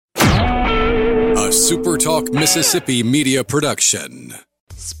SuperTalk Mississippi Media production.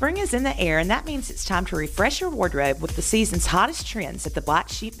 Spring is in the air, and that means it's time to refresh your wardrobe with the season's hottest trends at the Black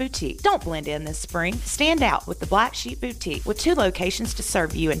Sheep Boutique. Don't blend in this spring. Stand out with the Black Sheep Boutique, with 2 locations to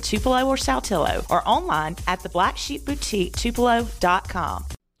serve you in Tupelo or Saltillo, or online at theblacksheepboutique.tupelo.com.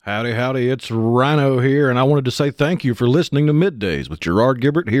 Howdy, howdy, it's Rhino here, and I wanted to say thank you for listening to MidDays with Gerard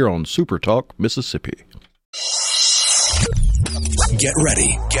Gibert here on SuperTalk Mississippi. Get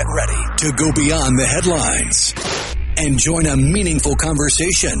ready to go beyond the headlines and join a meaningful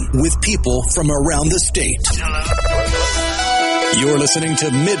conversation with people from around the state. You're listening to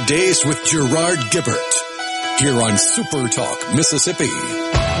MidDays with Gerard Gibert here on SuperTalk Mississippi.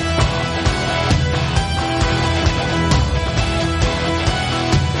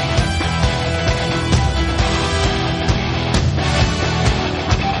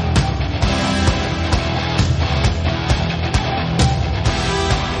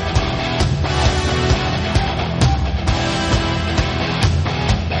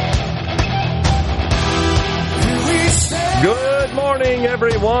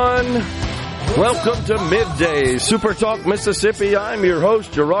 Everyone, welcome to MidDays, SuperTalk Mississippi. I'm your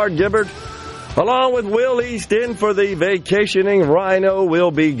host, Gerard Gibert, along with Will East in for the vacationing Rhino. We'll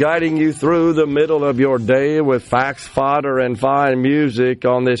be guiding you through the middle of your day with facts, fodder, and fine music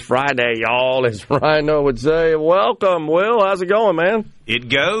on this Friday, y'all, as Rhino would say. Welcome, Will. How's it going, man? It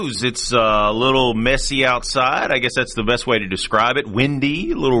goes. It's a little messy outside. I guess that's the best way to describe it.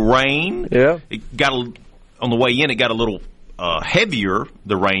 Windy, a little rain. Yeah. On the way in, it got a little heavier,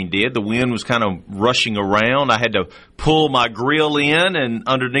 the rain did. The wind was kind of rushing around. I had to pull my grill in and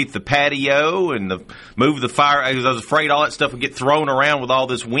underneath the patio and move the fire. I was afraid all that stuff would get thrown around with all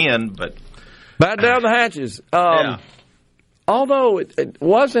this wind. But batten down the hatches. Yeah. Although it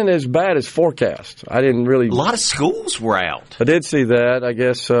wasn't as bad as forecast. I didn't really. A lot of schools were out. I did see that. I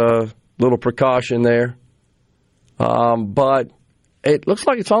guess little precaution there. But it looks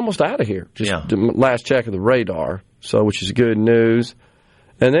like it's almost out of here. Just the last check of the radar. So, which is good news.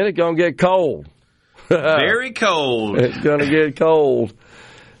 And then it's going to get cold. Very cold. It's going to get cold.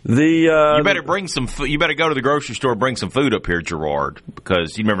 You better bring some food. You better go to the grocery store and bring some food up here, Gerard,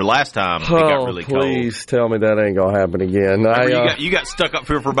 because you remember last time it got really cold. Please tell me that ain't going to happen again. You got stuck up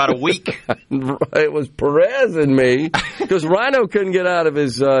here for about a week. It was Perez and me, because Rhino couldn't get out of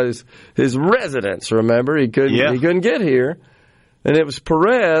his residence, remember? He couldn't get here. And it was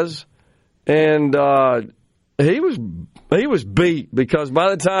Perez, and he was beat, because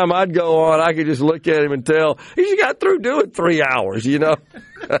by the time I'd go on, I could just look at him and tell he just got through doing 3 hours, you know.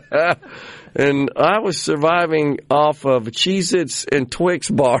 And I was surviving off of Cheez-Its and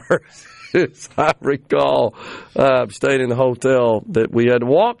Twix bars, as I recall. Stayed in the hotel that we had to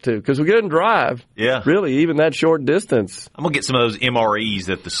walk to because we couldn't drive. Yeah, really, even that short distance. I'm gonna get some of those MREs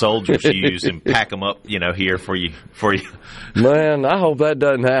that the soldiers use and pack them up, here for you. Man, I hope that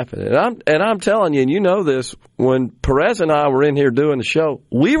doesn't happen. And I'm telling you, and you know this, when Perez and I were in here doing the show,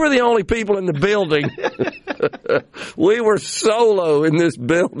 we were the only people in the building. We were solo in this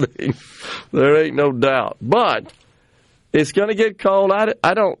building. There ain't no doubt. But it's going to get cold.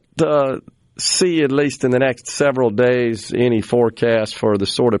 I don't see, at least in the next several days, any forecast for the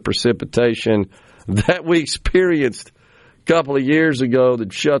sort of precipitation that we experienced a couple of years ago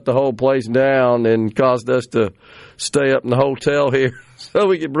that shut the whole place down and caused us to stay up in the hotel here so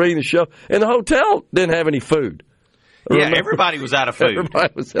we could bring the show. And the hotel didn't have any food. Yeah, everybody was out of food.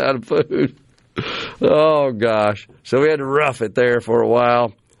 Everybody was out of food. Oh, gosh. So we had to rough it there for a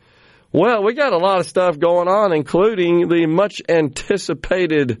while. Well, we got a lot of stuff going on, including the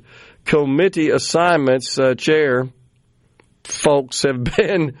much-anticipated committee assignments. Chair folks have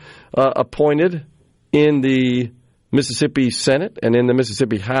been appointed in the Mississippi Senate and in the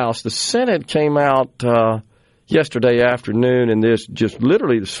Mississippi House. The Senate came out yesterday afternoon, and just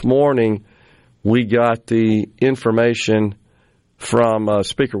literally this morning, we got the information from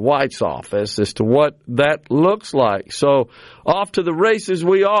Speaker White's office as to what that looks like. So off to the races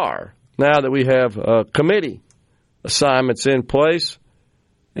we are now that we have committee assignments in place.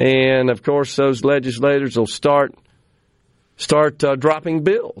 And, of course, those legislators will start dropping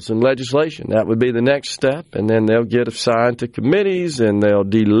bills and legislation. That would be the next step. And then they'll get assigned to committees, and they'll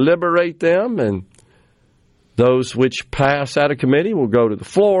deliberate them. And those which pass out of committee will go to the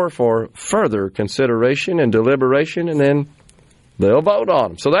floor for further consideration and deliberation, and then they'll vote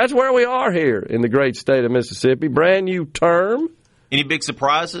on them. So that's where we are here in the great state of Mississippi. Brand new term. Any big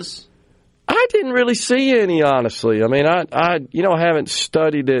surprises? I didn't really see any, honestly. I mean, I haven't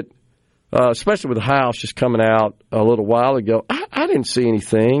studied it, especially with the House just coming out a little while ago. I didn't see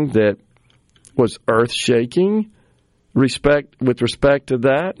anything that was earth-shaking with respect to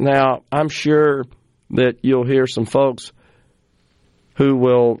that. Now, I'm sure that you'll hear some folks who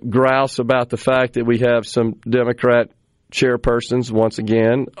will grouse about the fact that we have some Democrat chairpersons, once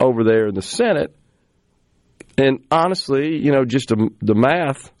again, over there in the Senate. And honestly, just the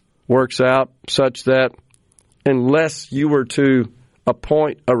math works out such that unless you were to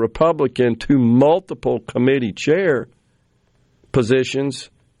appoint a Republican to multiple committee chair positions,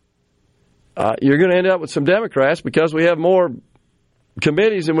 you're going to end up with some Democrats because we have more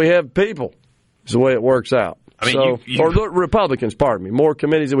committees than we have people, is the way it works out. I mean, or Republicans, pardon me, more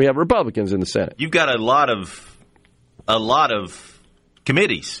committees than we have Republicans in the Senate. You've got a lot of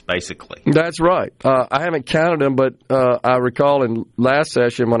committees, basically. That's right. I haven't counted them, but I recall in last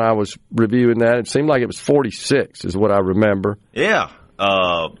session when I was reviewing that, it seemed like it was 46 is what I remember. Yeah.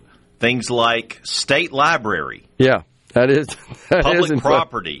 Things like state library. Yeah, that is. Public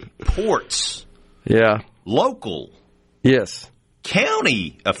property, ports. Yeah. Local. Yes.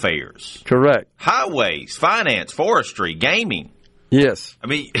 County affairs. Correct. Highways, finance, forestry, gaming. Yes. I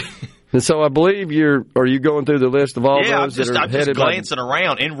mean... And so I believe are you going through the list of all those that are I'm headed just glancing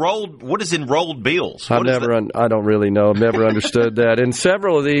around. Enrolled, what is enrolled bills? I don't really know. I've never understood that. And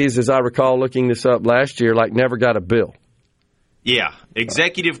several of these, as I recall looking this up last year, never got a bill. Yeah.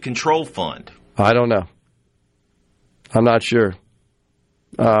 Executive Control Fund. I don't know. I'm not sure.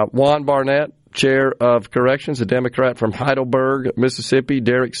 Juan Barnett, Chair of Corrections, a Democrat from Heidelberg, Mississippi.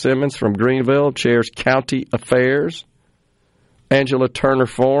 Derek Simmons from Greenville, chairs County Affairs. Angela Turner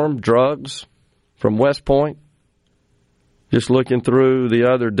Form, Drugs, from West Point. Just looking through the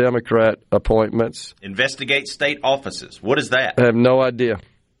other Democrat appointments. Investigate state offices. What is that? I have no idea.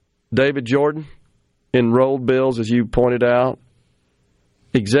 David Jordan, enrolled bills, as you pointed out.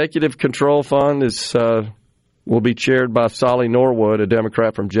 Executive Control Fund will be chaired by Solly Norwood, a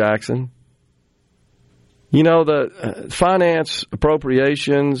Democrat from Jackson. The finance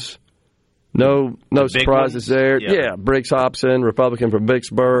appropriations... No surprises there. Yeah, Briggs Hobson, Republican from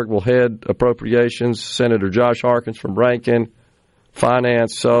Vicksburg, will head appropriations. Senator Josh Harkins from Rankin,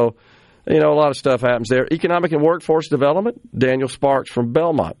 finance. So, a lot of stuff happens there. Economic and Workforce Development, Daniel Sparks from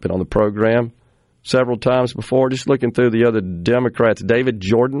Belmont, been on the program several times before. Just looking through the other Democrats, David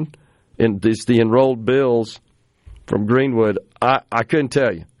Jordan, and the enrolled bills from Greenwood. I couldn't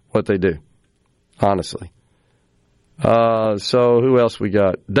tell you what they do, honestly. So who else we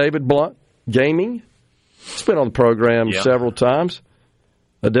got? David Blunt. Gaming. He's been on the program several times.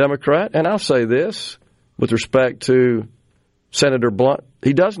 A Democrat. And I'll say this with respect to Senator Blunt.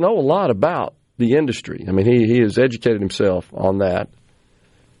 He does know a lot about the industry. I mean, he has educated himself on that.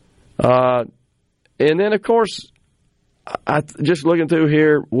 And then, of course, just looking through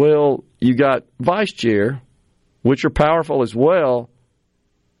here, Will, you got vice chair, which are powerful as well.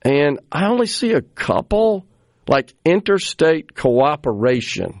 And I only see a couple, like interstate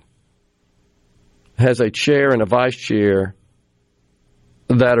cooperation has a chair and a vice chair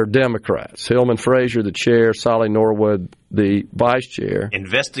that are Democrats. Hillman Frazier, the chair, Solly Norwood, the vice chair.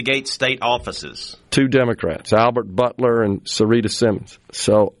 Investigate state offices. 2 Democrats, Albert Butler and Sarita Simmons.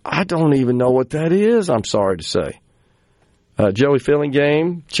 So I don't even know what that is, I'm sorry to say. Joey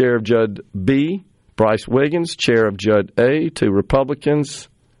Fillingame, chair of Judd B. Bryce Wiggins, chair of Judd A. 2 Republicans.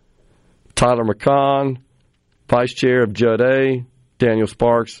 Tyler McCon, vice chair of Judd A. Daniel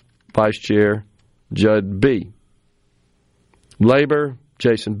Sparks, vice chair, Judd B. Labor,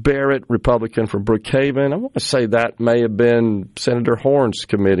 Jason Barrett, Republican from Brookhaven. I want to say that may have been Senator Horn's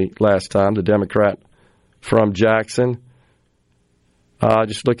committee last time, the Democrat from Jackson.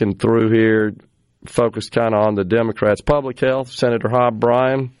 Just looking through here, focused kind of on the Democrats. Public Health, Senator Hob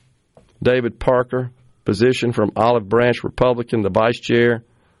Bryan, David Parker, position from Olive Branch, Republican, the vice chair.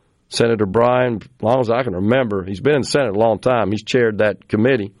 Senator Bryan, as long as I can remember, he's been in the Senate a long time. He's chaired that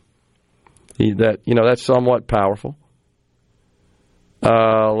committee. That's somewhat powerful.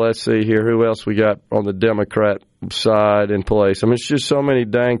 Let's see here. Who else we got on the Democrat side in place? I mean, it's just so many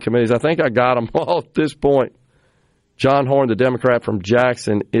dang committees. I think I got them all at this point. John Horn, the Democrat from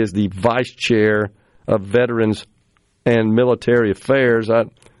Jackson, is the vice chair of Veterans and Military Affairs. I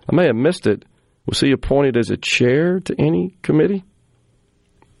may have missed it. Was he appointed as a chair to any committee?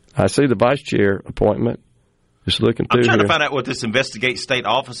 I see the vice chair appointment. Just looking through here. I'm trying to find out what this Investigate State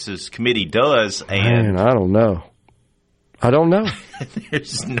Offices Committee does. And man, I don't know.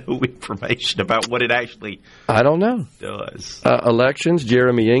 There's no information about what it actually does. Elections,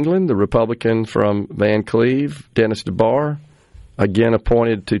 Jeremy England, the Republican from Van Cleve. Dennis DeBar, again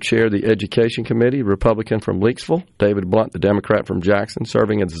appointed to chair the Education Committee, Republican from Leakesville. David Blunt, the Democrat from Jackson,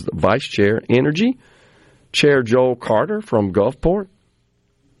 serving as the vice chair. Energy, Chair Joel Carter from Gulfport.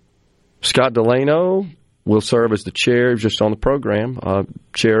 Scott Delano will serve as the chair, just on the program,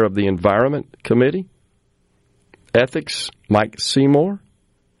 chair of the Environment Committee. Ethics, Mike Seymour.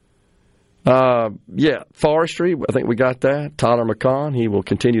 Forestry, I think we got that. Tyler McCon, he will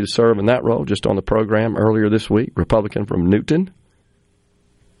continue to serve in that role, just on the program earlier this week. Republican from Newton.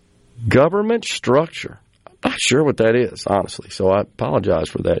 Government structure. I'm not sure what that is, honestly, so I apologize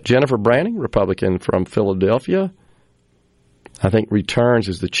for that. Jennifer Branning, Republican from Philadelphia. I think returns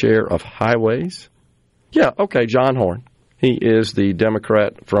as the chair of Highways. John Horn. He is the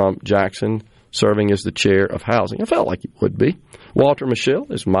Democrat from Jackson, serving as the chair of Housing. I felt like he would be. Walter Michel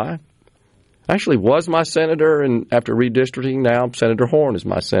was my senator, and after redistricting, now Senator Horn is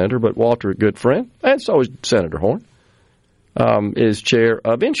my senator, but Walter, a good friend, and so is Senator Horn, is chair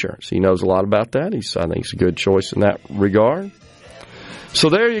of insurance. He knows a lot about that. I think he's a good choice in that regard. So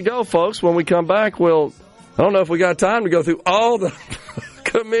there you go, folks. When we come back, I don't know if we got time to go through all the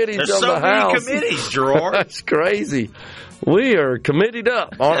committees of the House. There's so many committees, Gerard. That's crazy. We are committed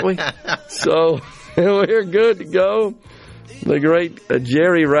up, aren't we? So we're good to go. The great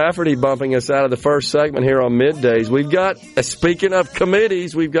Jerry Rafferty bumping us out of the first segment here on Middays. We've got, speaking of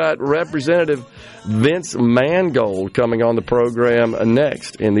committees, we've got Representative Vince Mangold coming on the program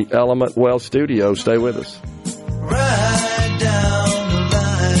next in the Element Well studio. Stay with us. Right down the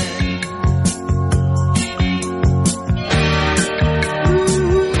line.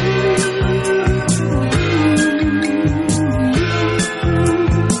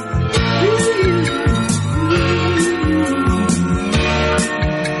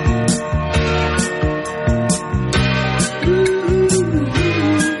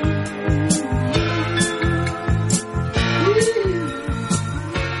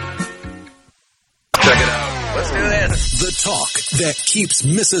 The talk that keeps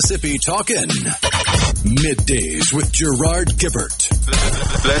Mississippi talking. Middays with Gerard Gibert.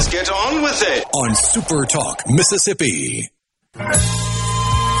 Let's get on with it. On SuperTalk Mississippi.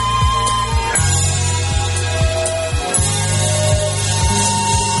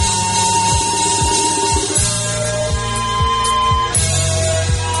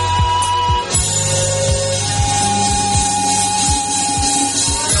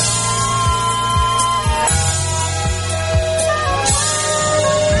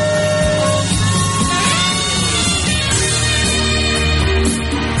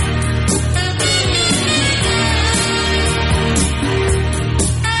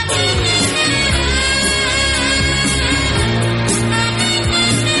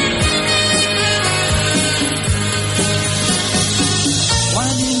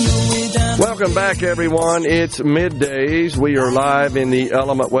 Welcome back, everyone. It's Middays. We are live in the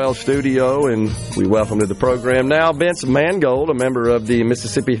Element Well studio, and we welcome to the program now Vince Mangold, a member of the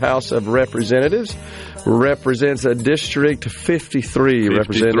Mississippi House of Representatives, represents a District 53.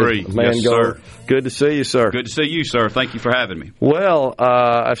 Representative Mangold. Yes, sir. Good to see you, sir. Good to see you, sir. Thank you for having me. Well,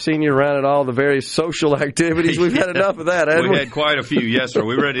 I've seen you around at all the various social activities. We've had enough of that, haven't we? We had quite a few, yes, sir.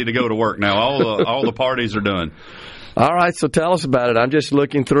 We're ready to go to work now. All the parties are done. All right, so tell us about it. I'm just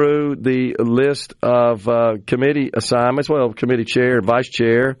looking through the list of committee assignments, committee chair, vice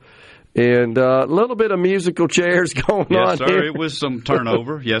chair, and a little bit of musical chairs going on Yes, sir. here. It was some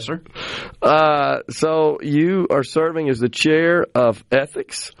turnover. Yes, sir. So you are serving as the chair of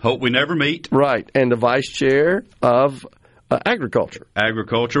ethics. Hope we never meet. Right, and the vice chair of agriculture.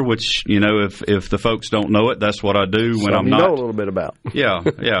 Agriculture, which, if the folks don't know it, that's what I do when I'm you not. know a little bit about. Yeah.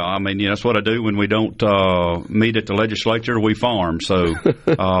 I mean, that's what I do when we don't meet at the legislature. We farm. So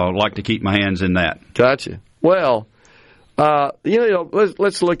like to keep my hands in that. Gotcha. Well,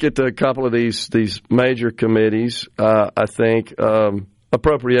 let's look at a couple of these major committees. I think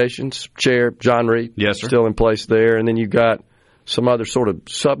appropriations chair John Reed. Yes, sir. Still in place there, and then you got some other sort of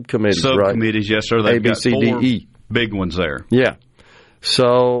subcommittees, right? Subcommittees, yes, sir. They've A, B, C, D, E. Big ones there. Yeah.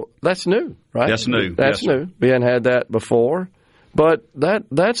 So that's new, right? That's new. That's yes, new. We hadn't had that before. But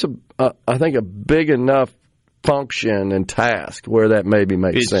that's I think a big enough function and task where that maybe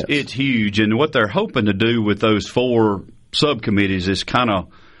makes sense. It's huge. And what they're hoping to do with those 4 subcommittees is kind of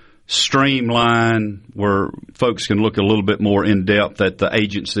streamline where folks can look a little bit more in depth at the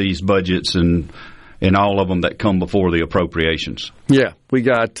agency's budgets and all of them that come before the appropriations. Yeah, we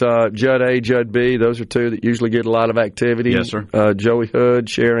got Judd A, Judd B. Those are 2 that usually get a lot of activity. Yes, sir. Joey Hood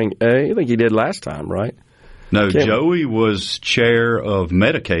chairing A. I think he did last time, right? No, Joey was chair of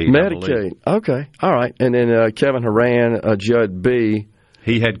Medicaid. Medicaid. Okay. All right. And then Kevin Horan, Judd B.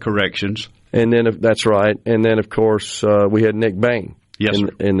 He had corrections. And then that's right. And then, of course, we had Nick Bain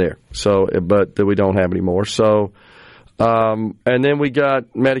in there. So, but we don't have anymore. So, and then we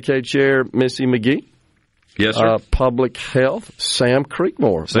got Medicaid chair Missy McGee. Yes, sir. Public Health, Sam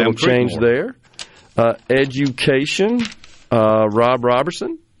Creekmore. Sam change there. Education, Rob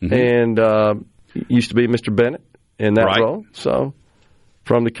Robertson, and used to be Mr. Bennett. in that Right. role. So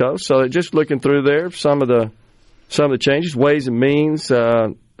from the coast. So just looking through there, some of the changes. Ways and Means,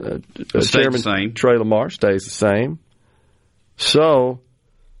 Stays the Chairman same. Trey Lamar stays the same. So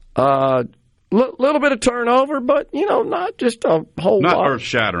little bit of turnover, but not just a whole Not lot.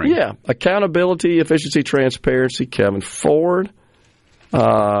 earth-shattering. Yeah, accountability, efficiency, transparency. Kevin Ford,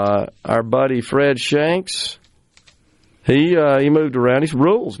 our buddy Fred Shanks. He moved around. He's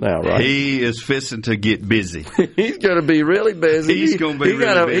rules now, right? He is fixing to get busy. He's going to be really busy. He's going to be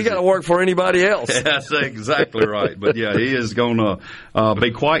really busy. He got to work for anybody else. That's exactly right. But, yeah, he is going to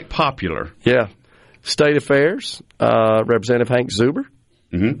be quite popular. Yeah. State Affairs, Representative Hank Zuber.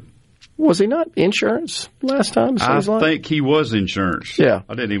 Mm-hmm. Was he not insurance last time? I think he was insurance. Yeah.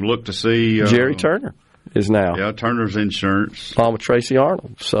 I didn't even look to see. Jerry Turner is now. Yeah, Turner's insurance. Along with Tracy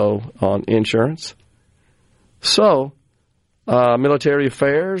Arnold, so on insurance. So, Military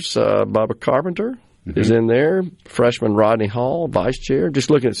Affairs, Bubba Carpenter is in there. Freshman Rodney Hall, vice chair.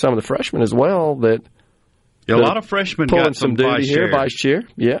 Just looking at some of the freshmen as well that Yeah, a lot of freshmen pulling got some some duty vice here. chair. Vice chair,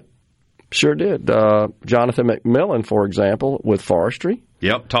 yeah, sure did. Jonathan McMillan, for example, with forestry.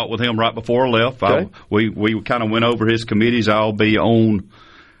 Yep, talked with him right before I left. Okay. We kind of went over his committees. I'll be on,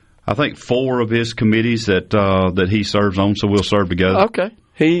 I think, 4 of his committees that he serves on, so we'll serve together. Okay.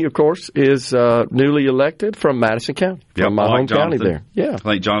 He, of course, is newly elected from Madison County, from my I like home county Jonathan. there. Yeah. I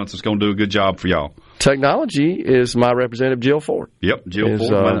think Jonathan's going to do a good job for y'all. Technology is my representative, Jill Ford. Yep, Jill Is,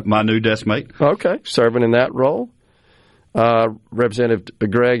 Ford, my new desk mate. Okay, serving in that role. Representative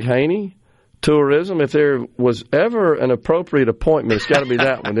Greg Haney, tourism. If there was ever an appropriate appointment, it's got to be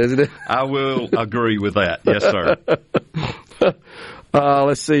that one, isn't it? I will agree with that. Yes, sir.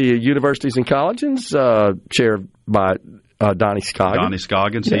 Let's see, universities and colleges, chaired by Donnie Scoggins. Donnie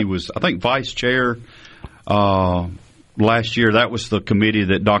Scoggins. Yeah. He was, I think, vice chair last year. That was the committee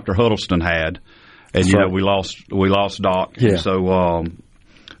that Dr. Huddleston had, and That's right. we lost Doc. Yeah. So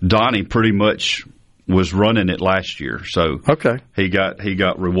Donnie pretty much was running it last year. So Okay. he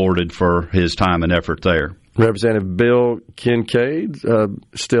got rewarded for his time and effort there. Representative Bill Kincaid,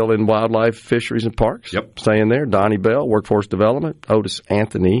 still in wildlife, fisheries, and parks. Yep. Staying there. Donnie Bell, workforce development. Otis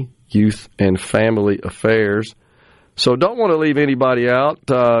Anthony, youth and family affairs. So don't want to leave anybody out.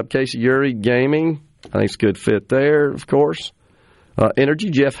 Casey Urey, gaming. I think it's a good fit there, of course. Energy,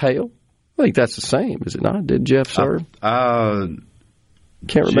 Jeff Hale. I think that's the same, is it not? Did Jeff serve?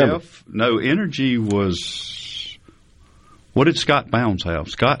 Can't remember. Jeff, no, energy was. What did Scott Bounds have?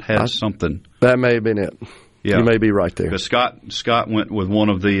 Scott had something. That may have been it. Yeah. You may be right there. Because Scott went with one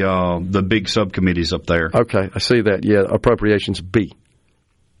of the big subcommittees up there. Okay, I see that. Yeah, appropriations B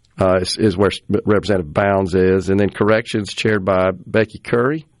is where Representative Bounds is. And then corrections chaired by Becky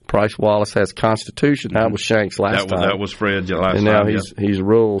Curry. Bryce Wallace has Constitution. That was Shanks last time. That was Fred last and time. now he's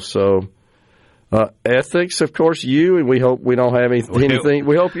rules. So ethics, of course, you, and we hope we don't have anything.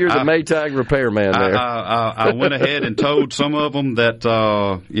 We hope you're the Maytag repairman there. I went ahead and told some of them that,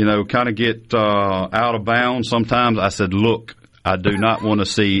 kind of get out of bounds sometimes. I said, look, I do not want to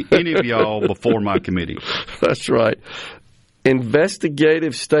see any of y'all before my committee. That's right.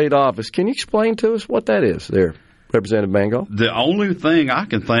 Investigative State Office. Can you explain to us what that is there, Representative Mango? The only thing I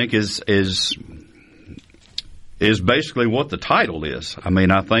can think is basically what the title is. I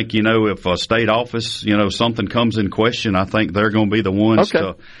mean, I think, if a state office, something comes in question, I think they're going to be the ones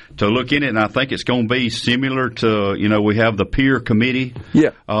to look in it. And I think it's going to be similar to, we have the peer committee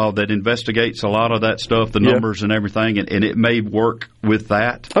that investigates a lot of that stuff, the numbers and everything, and it may work with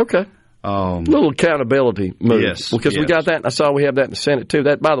that. Okay. Little accountability move. Yes. Because we got that, and I saw we have that in the Senate, too.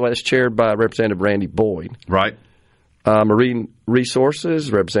 That, by the way, that's chaired by Representative Randy Boyd. Right. Marine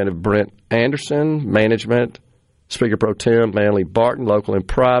Resources, Representative Brent Anderson. Management, Speaker Pro Tem Manley Barton. Local and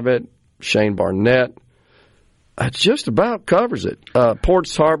private, Shane Barnett. Just about covers it.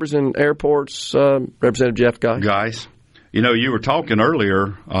 Ports, harbors, and airports, Representative Jeff Guys. You were talking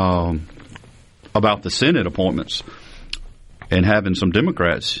earlier about the Senate appointments and having some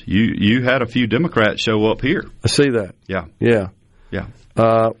Democrats. You had a few Democrats show up here. I see that. Yeah.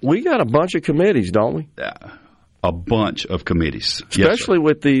 We got a bunch of committees, don't we? A bunch of committees. Especially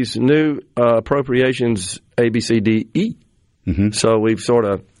with these new appropriations A, B, C, D, E. Mm-hmm. So we've sort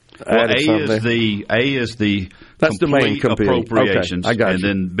of added something. A is the that's the main appropriations, okay, I got and you.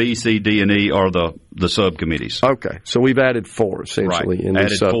 then B, C, D, and E are the subcommittees. Okay, so we've added 4 essentially in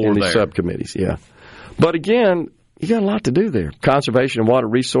these subcommittees. Yeah, but again, you got a lot to do there. Conservation and Water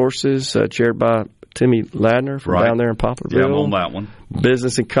Resources, chaired by Timmy Ladner from down there in Poplarville. Yeah, I'm on that one.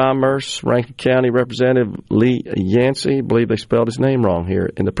 Business and Commerce, Rankin County Representative Lee Yancey. I believe they spelled his name wrong here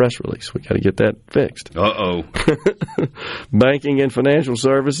in the press release. We got to get that fixed. Uh-oh. Banking and Financial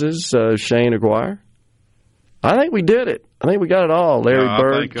Services, Shane Aguirre. I think we did it. I think we got it all. Larry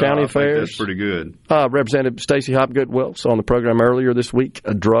Bird, County Affairs. That's pretty good. Representative Stacey Hopgood Wilkes on the program earlier this week,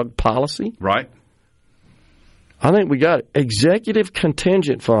 a drug policy. Right. I think we got it. Executive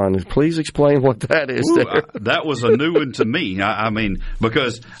Contingent Fund. Please explain what that is. That was a new one to me. I mean,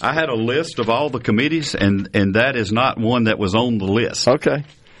 because I had a list of all the committees, and that is not one that was on the list. Okay.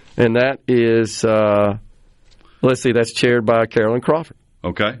 And that is, let's see, that's chaired by Carolyn Crawford.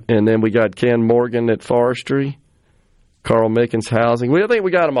 Okay. And then we got Ken Morgan at Forestry, Carl Mickens Housing. I think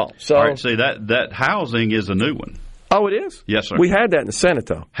we got them all. So, all right, see, that housing is a new one. Oh, it is? Yes, sir. We had that in the Senate,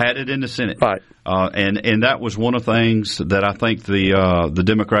 though. Had it in the Senate. Right. And that was one of the things that I think the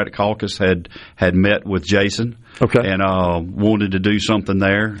Democratic caucus had met with Jason. Okay. And wanted to do something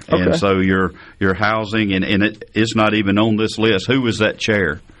there. Okay. And so your housing, and it's not even on this list. Who was that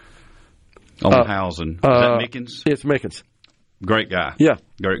chair on housing? Is that Mickens? It's Mickens. Great guy. Yeah.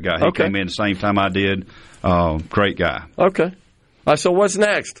 Great guy. He came in the same time I did. Great guy. Okay. So what's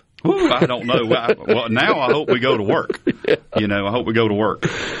next? I don't know. Well, now I hope we go to work. Yeah. I hope we go to work.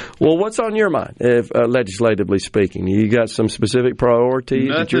 Well, what's on your mind, if legislatively speaking? You got some specific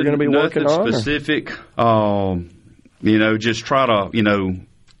priorities that you're going to be working on? Nothing specific. Just try to,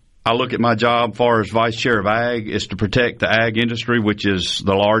 I look at my job as far as vice chair of ag is to protect the ag industry, which is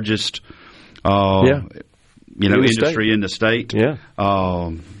the largest industry in the state. Yeah.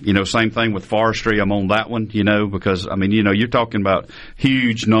 Same thing with forestry. I'm on that one, because, you're talking about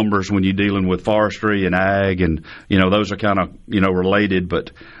huge numbers when you're dealing with forestry and ag, and, those are kind of, related.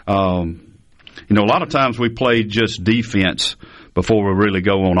 But, a lot of times we play just defense before we really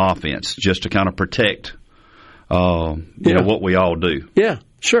go on offense, just to kind of protect, what we all do. Yeah,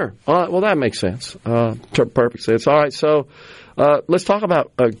 sure. Well, that makes sense. Perfect sense. All right, so let's talk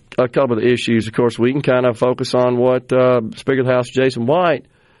about a couple of the issues. Of course, we can kind of focus on what Speaker of the House Jason White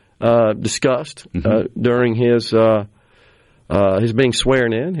discussed during his being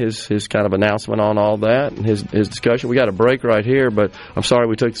sworn in, his kind of announcement on all that, and his discussion. We got a break right here, but I'm sorry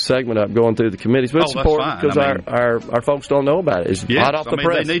we took the segment up going through the committees. But it's important because our folks don't know about it. It's hot off the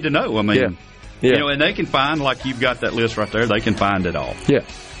press. They need to know. And they can find, like you've got that list right there, they can find it all. Yeah.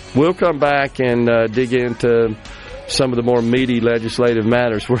 We'll come back and dig into some of the more meaty legislative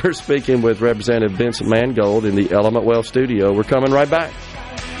matters. We're speaking with Representative Vincent Mangold in the Element Well studio. We're coming right back.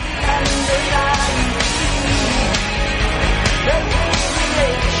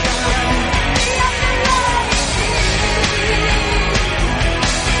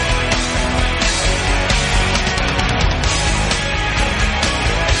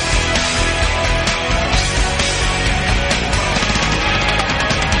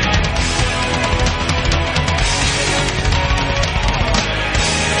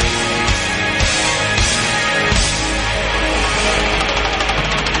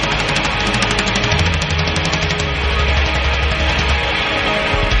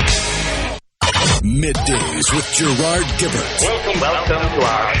 Middays with Gerard Gibert. Welcome to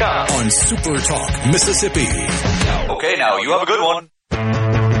our show on SuperTalk Mississippi. Okay, now you have a good one.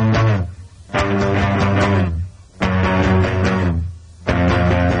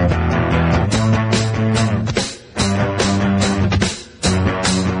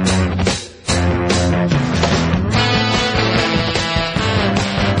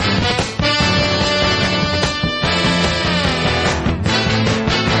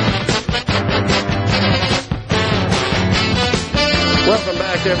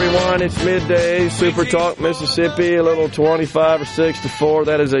 Everyone, it's Middays, SuperTalk Mississippi, a little 25 or 6 to 4.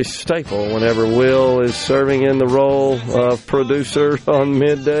 That is a staple whenever Will is serving in the role of producer on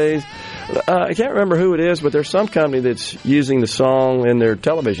Middays. I can't remember who it is, but there's some company that's using the song in their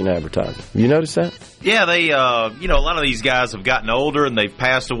television advertising. You notice that? Yeah, they, a lot of these guys have gotten older and they've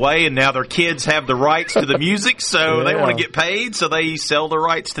passed away, and now their kids have the rights to the music, so they want to get paid, so they sell the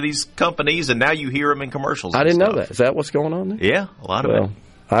rights to these companies, and now you hear them in commercials. I didn't know that. Is that what's going on there? Yeah, a lot of it.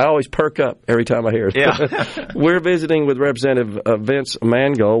 I always perk up every time I hear it. Yeah. We're visiting with Representative Vince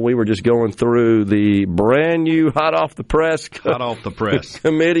Mangold. We were just going through the brand new hot off the press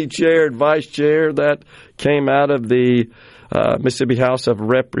committee chair and vice chair that came out of the Mississippi House of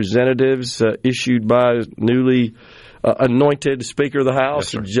Representatives, issued by newly anointed Speaker of the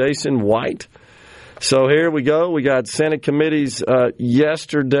House, Jason White. So here we go. We got Senate committees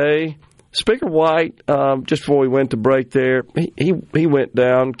yesterday. Speaker White, just before we went to break there, he went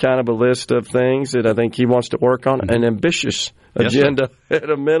down kind of a list of things that I think he wants to work on, an ambitious agenda at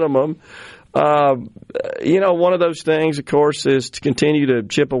a minimum. One of those things, of course, is to continue to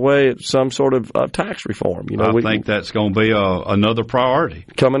chip away at some sort of tax reform. I think that's going to be another priority.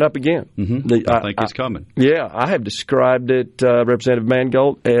 Coming up again. Mm-hmm. I think it's coming. Yeah, I have described it, Representative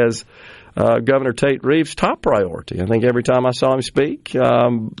Mangold, as Governor Tate Reeves' top priority. I think every time I saw him speak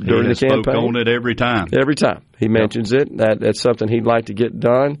during the campaign, spoke on it every time. Every time he mentions it, that's something he'd like to get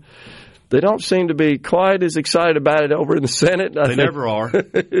done. They don't seem to be quite as excited about it over in the Senate. They never are.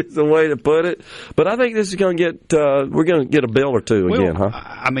 It's the way to put it. But I think this is going to get we're going to get a bill or two again, huh?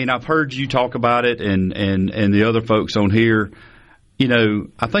 I mean, I've heard you talk about it, and the other folks on here. You know,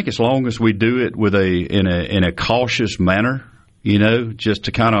 I think as long as we do it with in a cautious manner, you know, just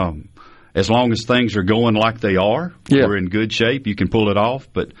to kind of, as long as things are going like they are, we're in good shape. You can pull it off.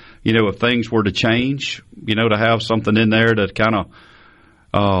 But you know, if things were to change, you know, to have something in there to kind of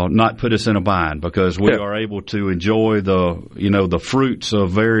not put us in a bind, because we are able to enjoy the fruits of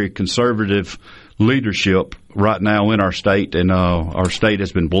very conservative leadership right now in our state, and our state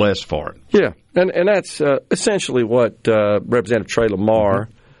has been blessed for it. Yeah, and that's essentially what Representative Trey Lamar.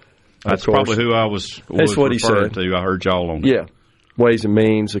 That's probably who I was what he said. To. I heard y'all on. Yeah, Ways and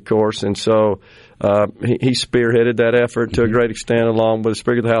Means, of course, and so he spearheaded that effort to a great extent, along with the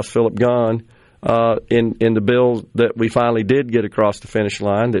Speaker of the House, Philip Gunn. In the bill that we finally did get across the finish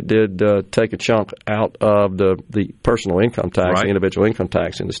line, that did take a chunk out of the personal income tax, the individual income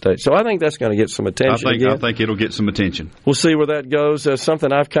tax in the state. So I think that's going to get some attention. I think it'll get some attention. We'll see where that goes.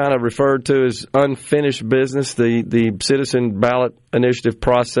 Something I've kind of referred to as unfinished business, the citizen ballot initiative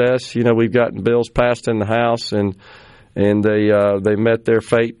process. You know, we've gotten bills passed in the House, and they met their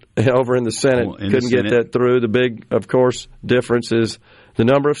fate over in the Senate. Couldn't get that through. The big, of course, difference is the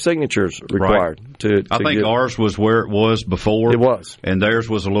number of signatures required to I think ours was where it was before. It was. And theirs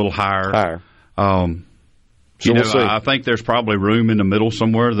was a little higher. So we'll see. I think there's probably room in the middle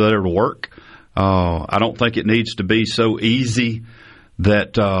somewhere that it'll work. I don't think it needs to be so easy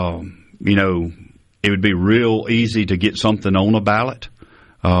that, it would be real easy to get something on a ballot.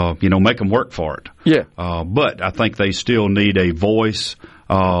 Make them work for it. Yeah. But I think they still need a voice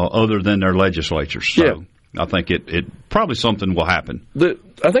other than their legislatures. So I think it probably something will happen.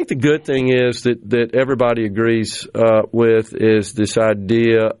 I think the good thing is that everybody agrees with is this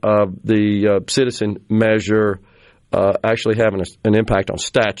idea of the citizen measure actually having an impact on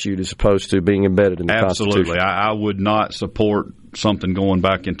statute as opposed to being embedded in the Constitution. Absolutely. I would not support something going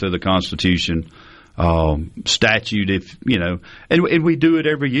back into the Constitution. Statute, and we do it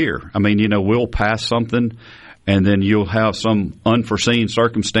every year. I mean, we'll pass something, and then you'll have some unforeseen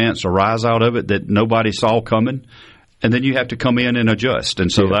circumstance arise out of it that nobody saw coming, and then you have to come in and adjust.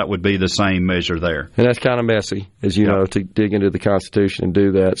 And so that would be the same measure there. And that's kind of messy, as you know, to dig into the Constitution and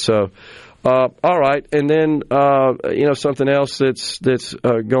do that. So, all right. And then, something else that's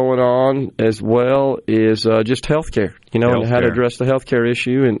going on as well is just health care, and how to address the health care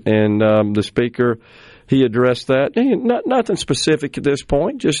issue. And the Speaker, he addressed that. Nothing specific at this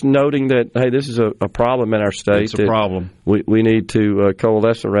point, just noting that, hey, this is a problem in our state. It's a problem. We need to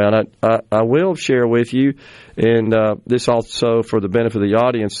coalesce around. I will share with you, and this also for the benefit of the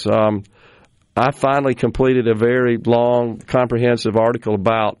audience, I finally completed a very long, comprehensive article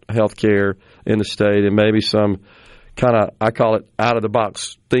about health care in the state, and maybe some kind of, I call it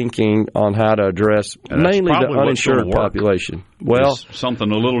out-of-the-box thinking on how to address mainly the uninsured population. Well, it's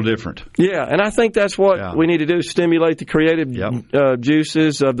something a little different. Yeah, and I think that's what we need to do, stimulate the creative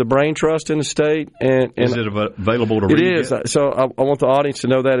juices of the brain trust in the state. And is it available to read? It is. Yet? So I want the audience to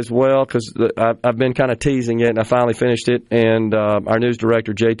know that as well, because I've been kind of teasing it, and I finally finished it. And our news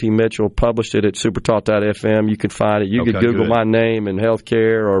director, J.T. Mitchell, published it at supertalk.fm. You can find it. You could Google my name and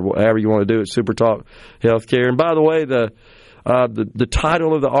healthcare, or whatever you want to do at Supertalk Healthcare. And by the way, the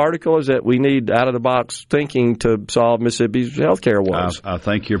title of the article is that we need out-of-the-box thinking to solve Mississippi's healthcare woes. I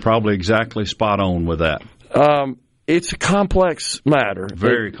think you're probably exactly spot on with that. It's a complex matter.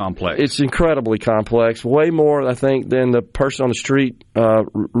 Very complex. It's incredibly complex, way more, I think, than the person on the street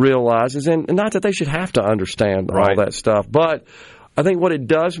realizes. And not that they should have to understand all that stuff. But I think what it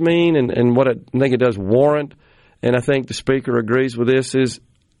does mean, and what I think it does warrant, and I think the Speaker agrees with this, is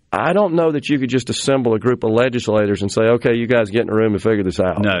I don't know that you could just assemble a group of legislators and say, okay, you guys get in a room and figure this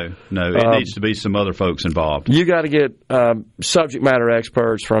out. No. It needs to be some other folks involved. You got to get subject matter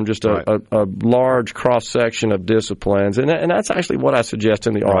experts from just a large cross-section of disciplines. And that's actually what I suggest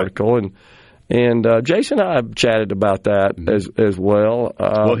in the article. And Jason and I have chatted about that as well.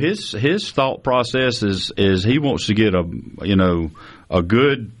 Well, his thought process is he wants to get a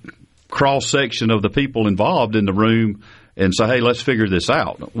good cross-section of the people involved in the room and say, hey, let's figure this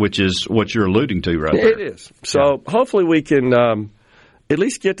out, which is what you're alluding to right there. It is. So hopefully we can at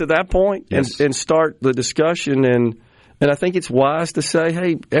least get to that point and start the discussion. And I think it's wise to say,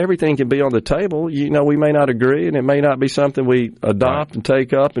 hey, everything can be on the table. We may not agree, and it may not be something we adopt and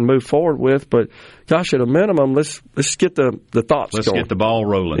take up and move forward with. But, gosh, at a minimum, let's get the thoughts going. Let's get the ball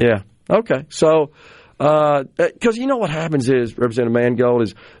rolling. Yeah. Okay. So, because you know what happens is, Representative Mangold,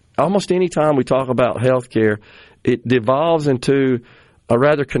 is almost any time we talk about health care, it devolves into a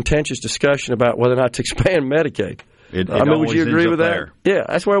rather contentious discussion about whether or not to expand Medicaid. Would you agree with that? There. Yeah,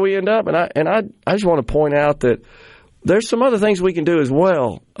 that's where we end up. And I just want to point out that there's some other things we can do as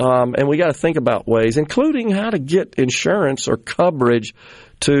well, and we got to think about ways, including how to get insurance or coverage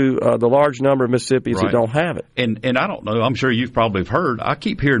to the large number of Mississippians that don't have it. And I don't know, I'm sure you've probably heard, I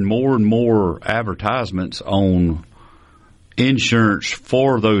keep hearing more and more advertisements on insurance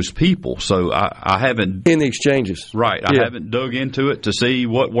for those people. So I haven't... In the exchanges. Right. I haven't dug into it to see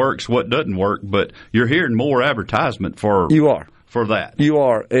what works, what doesn't work, but you're hearing more advertisement for... You are. For that. You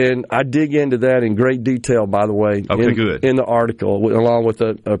are. And I dig into that in great detail, by the way, in the article, along with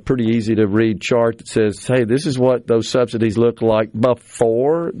a pretty easy-to-read chart that says, hey, this is what those subsidies look like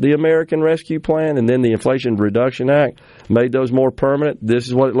before the American Rescue Plan, and then the Inflation Reduction Act made those more permanent. This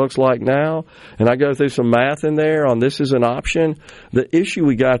is what it looks like now. And I go through some math in there on this is an option. The issue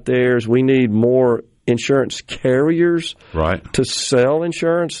we got there is we need more insurance carriers to sell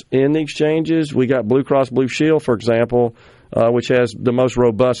insurance in the exchanges. We got Blue Cross Blue Shield, for example, which has the most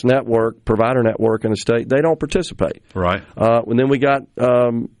robust provider network in the state. They don't participate. Right. And then we got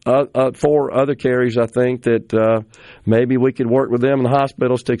 4 other carriers, I think, that maybe we could work with them in the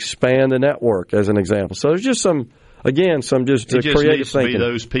hospitals to expand the network, as an example. So there's just some creative needs thinking. To be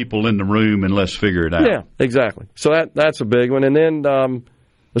those people in the room, and let's figure it out. Yeah, exactly. So that's a big one. And then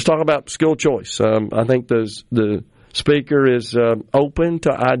let's talk about school choice. I think the Speaker is open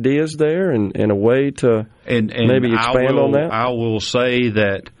to ideas there and a way to maybe expand on that. I will say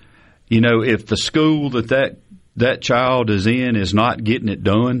that, if the school that child is in is not getting it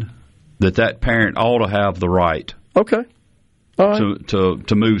done, that parent ought to have the right. Okay. All right.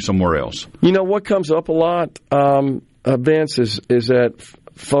 To move somewhere else. What comes up a lot, Vince, is that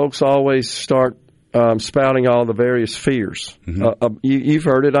folks always start spouting all the various fears. Mm-hmm. You've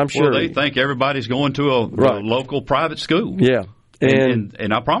heard it, I'm sure. Well, they think everybody's going to a local private school. Yeah.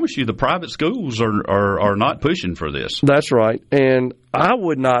 And I promise you the private schools are not pushing for this. That's right. And I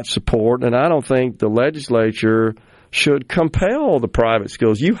would not support, and I don't think the legislature should compel the private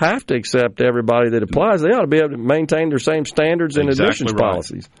schools. You have to accept everybody that applies. They ought to be able to maintain their same standards and admissions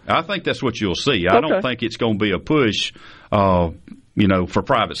policies. I think that's what you'll see. I don't think it's going to be a push for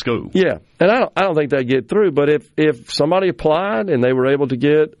private school. Yeah, and I don't think they get through. But if somebody applied and they were able to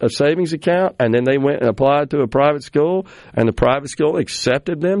get a savings account, and then they went and applied to a private school, and the private school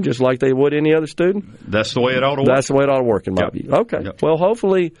accepted them just like they would any other student, that's the way it ought to work. That's the way it ought to work in my view. Okay. Yep. Well,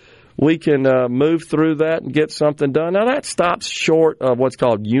 hopefully we can move through that and get something done. Now, that stops short of what's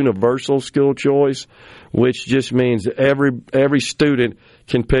called universal school choice, which just means every student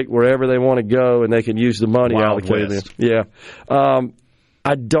can pick wherever they want to go and they can use the money allocated. Yeah.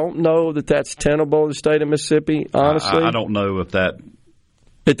 I don't know that that's tenable in the state of Mississippi, honestly. I don't know if that...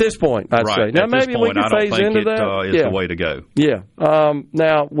 At this point, I'd say. Now, maybe we can phase into that. I don't think it is the way to go. Yeah.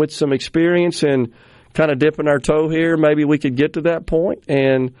 Now, with some experience and kind of dipping our toe here, maybe we could get to that point.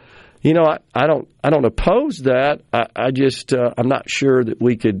 And, I don't oppose that. I just I'm not sure that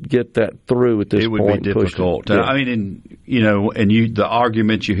we could get that through at this point. It would be difficult. Yeah. I mean, the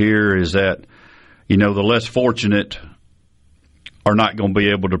argument you hear is that, the less fortunate are not going to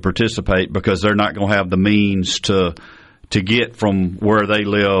be able to participate because they're not going to have the means to get from where they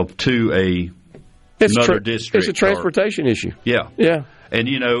live to another district. It's a transportation issue. Yeah. Yeah. And,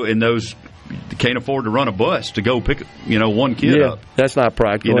 and those can't afford to run a bus to go pick, one kid up. That's not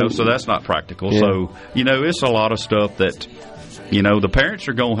practical. So that's not practical. Yeah. So, it's a lot of stuff that, the parents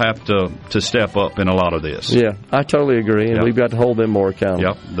are going to have to step up in a lot of this. Yeah, I totally agree. And we've got to hold them more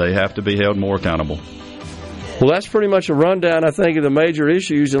accountable. Yep, they have to be held more accountable. Well, that's pretty much a rundown, I think, of the major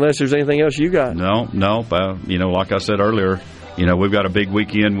issues, unless there's anything else you got. No. Like I said earlier, we've got a big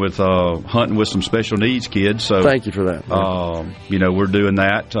weekend with hunting with some special needs kids. So thank you for that. We're doing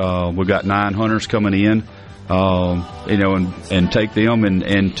that. We've got 9 hunters coming in, and take them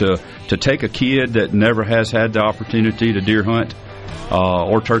and to take a kid that never has had the opportunity to deer hunt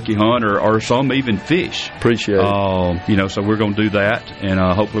or turkey hunt or some even fish. Appreciate it. So we're going to do that, and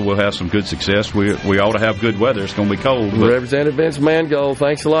hopefully we'll have some good success. We ought to have good weather. It's going to be cold. Representative Vince Mangold,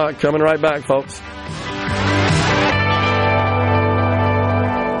 thanks a lot. Coming right back, folks.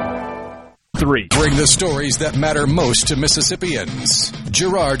 3. Bring the stories that matter most to Mississippians.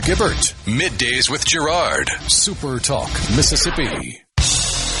 Gerard Gibert. Middays with Gerard. SuperTalk Mississippi.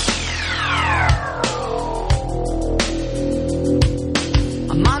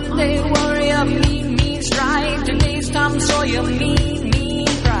 A Monday warrior, mean strike. Today's Tom Sawyer, mean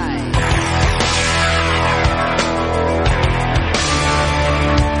pride.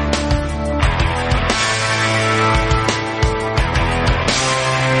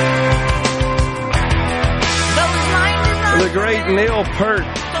 Neil Peart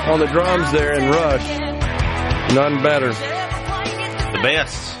on the drums there in Rush. None better. The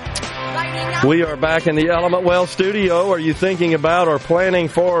best. We are back in the Element Wealth studio. Are you thinking about or planning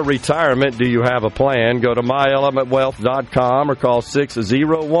for retirement? Do you have a plan? Go to myelementwealth.com or call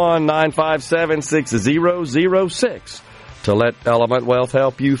 601-957-6006 to let Element Wealth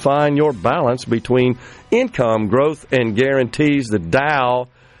help you find your balance between income, growth, and guarantees. The Dow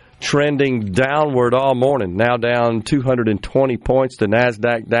trending downward all morning, now down 220 points. The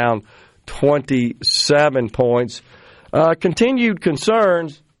NASDAQ down 27 points. Continued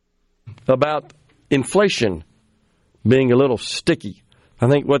concerns about inflation being a little sticky. I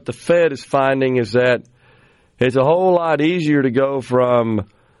think what the Fed is finding is that it's a whole lot easier to go from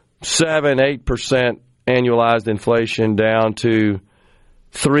 7-8% annualized inflation down to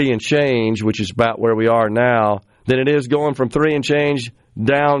 3 and change, which is about where we are now, than it is going from 3 and change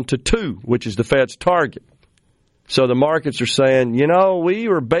down to 2, which is the Fed's target. So the markets are saying, we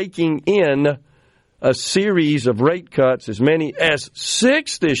were baking in a series of rate cuts, as many as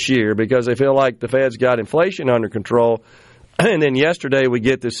 6 this year, because they feel like the Fed's got inflation under control. And then yesterday we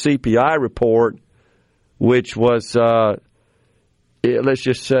get this CPI report, which was, let's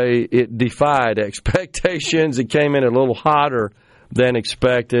just say, it defied expectations. It came in a little hotter than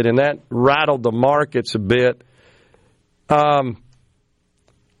expected, and that rattled the markets a bit.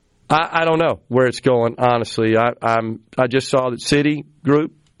 I don't know where it's going, honestly. I just saw that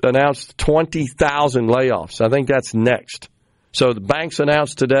Citigroup announced 20,000 layoffs. I think that's next. So the banks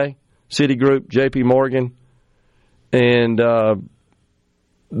announced today, Citigroup, J.P. Morgan, and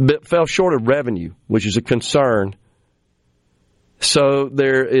fell short of revenue, which is a concern. So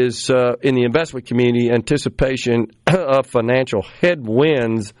there is, in the investment community, anticipation of financial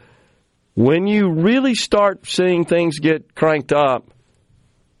headwinds. When you really start seeing things get cranked up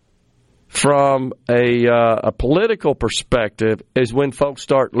from a political perspective is when folks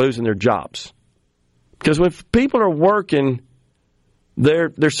start losing their jobs. Because when people are working,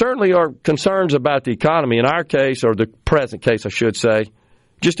 there certainly are concerns about the economy. In our case, or the present case, I should say,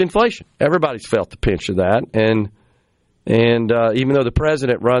 just inflation. Everybody's felt the pinch of that. And even though the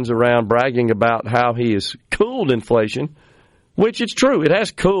president runs around bragging about how he has cooled inflation, which it's true, it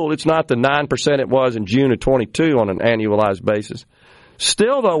has cooled. It's not the 9% it was in June of 22 on an annualized basis.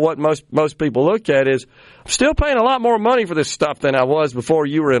 Still, though, what most people look at is, I'm still paying a lot more money for this stuff than I was before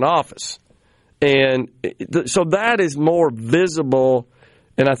you were in office. And so that is more visible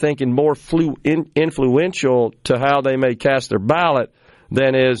and I think more influential to how they may cast their ballot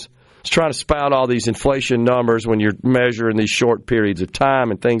than is trying to spout all these inflation numbers when you're measuring these short periods of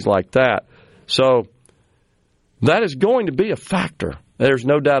time and things like that. So that is going to be a factor. There's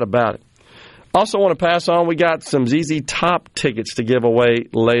no doubt about it. Also want to pass on, we got some ZZ Top tickets to give away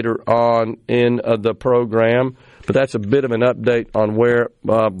later on in the program, but that's a bit of an update on where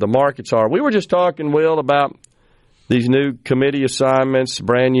the markets are. We were just talking, Will, about these new committee assignments,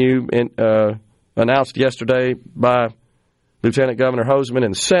 brand new, announced yesterday by Lieutenant Governor Hoseman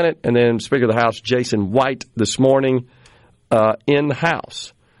in the Senate, and then Speaker of the House Jason White this morning in the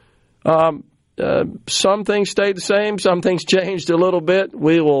House. Some things stayed the same, some things changed a little bit.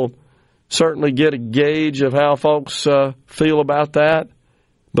 We will certainly get a gauge of how folks feel about that.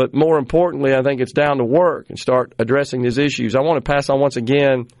 But more importantly, I think it's down to work and start addressing these issues. I want to pass on once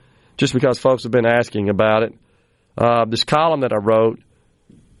again, just because folks have been asking about it, this column that I wrote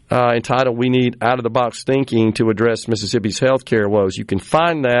entitled, We Need Out-of-the-Box Thinking to Address Mississippi's Healthcare Woes. You can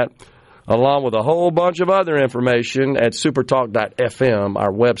find that along with a whole bunch of other information at supertalk.fm,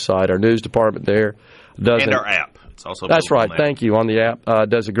 our website, our news department there. And our app. It's also that's right. Thank you. On the app.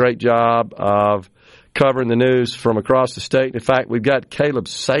 Does a great job of covering the news from across the state. In fact, we've got Caleb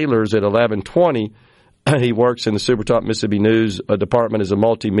Sailors at 11:20. He works in the SuperTalk Mississippi News department as a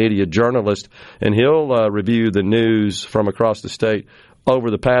multimedia journalist, and he'll review the news from across the state over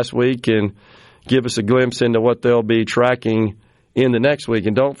the past week and give us a glimpse into what they'll be tracking in the next week.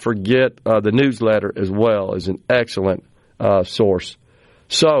 And don't forget the newsletter as well is an excellent source.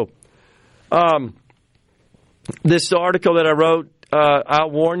 So, this article that I wrote,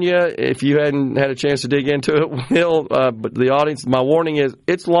 I'll warn you, if you hadn't had a chance to dig into it, Will, but the audience, my warning is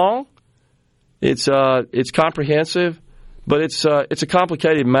it's long, it's comprehensive, but it's a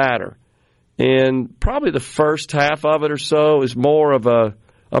complicated matter. And probably the first half of it or so is more of a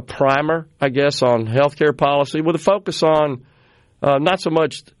primer, I guess, on healthcare policy with a focus on not so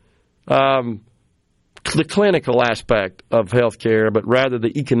much the clinical aspect of healthcare, but rather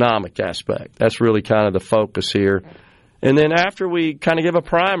the economic aspect. That's really kind of the focus here. And then after we kind of give a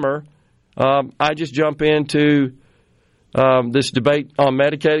primer, I just jump into this debate on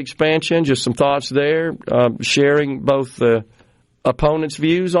Medicaid expansion, just some thoughts there, sharing both the opponents'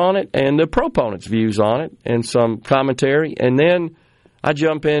 views on it and the proponents' views on it and some commentary. And then I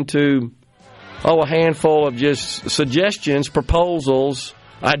jump into, a handful of just suggestions, proposals,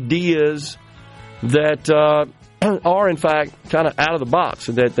 ideas that are, in fact, kind of out of the box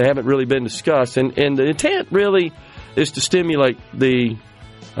and that they haven't really been discussed. And the intent really is to stimulate the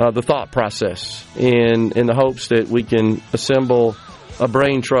thought process in the hopes that we can assemble a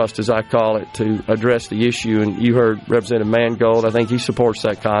brain trust, as I call it, to address the issue. And you heard Representative Mangold. I think he supports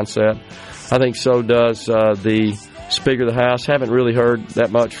that concept. I think so does the Speaker of the House. Haven't really heard that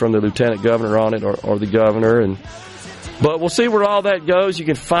much from the Lieutenant Governor on it or the Governor. But we'll see where all that goes. You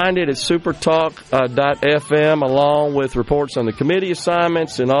can find it at supertalk.fm along with reports on the committee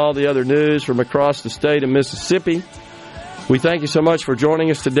assignments and all the other news from across the state of Mississippi. We thank you so much for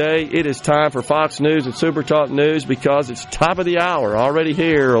joining us today. It is time for Fox News and SuperTalk News because it's top of the hour already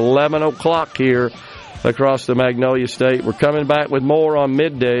here, 11 o'clock here across the Magnolia State. We're coming back with more on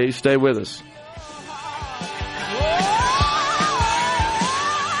Middays. Stay with us.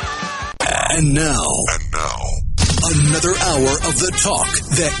 And now, another hour of the talk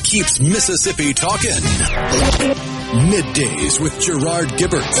that keeps Mississippi talking. Middays with Gerard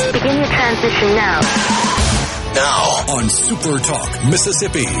Gibert. Begin your transition now. Now on SuperTalk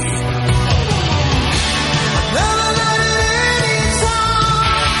Mississippi.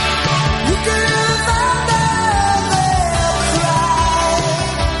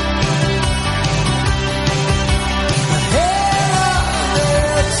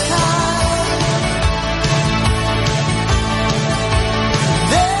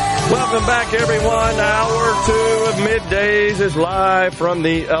 Welcome back, everyone. Hour 2 of Middays is live from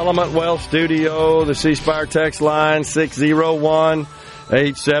the Element Wealth Studio. The C Spire text line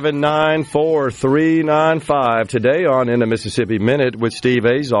 601-879-4395. Today on In the Mississippi Minute with Steve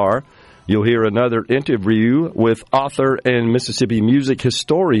Azar, you'll hear another interview with author and Mississippi music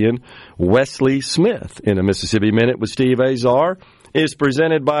historian Wesley Smith. In the Mississippi Minute with Steve Azar is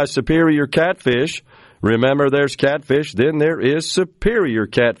presented by Superior Catfish. Remember, there's catfish, then there is Superior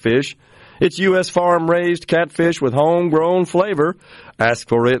Catfish. It's U.S. farm-raised catfish with homegrown flavor. Ask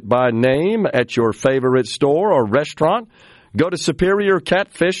for it by name at your favorite store or restaurant. Go to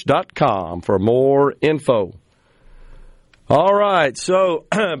superiorcatfish.com for more info. All right, so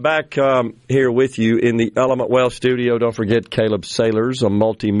back here with you in the Element Wealth studio. Don't forget Caleb Sailors, a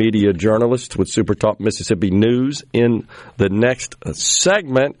multimedia journalist with SuperTalk Mississippi News. In the next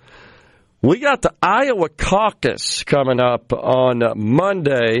segment, we got the Iowa caucus coming up on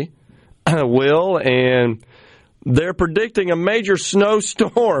Monday, Will, and they're predicting a major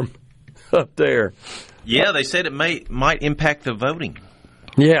snowstorm up there. Yeah, they said it might impact the voting.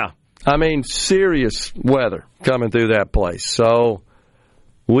 Yeah, I mean, serious weather coming through that place. So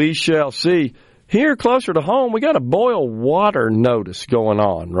we shall see. Here closer to home, we got a boil water notice going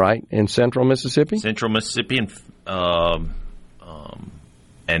on, right, in central Mississippi? Central Mississippi,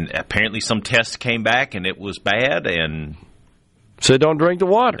 and apparently some tests came back and it was bad. And so don't drink the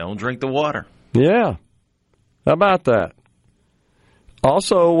water. Don't drink the water. Yeah. How about that?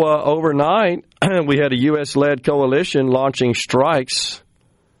 Also, overnight, we had a U.S.-led coalition launching strikes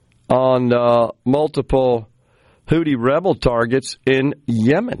on multiple Houthi rebel targets in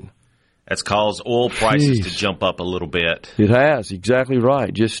Yemen. That's caused oil prices to jump up a little bit. It has, exactly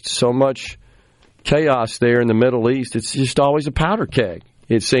right. Just so much chaos there in the Middle East. It's just always a powder keg,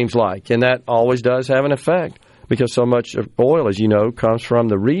 it seems like. And that always does have an effect because so much of oil, as you know, comes from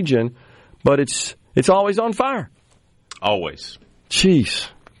the region. But it's always on fire. Always. Jeez.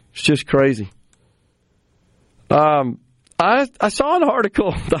 It's just crazy. I saw an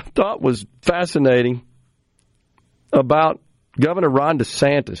article that I thought was fascinating about Governor Ron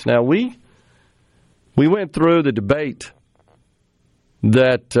DeSantis. Now, we went through the debate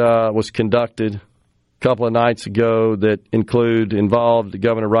that was conducted a couple of nights ago that involved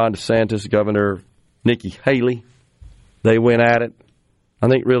Governor Ron DeSantis, Governor Nikki Haley. They went at it, I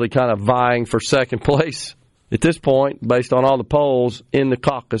think, really kind of vying for second place at this point, based on all the polls in the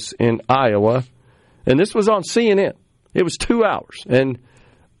caucus in Iowa. And this was on CNN. It was 2 hours. And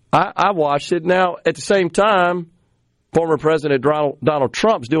I watched it. Now, at the same time, former President Donald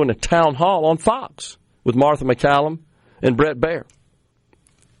Trump's doing a town hall on Fox with Martha McCallum and Brett Baer.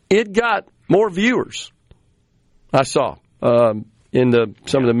 It got more viewers, I saw, in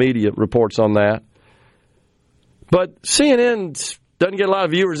some of the media reports on that. But CNN doesn't get a lot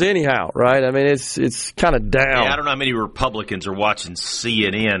of viewers anyhow, right? I mean, it's kind of down. Yeah, I don't know how many Republicans are watching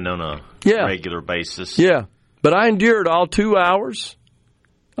CNN on a regular basis. Yeah, but I endured all 2 hours.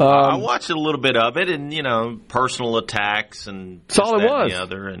 I watched a little bit of it, and personal attacks and that's all it was. And the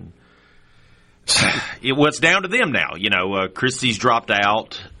other, and It's down to them now. Christie's dropped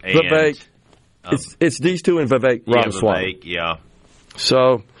out. And, Vivek. It's these two and Vivek Ramaswamy. Yeah.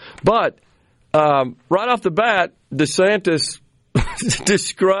 So, but right off the bat, DeSantis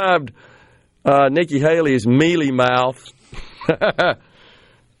described Nikki Haley as mealy mouth.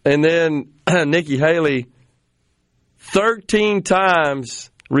 And then Nikki Haley 13 times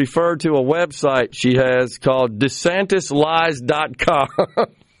referred to a website she has called DeSantisLies.com.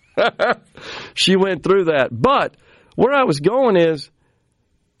 She went through that. But where I was going is,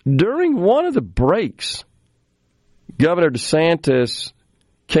 during one of the breaks, Governor DeSantis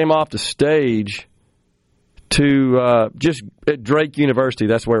came off the stage to just at Drake University.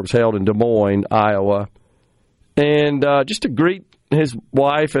 That's where it was held in Des Moines, Iowa. And just to greet his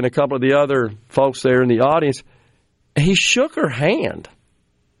wife and a couple of the other folks there in the audience, he shook her hand.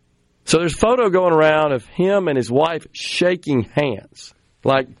 So there's a photo going around of him and his wife shaking hands,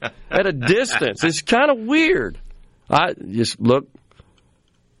 like at a distance. It's kind of weird. I just look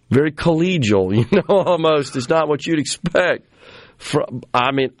very collegial, almost. It's not what you'd expect.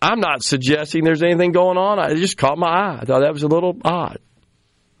 I'm not suggesting there's anything going on. It just caught my eye. I thought that was a little odd.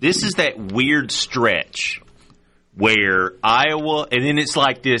 This is that weird stretch where Iowa, and then it's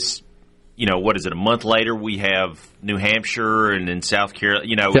like this, what is it, a month later we have New Hampshire and then South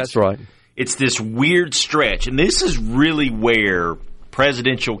Carolina. That's right. It's this weird stretch, and this is really where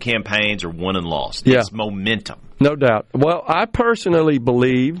presidential campaigns are won and lost. Yeah. It's momentum. No doubt. Well, I personally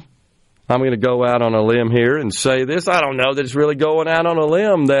believe, I'm going to go out on a limb here and say this, I don't know that it's really going out on a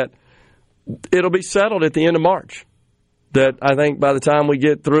limb, that it'll be settled at the end of March. That I think by the time we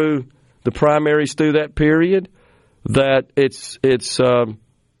get through the primaries through that period, that it's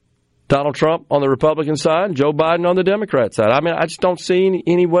Donald Trump on the Republican side and Joe Biden on the Democrat side. I just don't see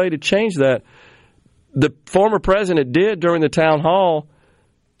any way to change that. The former president did, during the town hall,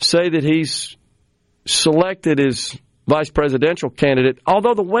 say that he's selected his vice presidential candidate,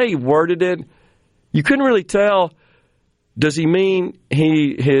 although the way he worded it, you couldn't really tell, does he mean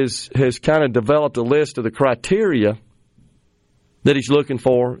he has kind of developed a list of the criteria that he's looking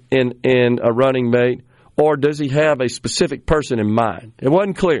for in a running mate, or does he have a specific person in mind? It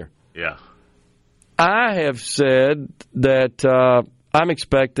wasn't clear. Yeah. I have said that I'm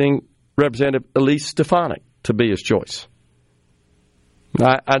expecting Representative Elise Stefanik to be his choice.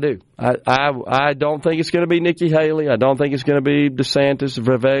 I do. I don't think it's going to be Nikki Haley. I don't think it's going to be DeSantis,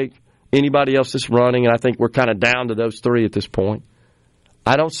 Vivek, anybody else that's running, and I think we're kind of down to those three at this point.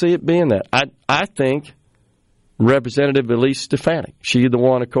 I don't see it being that. I think Representative Elise Stefanik, she the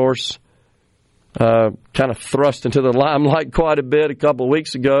one, of course, kind of thrust into the limelight quite a bit a couple of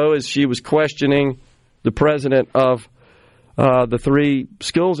weeks ago as she was questioning the president of the three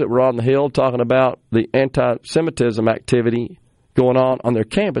schools that were on the Hill, talking about the anti-Semitism activity going on their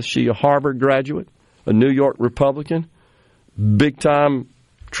campus. She a Harvard graduate, a New York Republican, big-time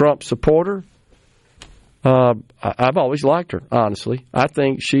Trump supporter. I've always liked her, honestly. I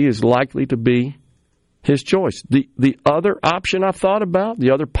think she is likely to be his choice. The other option I've thought about,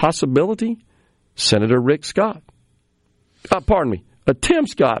 the other possibility, Senator Rick Scott. Tim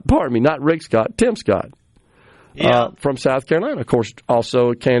Scott. Pardon me, not Rick Scott, Tim Scott. Yeah. From South Carolina. Of course,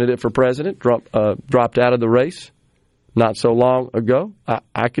 also a candidate for president, dropped out of the race not so long ago.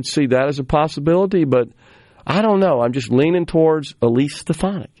 I could see that as a possibility, but I don't know. I'm just leaning towards Elise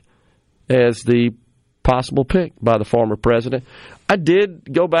Stefanik as the possible pick by the former president. I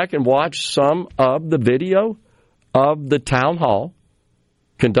did go back and watch some of the video of the town hall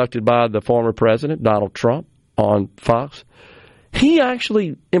conducted by the former president, Donald Trump, on Fox. He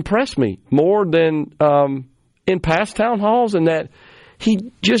actually impressed me more than in past town halls, in that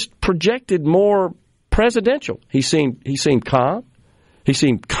he just projected more presidential. He seemed calm. He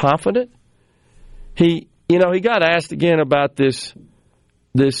seemed confident. He got asked again about this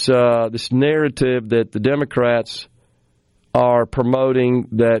narrative that the Democrats are promoting,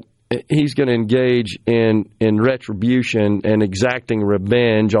 that he's going to engage in retribution and exacting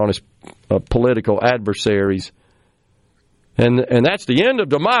revenge on his political adversaries, and that's the end of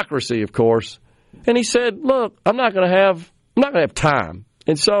democracy, of course. And he said, "Look, I'm not going to have time,"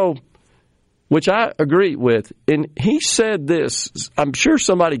 and so, which I agree with. And he said this. I'm sure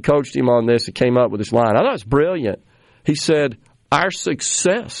somebody coached him on this and came up with this line. I thought it was brilliant. He said, "Our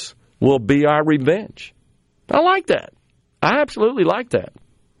success will be our revenge." I like that. I absolutely like that.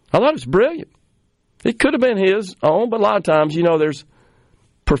 I thought it was brilliant. It could have been his own, but a lot of times, there's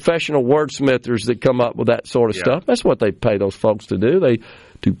professional wordsmithers that come up with that sort of stuff. That's what they pay those folks to do. They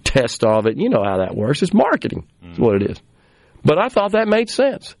do tests of it. You know how that works. It's marketing. That's what it is. But I thought that made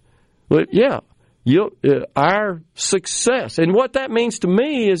sense. But our success. And what that means to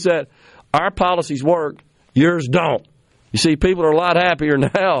me is that our policies work, yours don't. You see, people are a lot happier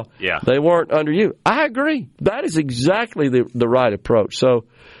now. Yeah. They weren't under you. I agree. That is exactly the right approach. So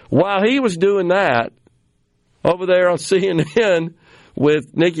while he was doing that over there on CNN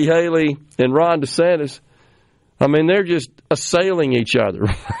with Nikki Haley and Ron DeSantis, I mean, they're just assailing each other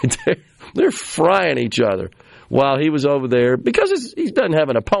right there. They're frying each other while he was over there because he doesn't have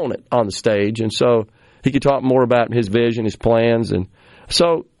an opponent on the stage, and so he could talk more about his vision, his plans, and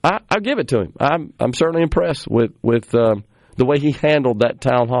so I'll give it to him. I'm certainly impressed with the way he handled that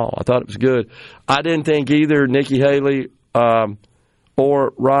town hall. I thought it was good. I didn't think either Nikki Haley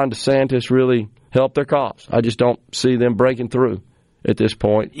or Ron DeSantis really helped their cause. I just don't see them breaking through at this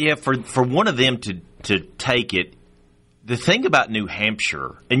point. Yeah, for one of them to take it, the thing about New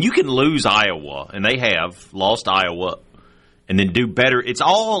Hampshire, and you can lose Iowa, and they have lost Iowa, and then do better. It's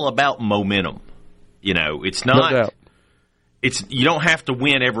all about momentum. You know, it's not. No doubt. You don't have to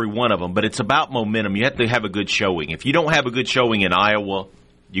win every one of them, but it's about momentum. You have to have a good showing. If you don't have a good showing in Iowa,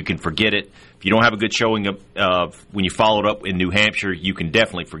 you can forget it. If you don't have a good showing of when you followed up in New Hampshire, you can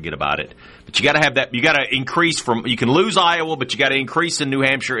definitely forget about it. But you got to have that. You got to increase from. You can lose Iowa, but you got to increase in New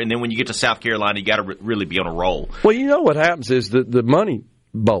Hampshire, and then when you get to South Carolina, you got to really be on a roll. Well, you know what happens is the money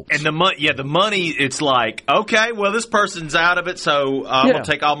bolts. And the money. It's like, okay, well, this person's out of it, so I'm going to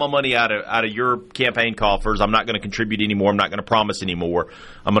take all my money out of your campaign coffers. I'm not going to contribute anymore. I'm not going to promise anymore.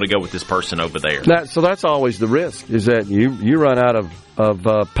 I'm going to go with this person over there. So that's always the risk, is that you run out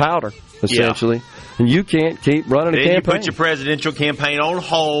of powder, essentially, and you can't keep running a campaign. You put your presidential campaign on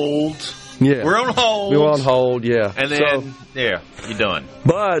hold. Yeah. We're on hold. We're on hold, yeah. And then, you're done.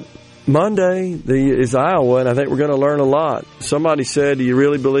 But Monday is Iowa, and I think we're going to learn a lot. Somebody said, do you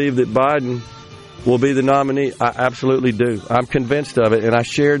really believe that Biden will be the nominee? I absolutely do. I'm convinced of it, and I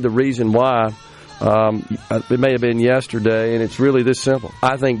shared the reason why. It may have been yesterday, and it's really this simple.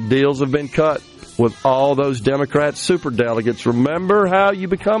 I think deals have been cut with all those Democrat superdelegates. Remember how you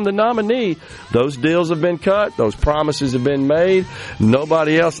become the nominee. Those deals have been cut. Those promises have been made.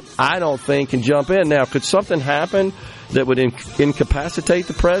 Nobody else, I don't think, can jump in. Now, could something happen that would incapacitate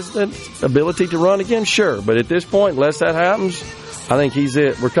the president's ability to run again? Sure. But at this point, unless that happens, I think he's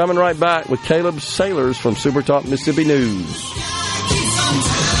it. We're coming right back with Caleb Sailors from SuperTalk Mississippi News.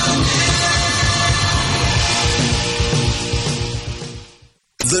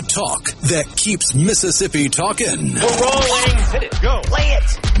 The talk that keeps Mississippi talking. We're rolling. Hit it. Go. Play it.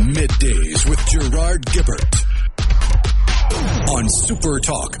 Middays with Gerard Gibert on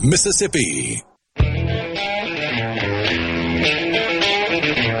SuperTalk Mississippi.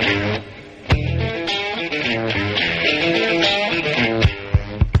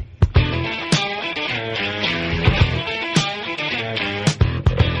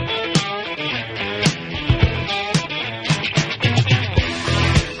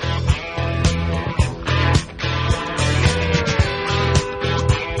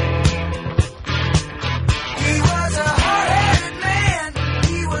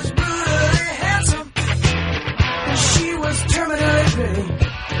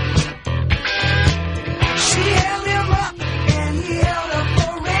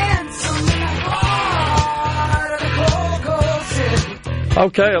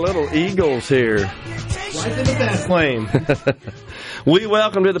 Okay, a little Eagles here. Right in the fast lane. We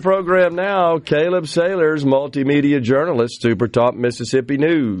welcome to the program now Caleb Sailors, multimedia journalist, SuperTalk Mississippi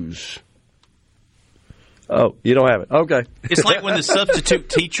News. Oh, you don't have it. Okay. It's like when the substitute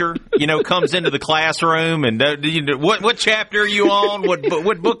teacher, comes into the classroom and what chapter are you on?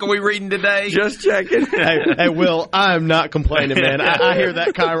 What book are we reading today? Just checking. Hey, Will, I'm not complaining, man. I hear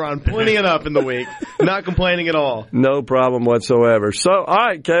that Chiron plenty enough in the week. Not complaining at all. No problem whatsoever. So, all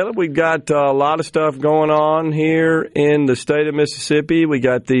right, Caleb, we've got a lot of stuff going on here in the state of Mississippi. We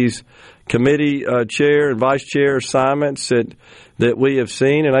got these committee chair and vice chair assignments that we have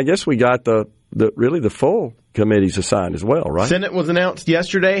seen, and I guess we got the full committees assigned as well, right? Senate was announced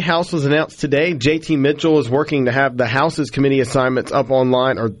yesterday. House was announced today. JT Mitchell is working to have the House's committee assignments up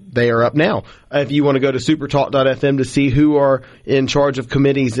online, or they are up now. If you want to go to supertalk.fm to see who are in charge of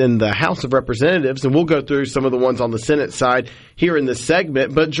committees in the House of Representatives, and we'll go through some of the ones on the Senate side here in this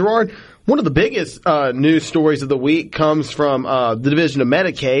segment. But, Gerard, one of the biggest news stories of the week comes from the Division of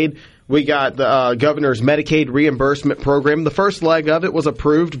Medicaid. We got the governor's Medicaid reimbursement program. The first leg of it was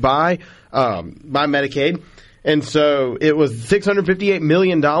approved by Medicaid. And so it was $658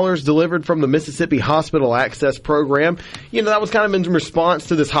 million delivered from the Mississippi Hospital Access Program. That was kind of in response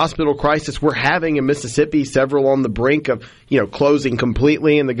to this hospital crisis we're having in Mississippi, several on the brink of, closing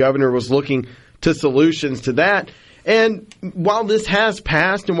completely. And the governor was looking to solutions to that. And while this has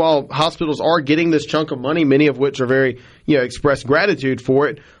passed and while hospitals are getting this chunk of money, many of which are very, express gratitude for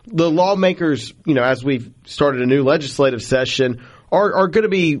it, the lawmakers, as we've started a new legislative session, are going to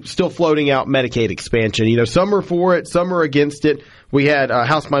be still floating out Medicaid expansion. Some are for it, some are against it. We had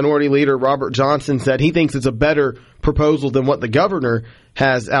House Minority Leader Robert Johnson said he thinks it's a better proposal than what the governor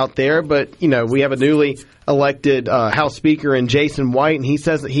has out there. But, we have a newly elected House Speaker in Jason White, and he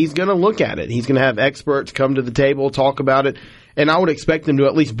says that he's going to look at it. He's going to have experts come to the table, talk about it, and I would expect them to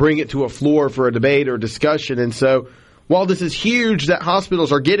at least bring it to a floor for a debate or discussion. And so while this is huge that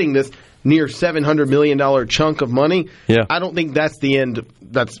hospitals are getting this near $700 million chunk of money, I don't think that's the end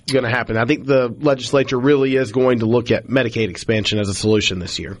that's going to happen. I think the legislature really is going to look at Medicaid expansion as a solution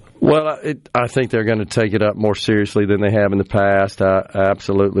this year. Well, I think they're going to take it up more seriously than they have in the past. I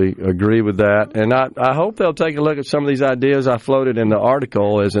absolutely agree with that. And I hope they'll take a look at some of these ideas I floated in the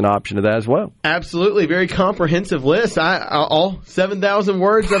article as an option to that as well. Absolutely. Very comprehensive list. All 7,000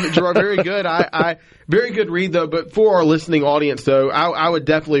 words of it, Gerard. Very good. Very good read, though. But for our listening audience, though, I would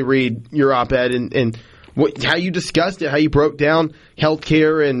definitely read your op-ed and how you discussed it, how you broke down health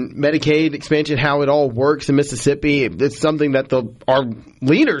care and Medicaid expansion, how it all works in Mississippi. It's something that our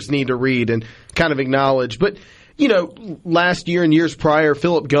leaders need to read and kind of acknowledge. But, last year and years prior,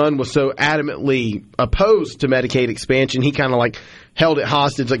 Philip Gunn was so adamantly opposed to Medicaid expansion. He kind of held it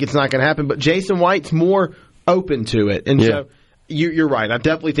hostage, like it's not going to happen. But Jason White's more open to it. And so you're right. I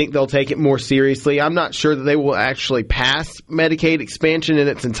definitely think they'll take it more seriously. I'm not sure that they will actually pass Medicaid expansion in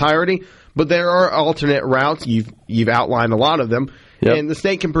its entirety, but there are alternate routes. You've outlined a lot of them, and the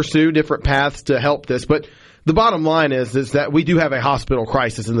state can pursue different paths to help this. But the bottom line is that we do have a hospital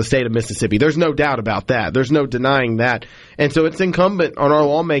crisis in the state of Mississippi. There's no doubt about that. There's no denying that. And so it's incumbent on our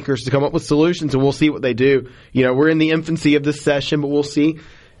lawmakers to come up with solutions, and we'll see what they do. We're in the infancy of this session, but we'll see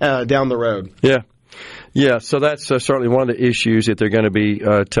down the road. Yeah, so that's certainly one of the issues that they're going to be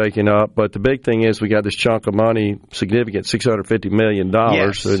taking up. But the big thing is we got this chunk of money, significant $650 million,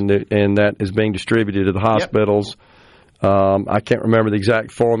 and that is being distributed to the hospitals. I can't remember the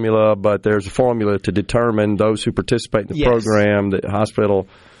exact formula, but there's a formula to determine those who participate in the program, the hospital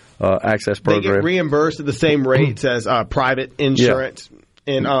access program. They get reimbursed at the same rates as private insurance.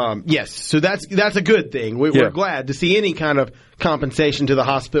 And so that's a good thing. We're glad to see any kind of compensation to the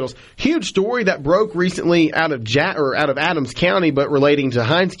hospitals. Huge story that broke recently out of Adams County, but relating to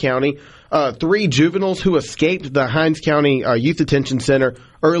Hinds County. 3 juveniles who escaped the Hinds County Youth Detention Center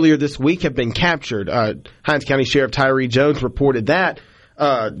earlier this week have been captured. Hinds County Sheriff Tyree Jones reported that.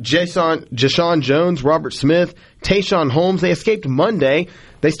 Jashawn Jones, Robert Smith, Tayshawn Holmes, they escaped Monday.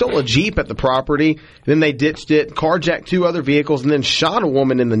 They stole a Jeep at the property, then they ditched it, carjacked 2 other vehicles, and then shot a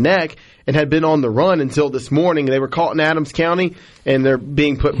woman in the neck and had been on the run until this morning. They were caught in Adams County, and they're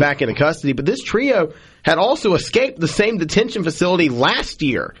being put back into custody. But this trio had also escaped the same detention facility last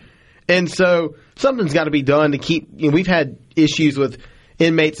year. And so something's got to be done to keep we've had issues with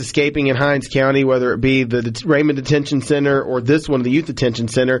inmates escaping in Hinds County, whether it be the Raymond Detention Center or this one, the Youth Detention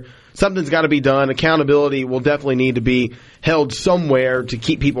Center. Something's got to be done. Accountability will definitely need to be held somewhere to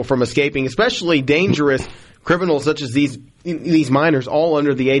keep people from escaping, especially dangerous criminals such as these minors, all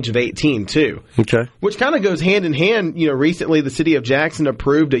under the age of 18, too. Okay. Which kind of goes hand in hand. Recently the city of Jackson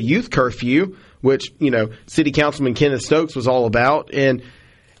approved a youth curfew, which, City Councilman Kenneth Stokes was all about. And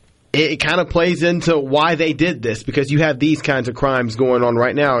it kind of plays into why they did this, because you have these kinds of crimes going on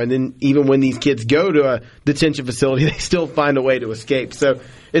right now. And then even when these kids go to a detention facility, they still find a way to escape. So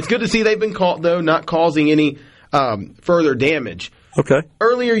it's good to see they've been caught, though, not causing any further damage. Okay.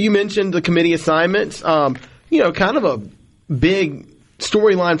 Earlier you mentioned the committee assignments. Kind of a big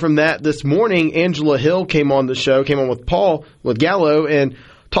storyline from that this morning. Angela Hill came on with Gallo, and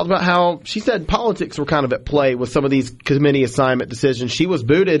talked about how she said politics were kind of at play with some of these committee assignment decisions. She was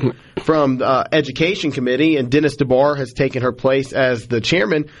booted from the Education Committee, and Dennis DeBar has taken her place as the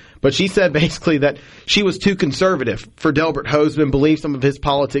chairman. But she said basically that she was too conservative for Delbert Hoseman, believed some of his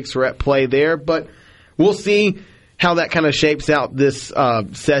politics were at play there. But we'll see how that kind of shapes out this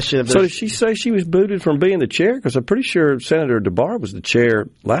session. So did she say she was booted from being the chair? Because I'm pretty sure Senator DeBar was the chair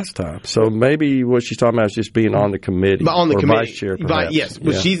last time. So maybe what she's talking about is just being on the committee. On the committee. Vice chair, perhaps. Yes,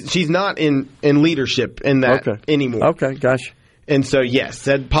 but she's not in leadership in that anymore. Okay, gotcha. And so, yes,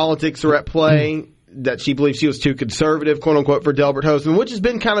 said politics are at play, that she believes she was too conservative, quote unquote, for Delbert Hoseman, which has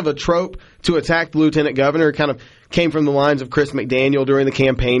been kind of a trope to attack the lieutenant governor. It kind of came from the lines of Chris McDaniel during the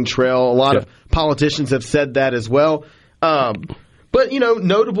campaign trail. A lot of politicians have said that as well. But,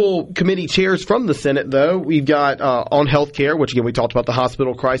 notable committee chairs from the Senate, though. We've got on health care, which, again, we talked about the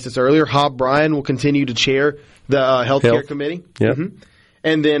hospital crisis earlier. Hob Bryan will continue to chair the health care committee. Yep.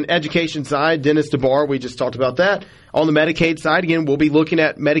 And then education side, Dennis DeBar, we just talked about that. On the Medicaid side, again, we'll be looking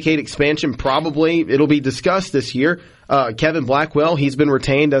at Medicaid expansion. Probably it'll be discussed this year. Kevin Blackwell, he's been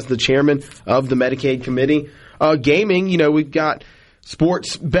retained as the chairman of the Medicaid committee. Gaming, we've got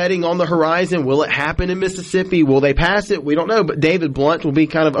sports betting on the horizon. Will it happen in Mississippi? Will they pass it? We don't know. But David Blunt will be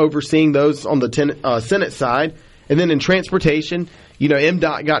kind of overseeing those on the Senate side. And then in transportation,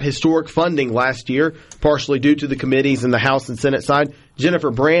 MDOT got historic funding last year, partially due to the committees in the House and Senate side.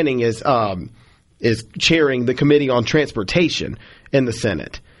 Jennifer Branning is chairing the Committee on Transportation in the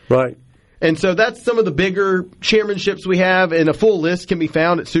Senate. Right. And so that's some of the bigger chairmanships we have, and a full list can be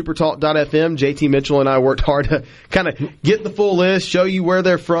found at supertalk.fm. JT Mitchell and I worked hard to kind of get the full list, show you where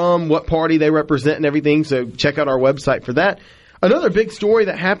they're from, what party they represent and everything, so check out our website for that. Another big story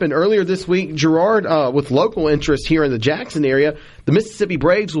that happened earlier this week, Gerard, with local interest here in the Jackson area, the Mississippi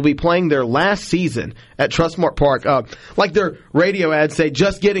Braves will be playing their last season at Trustmark Park. Like their radio ads say,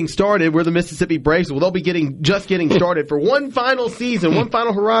 just getting started. We're the Mississippi Braves. Well, they'll be just getting started for one final season, one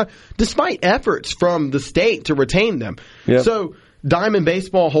final hurrah, despite efforts from the state to retain them. Yep. So Diamond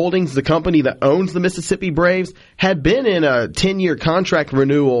Baseball Holdings, the company that owns the Mississippi Braves, had been in a 10-year contract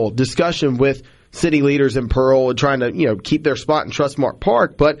renewal discussion with city leaders in Pearl, trying to keep their spot in Trustmark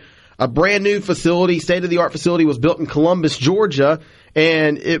Park. But a brand new facility, state-of-the-art facility, was built in Columbus, Georgia,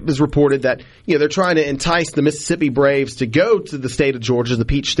 and it was reported that they're trying to entice the Mississippi Braves to go to the state of Georgia, the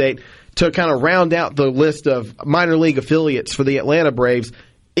Peach State, to kind of round out the list of minor league affiliates for the Atlanta Braves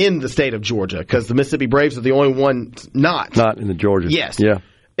in the state of Georgia, because the Mississippi Braves are the only ones not in the Georgia. Yes. Yeah.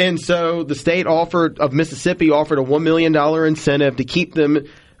 And so the state of Mississippi offered a $1 million incentive to keep them.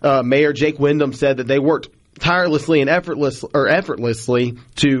 Mayor Jake Wyndham said that they worked tirelessly and effortlessly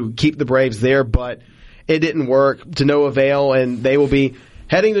to keep the Braves there, but it didn't work to no avail, and they will be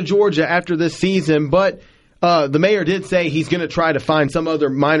heading to Georgia after this season. But the mayor did say he's going to try to find some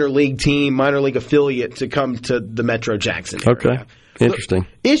other minor league team, minor league affiliate to come to the Metro Jackson area. Okay, interesting.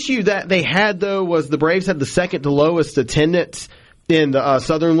 The issue that they had, though, was the Braves had the second to lowest attendance in the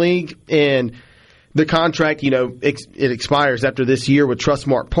Southern League, and the contract, it expires after this year with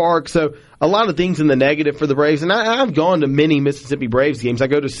Trustmark Park. So a lot of things in the negative for the Braves. And I've gone to many Mississippi Braves games. I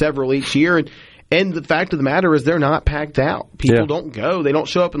go to several each year. And the fact of the matter is they're not packed out. People don't go. They don't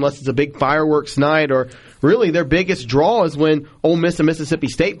show up unless it's a big fireworks night, or really their biggest draw is when Ole Miss and Mississippi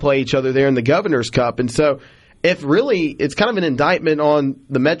State play each other there in the Governor's Cup. And so it's kind of an indictment on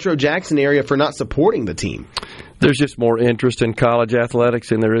the Metro Jackson area for not supporting the team. There's just more interest in college athletics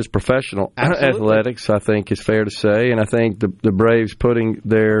than there is professional athletics, I think is fair to say. And I think the Braves putting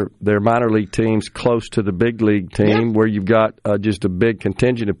their minor league teams close to the big league team, where you've got just a big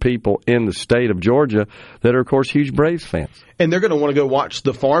contingent of people in the state of Georgia that are, of course, huge Braves fans. And they're going to want to go watch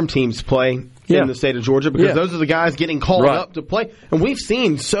the farm teams play in the state of Georgia, because those are the guys getting called up to play. And we've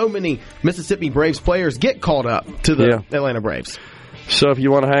seen so many Mississippi Braves players get called up to the Atlanta Braves. So if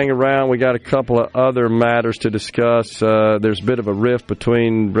you want to hang around, we got a couple of other matters to discuss. There's a bit of a rift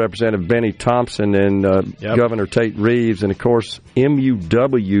between Representative Benny Thompson and Governor Tate Reeves. And, of course,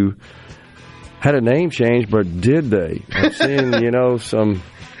 MUW had a name change, but did they? I've seen, some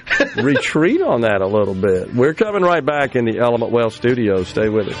retreat on that a little bit. We're coming right back in the Element Well studios. Stay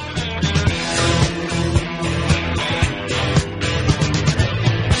with us.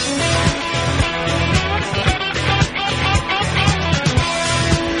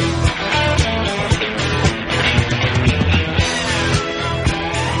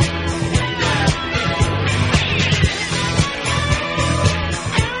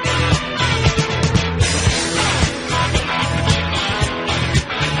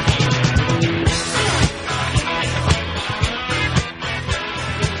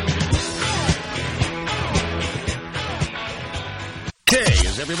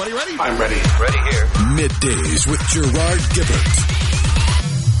 I'm ready. Ready here. Middays with Gerard Gibert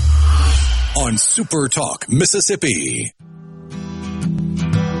on SuperTalk Mississippi.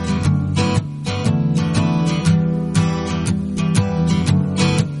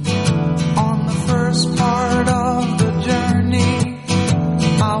 On the first part of the journey,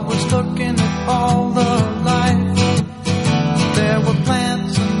 I was looking at all the life. There were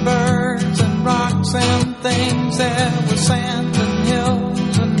plants and birds and rocks and things. There was sand and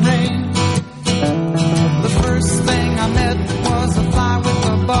hills and rain. The first thing I met was a fly with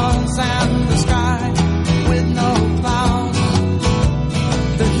a buzz and the sky with no clouds.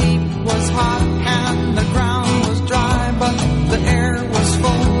 The heat was hot and the ground was dry, but the air was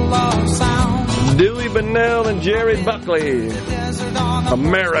full of sound. Dewey Bunnell and Jerry Buckley.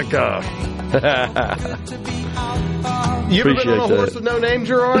 America. You ever been on a horse with no name,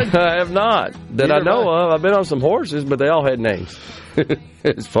 Gerard? I have not. That I know of. I've been on some horses, but they all had names.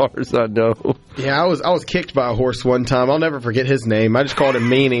 As far as I know. Yeah, I was kicked by a horse one time. I'll never forget his name. I just called him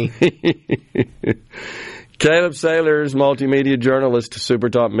Meanie. Caleb Saylors, multimedia journalist to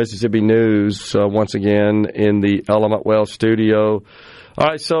SuperTalk Mississippi News, once again in the Element Well studio. All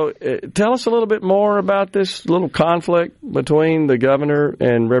right, so tell us a little bit more about this little conflict between the governor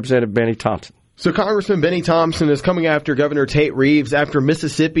and Representative Benny Thompson. So Congressman Benny Thompson is coming after Governor Tate Reeves after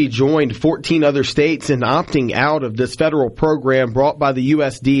Mississippi joined 14 other states in opting out of this federal program brought by the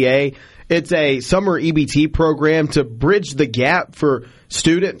USDA. It's a summer EBT program to bridge the gap for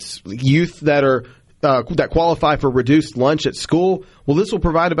students, youth that are that qualify for reduced lunch at school. Well, this will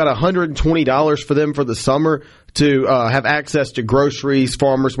provide about $120 for them for the summer to have access to groceries,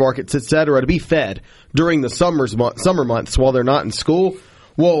 farmers markets, etc., to be fed during the summer months while they're not in school.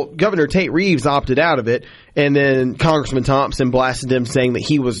 Well, Governor Tate Reeves opted out of it, and then Congressman Thompson blasted him, saying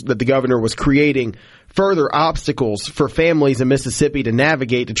that the governor was creating further obstacles for families in Mississippi to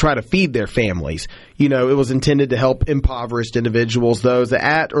navigate to try to feed their families. You know, it was intended to help impoverished individuals, those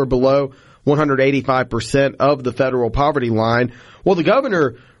at or below 185% of the federal poverty line. Well, the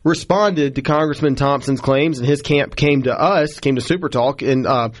governor responded to Congressman Thompson's claims, and his camp came to SuperTalk,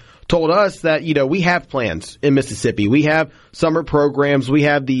 and told us that, you know, we have plans in Mississippi. We have summer programs. We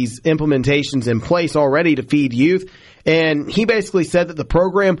have these implementations in place already to feed youth. And he basically said that the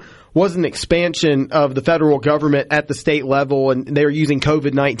program was an expansion of the federal government at the state level, and they're using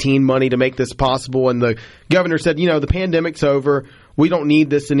COVID-19 money to make this possible. And the governor said, you know, the pandemic's over. We don't need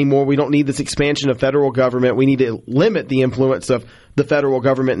this anymore. We don't need this expansion of federal government. We need to limit the influence of the federal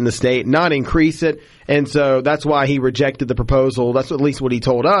government in the state, not increase it. And so that's why he rejected the proposal. That's at least what he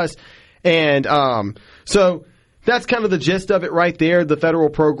told us. And so that's kind of the gist of it right there. The federal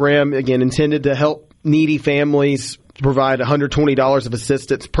program, again, intended to help needy families, provide $120 of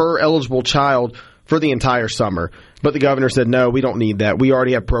assistance per eligible child for the entire summer. But the governor said, no, we don't need that. We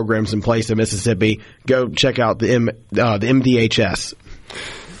already have programs in place in Mississippi. Go check out the MDHS.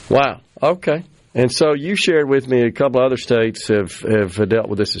 Wow. Okay. And so you shared with me a couple other states have dealt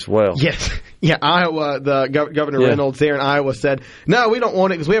with this as well. Yes. Yeah, Iowa, the Governor Reynolds there in Iowa said, no, we don't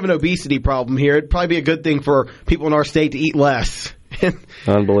want it because we have an obesity problem here. It'd probably be a good thing for people in our state to eat less.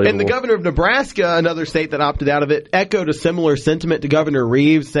 Unbelievable. And the governor of Nebraska, another state that opted out of it, echoed a similar sentiment to Governor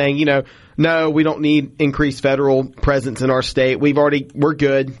Reeves, saying, you know, no, we don't need increased federal presence in our state. We're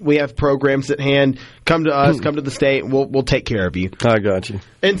good. We have programs at hand. Come to us, come to the state, and we'll take care of you. I got you.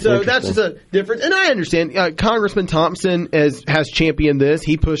 And so that's just a difference. And I understand Congressman Thompson has championed this.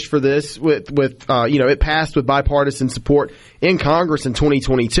 He pushed for this with it passed with bipartisan support in Congress in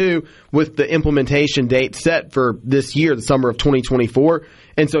 2022 with the implementation date set for this year, the summer of 2024.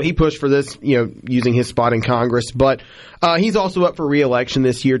 And so he pushed for this, you know, using his spot in Congress. But he's also up for re-election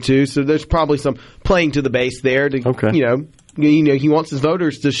this year, too. So there's probably some playing to the base there to, you know, he wants his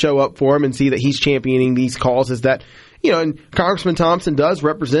voters to show up for him and see that he's championing these causes that, you know, and Congressman Thompson does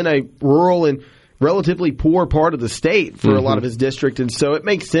represent a rural and relatively poor part of the state for a lot of his district. And so it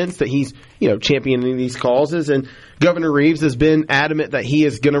makes sense that he's, you know, championing these causes. And Governor Reeves has been adamant that he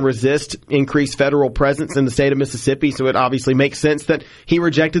is going to resist increased federal presence in the state of Mississippi. So it obviously makes sense that he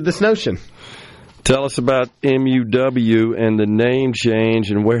rejected this notion. Tell us about MUW and the name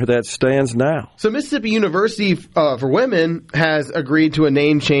change and where that stands now. So Mississippi University for Women has agreed to a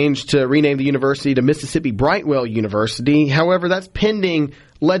name change to rename the university to Mississippi Brightwell University. However, that's pending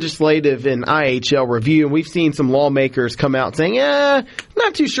legislative and IHL review, and we've seen some lawmakers come out saying,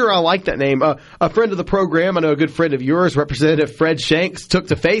 not too sure I like that name. A friend of the program, I know a good friend of yours, Representative Fred Shanks, took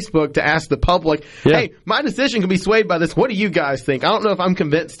to Facebook to ask the public, hey, my decision can be swayed by this. What do you guys think? I don't know if I'm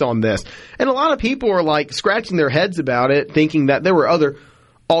convinced on this. And a lot of people are like scratching their heads about it, thinking that there were other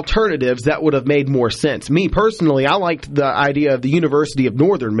alternatives that would have made more sense. Me personally, I liked the idea of the University of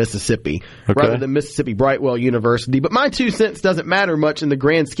Northern Mississippi rather than Mississippi Brightwell University. But my 2 cents doesn't matter much in the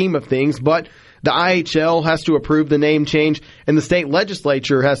grand scheme of things. But the IHL has to approve the name change, and the state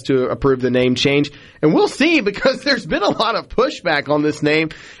legislature has to approve the name change. And we'll see, because there's been a lot of pushback on this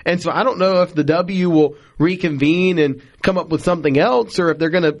name. And so I don't know if the W will reconvene and come up with something else, or if they're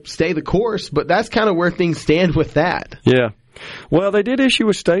going to stay the course. But that's kind of where things stand with that. Yeah. Well, they did issue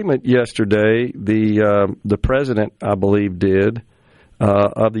a statement yesterday. The president, I believe, did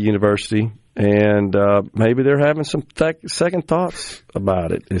of the university, and maybe they're having some second thoughts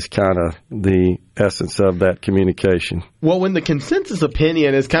about it. Is kind of the essence of that communication. Well, when the consensus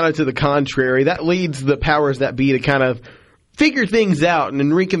opinion is kind of to the contrary, that leads the powers that be to kind of figure things out and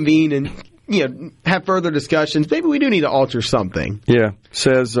then reconvene and have further discussions. Maybe we do need to alter something. Yeah.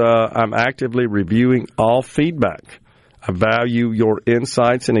 Says, I'm actively reviewing all feedback. I value your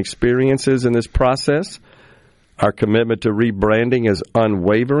insights and experiences in this process. Our commitment to rebranding is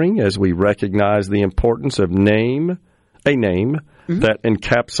unwavering as we recognize the importance of a name that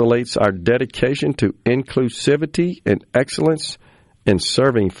encapsulates our dedication to inclusivity and excellence in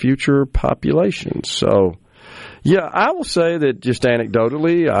serving future populations. So, yeah, I will say that just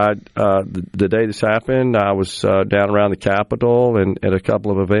anecdotally, the day this happened, I was down around the Capitol and at a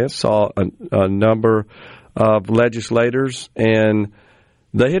couple of events, saw a number of legislators, and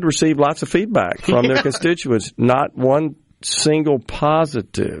they had received lots of feedback from their constituents. Not one single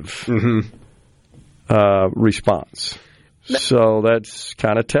positive response. So that's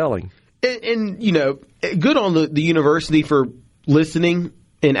kind of telling. And good on the university for listening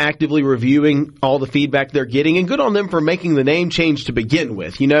and actively reviewing all the feedback they're getting, and good on them for making the name change to begin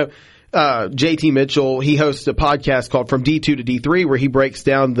with. JT Mitchell, he hosts a podcast called From D2 to D3 where he breaks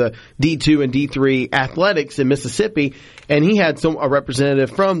down the D2 and D3 athletics in Mississippi, and he had a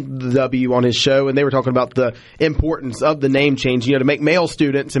representative from the W on his show, and they were talking about the importance of the name change, to make male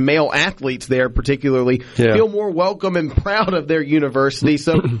students and male athletes there particularly feel more welcome and proud of their university.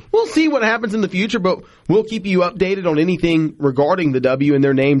 So we'll see what happens in the future, but we'll keep you updated on anything regarding the W and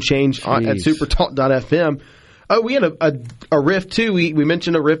their name change at SuperTalk.fm. Oh, we had a rift, too. We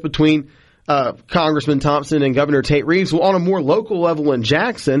mentioned a rift between Congressman Thompson and Governor Tate Reeves. Well, on a more local level in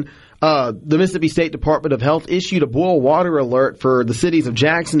Jackson, the Mississippi State Department of Health issued a boil water alert for the cities of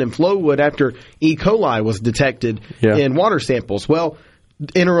Jackson and Flowood after E. coli was detected in water samples. Well,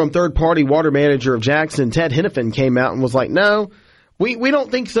 interim third-party water manager of Jackson, Ted Hennepin, came out and was like, no, we don't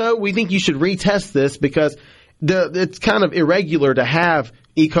think so. We think you should retest this because it's kind of irregular to have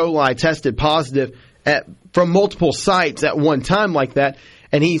E. coli tested positive from multiple sites at one time like that.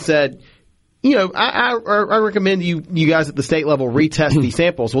 And he said, I recommend you guys at the state level retest these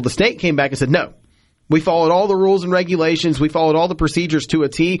samples. Well, the state came back and said, no, we followed all the rules and regulations. We followed all the procedures to a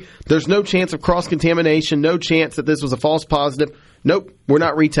T. There's no chance of cross-contamination, no chance that this was a false positive. Nope, we're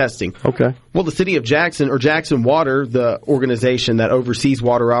not retesting. Okay. Well, the city of Jackson, or Jackson Water, the organization that oversees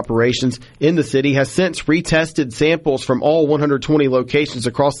water operations in the city, has since retested samples from all 120 locations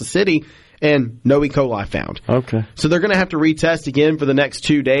across the city, and no E. coli found. Okay. So they're going to have to retest again for the next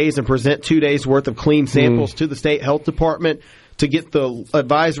 2 days and present 2 days' worth of clean samples to the state health department to get the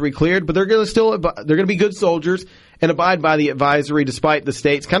advisory cleared. But they're going to be good soldiers and abide by the advisory despite the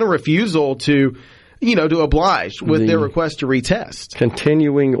state's kind of refusal to oblige with their request to retest.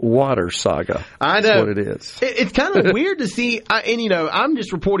 Continuing water saga. I know. That's what it is. It's kind of weird to see, I'm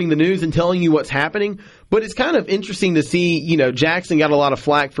just reporting the news and telling you what's happening, but it's kind of interesting to see, Jackson got a lot of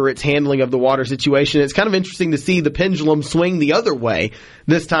flack for its handling of the water situation. It's kind of interesting to see the pendulum swing the other way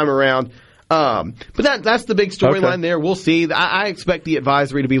this time around. But that's the big storyline there. We'll see. I expect the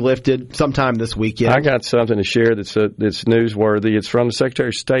advisory to be lifted sometime this weekend. I got something to share that's newsworthy. It's from the Secretary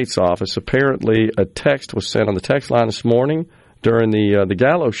of State's office. Apparently, a text was sent on the text line this morning during the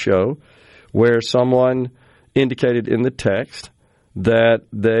Gallo show where someone indicated in the text that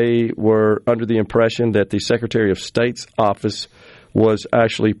they were under the impression that the Secretary of State's office was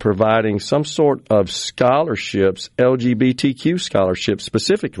actually providing some sort of scholarships, LGBTQ scholarships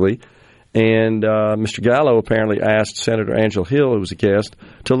specifically. And Mr. Gallo apparently asked Senator Angela Hill, who was a guest,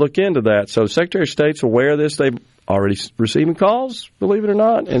 to look into that. So the Secretary of State's aware of this. They've already receiving calls, believe it or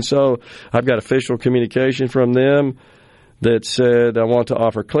not. And so I've got official communication from them that said, I want to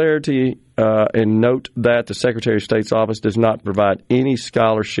offer clarity and note that the Secretary of State's office does not provide any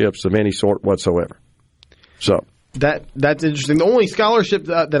scholarships of any sort whatsoever. So That's interesting. The only scholarship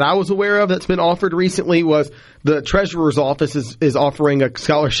that I was aware of that's been offered recently was the Treasurer's Office is offering a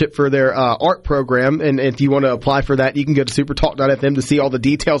scholarship for their art program. And if you want to apply for that, you can go to supertalk.fm to see all the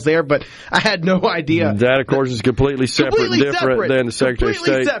details there. But I had no idea. That, of course, is completely separate and different than the Secretary of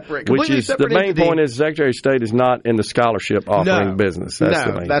State. Which is the main point is the Secretary of State is not in the scholarship offering business.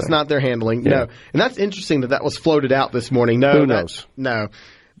 That's not their handling. Yeah. No. And that's interesting that was floated out this morning. No, who knows? No.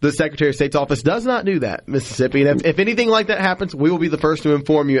 The Secretary of State's office does not do that, Mississippi. And if anything like that happens, we will be the first to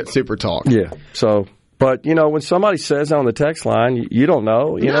inform you at Super Talk. Yeah. So, but, when somebody says on the text line, you don't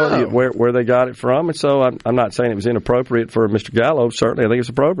know, where they got it from. And so I'm not saying it was inappropriate for Mr. Gallo. Certainly, I think it's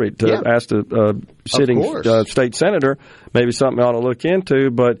appropriate to ask the sitting state senator maybe something I ought to look into.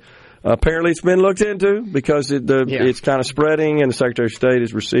 But apparently it's been looked into because it's kind of spreading, and the Secretary of State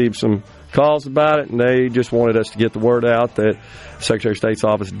has received some calls about it, and they just wanted us to get the word out that the Secretary of State's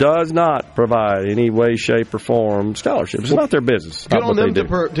office does not provide any way, shape, or form scholarships. It's not their business. Good on them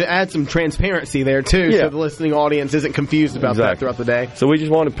to add some transparency there, too, so the listening audience isn't confused about that throughout the day. So we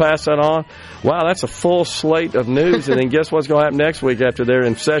just wanted to pass that on. Wow, that's a full slate of news, and then guess what's going to happen next week after they're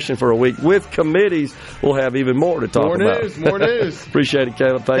in session for a week with committees? We'll have even more to talk about. More news. Appreciate it,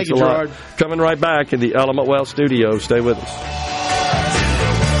 Caleb. Thanks a lot. Gerard. Coming right back in the Element Well studio. Stay with us.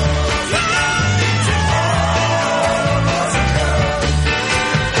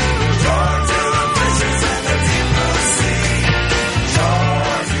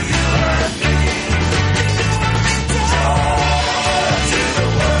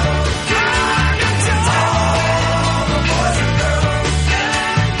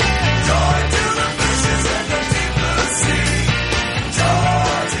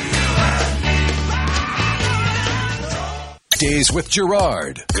 Days with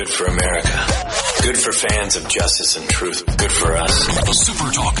Gerard. Good for America. Good for fans of justice and truth. Good for us.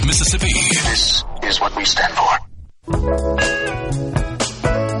 SuperTalk Mississippi. This is what we stand for.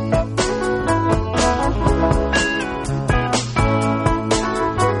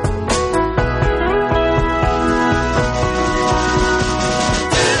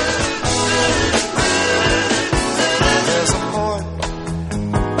 There's a port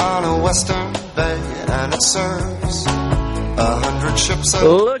on a western bay, and it serves 100 ships.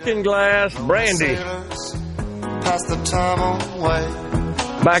 Looking Glass Brandy. Pass the time away.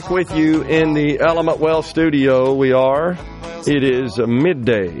 Back with you in the Element Well studio. We are. It is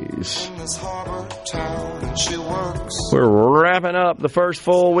middays. We're wrapping up the first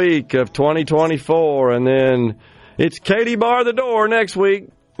full week of 2024, and then it's Katie bar the door next week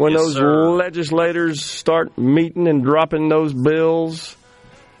when those legislators start meeting and dropping those bills.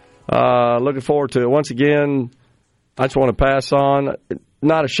 Looking forward to it. Once again, I just want to pass on,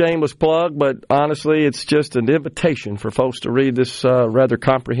 not a shameless plug, but honestly, it's just an invitation for folks to read this rather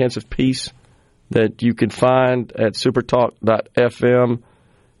comprehensive piece that you can find at supertalk.fm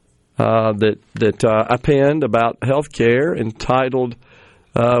that I penned about health care entitled,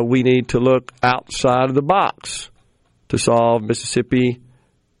 We Need to Look Outside of the Box to Solve Mississippi's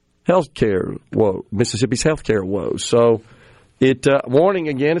healthcare woes. So, warning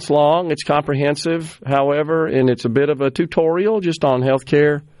again, it's long, it's comprehensive, however, and it's a bit of a tutorial just on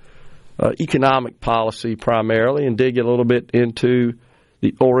healthcare, economic policy primarily, and dig a little bit into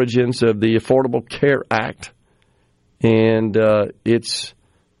the origins of the Affordable Care Act and its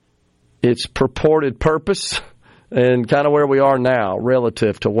purported purpose and kind of where we are now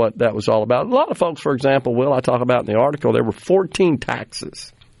relative to what that was all about. A lot of folks, for example, I talk about in the article, there were 14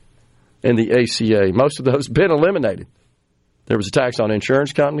 taxes in the ACA. Most of those have been eliminated. There was a tax on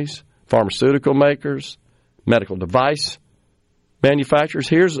insurance companies, pharmaceutical makers, medical device manufacturers.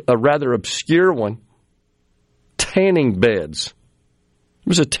 Here's a rather obscure one, tanning beds.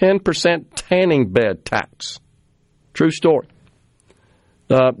 There was a 10% tanning bed tax. True story.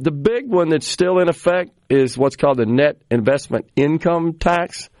 The big one that's still in effect is what's called the net investment income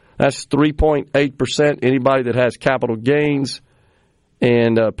tax. That's 3.8%. Anybody that has capital gains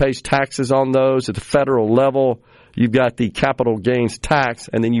and pays taxes on those at the federal level, you've got the capital gains tax,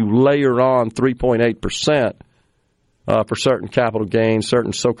 and then you layer on 3.8% for certain capital gains,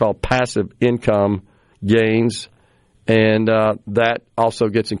 certain so-called passive income gains, and that also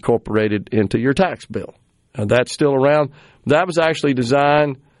gets incorporated into your tax bill. That's still around. That was actually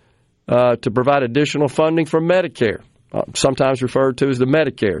designed to provide additional funding for Medicare, sometimes referred to as the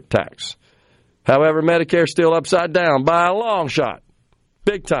Medicare tax. However, Medicare is still upside down by a long shot,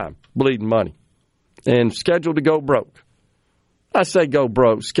 big time, bleeding money, and scheduled to go broke. I say go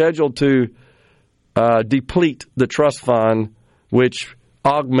broke, scheduled to deplete the trust fund, which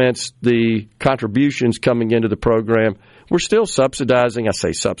augments the contributions coming into the program. We're still subsidizing,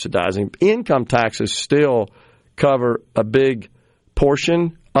 income taxes still cover a big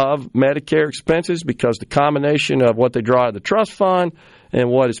portion of Medicare expenses because the combination of what they draw out of the trust fund and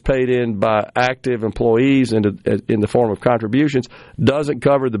what is paid in by active employees in the form of contributions doesn't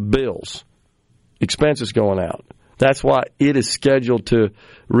cover the bills, expenses going out. That's why it is scheduled to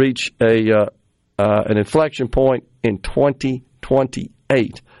reach an inflection point in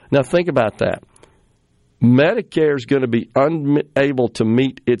 2028. Now think about that. Medicare is going to be unable to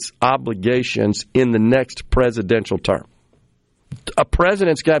meet its obligations in the next presidential term. A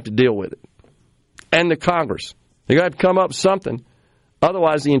president's going to have to deal with it. And the Congress. They're going to have to come up with something.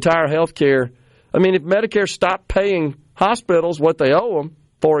 Otherwise, the entire health care, if Medicare stopped paying hospitals what they owe them,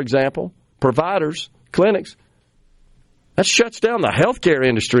 for example, providers, clinics, That shuts down the healthcare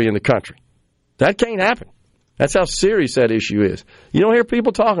industry in the country. That can't happen. That's how serious that issue is. You don't hear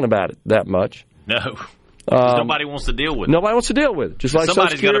people talking about it that much. No. Nobody wants to deal with it. Nobody wants to deal with it. Just like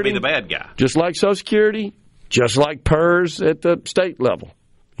somebody's got to be the bad guy. Just like Social Security, just like PERS at the state level.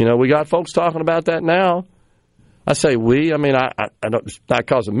 You know, we got folks talking about that now. I say we. I mean, I don't, it's not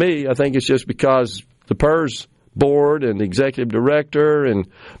because of me. I think it's just because the PERS board and the executive director and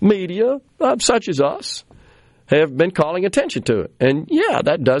media, such as us, have been calling attention to it. And, yeah,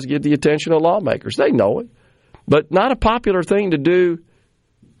 that does get the attention of lawmakers. They know it. But not a popular thing to do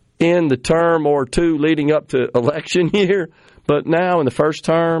in the term or two leading up to election year. But now in the first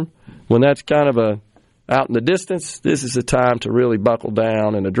term, when that's kind of out in the distance, this is the time to really buckle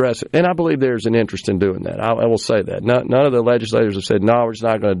down and address it. And I believe there's an interest in doing that. I will say that. None of the legislators have said, no, we're just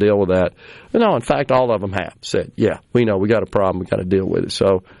not going to deal with that. But no, in fact, all of them have said, yeah, we know we got a problem. We got to deal with it.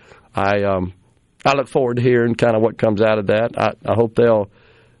 So I look forward to hearing kind of what comes out of that. I hope they'll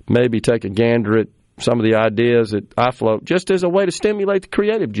maybe take a gander at some of the ideas that I float just as a way to stimulate the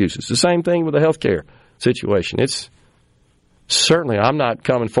creative juices. The same thing with the healthcare situation. It's certainly, I'm not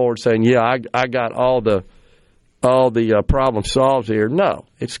coming forward saying, yeah, I got all the problem solved here. No,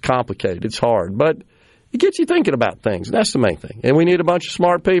 it's complicated. It's hard. But it gets you thinking about things. That's the main thing. And we need a bunch of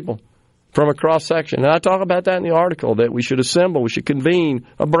smart people from a cross-section. And I talk about that in the article, that we should assemble, we should convene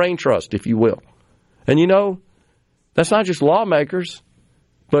a brain trust, if you will. And, you know, that's not just lawmakers,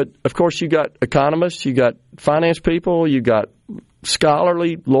 but, of course, you got economists, you got finance people, you got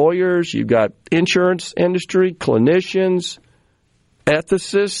scholarly lawyers, you got insurance industry, clinicians,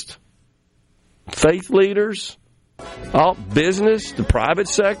 ethicists, faith leaders, all business, the private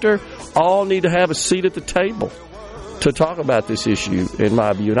sector, all need to have a seat at the table to talk about this issue, in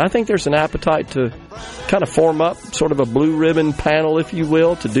my view. And I think there's an appetite to kind of form up sort of a blue ribbon panel, if you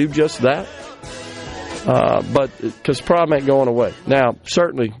will, to do just that. But because the problem ain't going away. Now,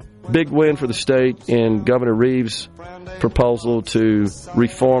 certainly, big win for the state in Governor Reeves' proposal to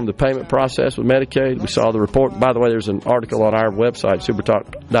reform the payment process with Medicaid. We saw the report. By the way, there's an article on our website,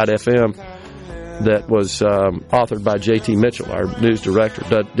 SuperTalk.fm, that was authored by J.T. Mitchell, our news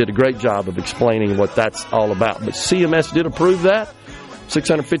director. Did a great job of explaining what that's all about. But CMS did approve that.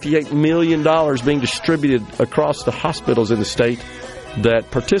 $658 million being distributed across the hospitals in the state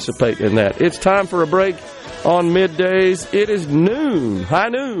that participate in that. It's time for a break on Middays. It is noon, high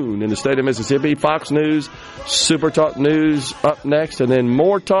noon in the state of Mississippi. Fox News, Super Talk News up next, and then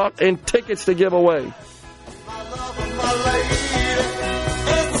more talk and tickets to give away.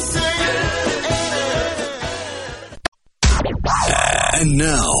 And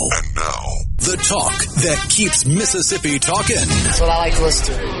now, the talk that keeps Mississippi talking. That's what I like to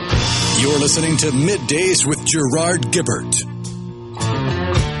listen to. You're listening to Middays with Gerard Gibert,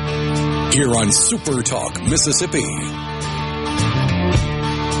 here on Super Talk Mississippi. Winter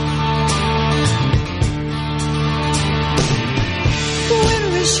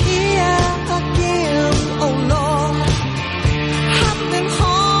is here again, oh Lord. Haven't been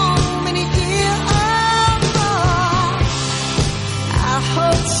home in a year, oh Lord. I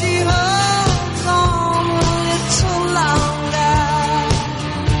hope she holds on a little longer.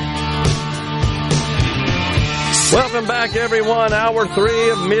 Welcome back, everyone. Hour 3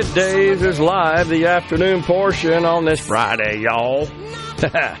 of Middays is live, the afternoon portion on this Friday, y'all.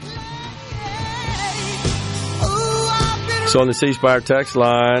 So on the C Spire text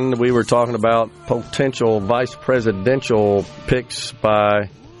line, we were talking about potential vice presidential picks by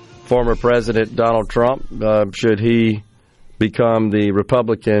former President Donald Trump. Should he become the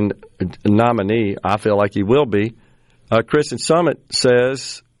Republican nominee? I feel like he will be. Kristen Summit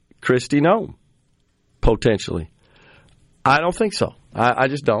says Christie no, potentially. I don't think so. I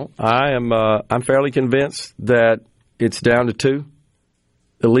just don't. I'm fairly convinced that it's down to two.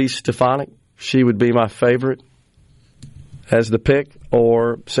 Elise Stefanik, she would be my favorite as the pick,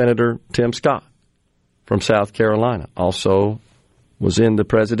 or Senator Tim Scott from South Carolina. Also was in the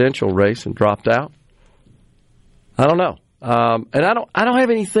presidential race and dropped out. I don't know. And I don't have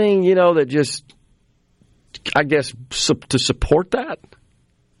anything, that just, I guess, to support that.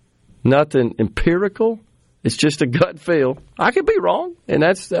 Nothing empirical. It's just a gut feel. I could be wrong, and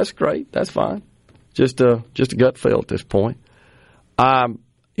that's great. That's fine. Just a gut feel at this point. I'd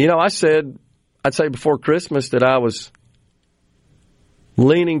say before Christmas that I was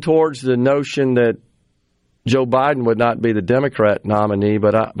leaning towards the notion that Joe Biden would not be the Democrat nominee,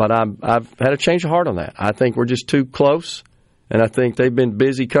 but I've had a change of heart on that. I think we're just too close, and I think they've been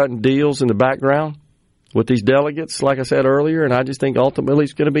busy cutting deals in the background with these delegates, like I said earlier, and I just think ultimately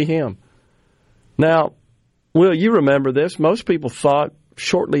it's going to be him. Now, Will, you remember this. Most people thought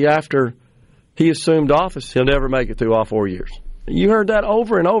shortly after he assumed office, he'll never make it through all 4 years. You heard that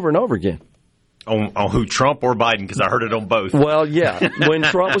over and over and over again. On who, Trump or Biden? Because I heard it on both. Well, yeah. When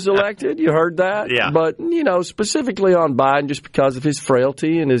Trump was elected, you heard that. Yeah. But, specifically on Biden, just because of his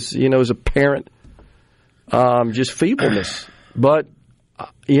frailty and his apparent just feebleness. But,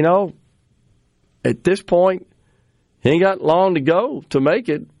 at this point, he ain't got long to go to make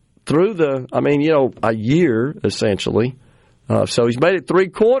it through a year, essentially. So he's made it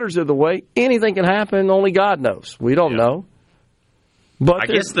 3/4 of the way. Anything can happen. Only God knows. We don't know. But I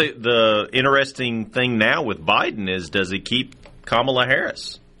guess the interesting thing now with Biden is, does he keep Kamala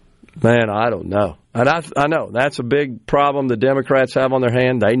Harris? Man, I don't know. And I know that's a big problem the Democrats have on their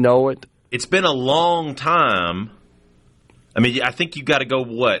hand. They know it. It's been a long time. I mean, I think you got to go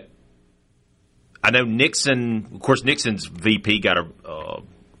what? I know Nixon, of course, Nixon's VP got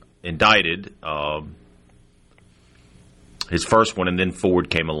indicted, his first one, and then Ford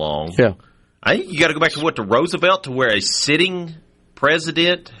came along. Yeah. I think you got to go back to Roosevelt, to where a sitting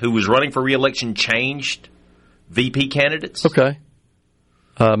president who was running for re-election changed VP candidates. Okay.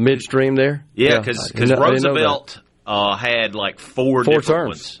 Midstream there? Yeah, because Roosevelt had like four different terms.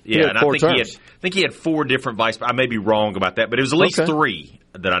 Ones. Yeah, and I think he had 4 different vice. I may be wrong about that, but it was at least 3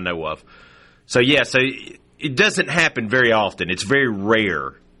 that I know of. So it doesn't happen very often. It's very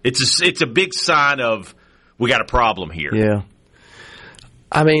rare. It's a big sign of we got a problem here. Yeah.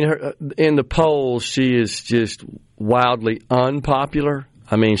 I mean, in the polls, she is just wildly unpopular.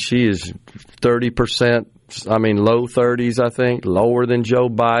 I mean, she is 30%. I mean, low 30s, I think, lower than Joe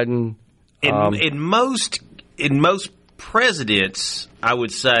Biden. In most presidents, I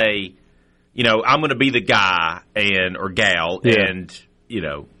would say, I'm going to be the guy or gal, and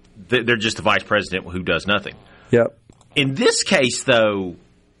they're just the vice president who does nothing. Yep. In this case, though,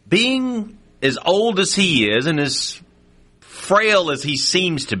 being as old as he is and as frail as he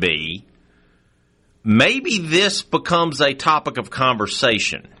seems to be, maybe this becomes a topic of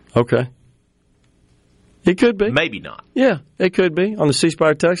conversation. Okay. It could be. Maybe not. Yeah, it could be. On the C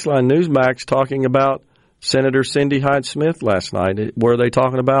Spire text line, Newsmax talking about Senator Cindy Hyde-Smith last night. Were they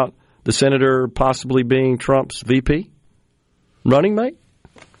talking about the senator possibly being Trump's VP? Running mate?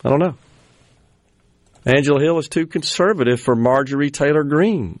 I don't know. Angela Hill is too conservative for Marjorie Taylor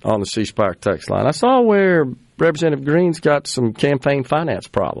Greene on the C Spire text line. I saw where Representative Greene's got some campaign finance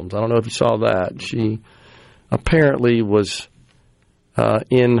problems. I don't know if you saw that. She apparently was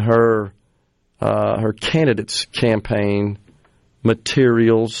in her candidate's campaign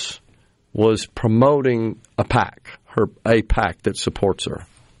materials was promoting a PAC that supports her.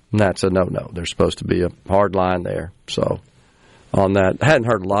 And that's a no-no. There's supposed to be a hard line there. So on that, I hadn't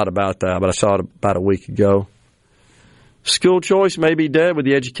heard a lot about that, but I saw it about a week ago. School choice may be dead with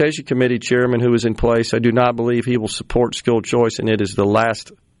the Education Committee chairman who is in place. I do not believe he will support school choice, and it is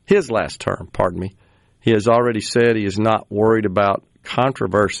his last term. He has already said he is not worried about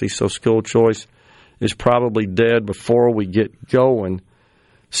controversy, so school choice is probably dead before we get going.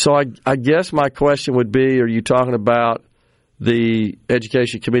 So I guess my question would be, are you talking about the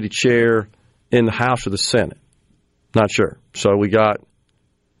Education Committee chair in the House or the Senate? Not sure. So we got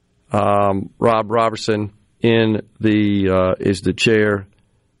Rob Robertson is the chair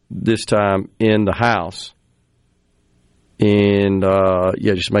this time in the House. And,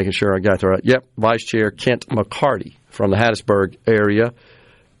 just making sure I got that right. Yep, Vice Chair Kent McCarty from the Hattiesburg area.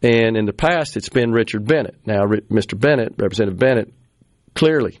 And in the past, it's been Richard Bennett. Now, Mr. Bennett, Representative Bennett,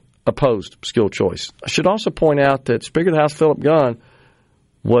 clearly opposed school choice. I should also point out that Speaker of the House Philip Gunn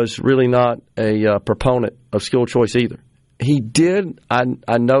was really not a proponent of school choice either. He did,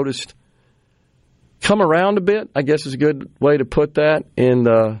 I noticed, come around a bit, I guess is a good way to put that, in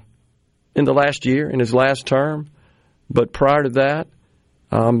the last year, in his last term. But prior to that,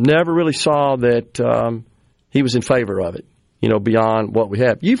 never really saw that he was in favor of it, beyond what we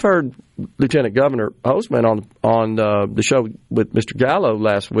have. You've heard Lieutenant Governor Hoseman on the show with Mr. Gallo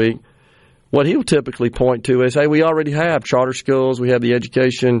last week. What he'll typically point to is, hey, we already have charter schools. We have the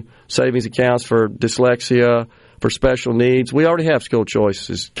education savings accounts for dyslexia, for special needs. We already have school choice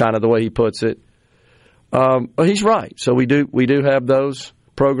is kind of the way he puts it. He's right. So we do have those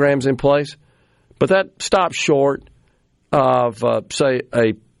programs in place. But that stops short of, say,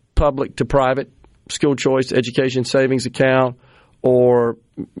 a public to private school choice education savings account, or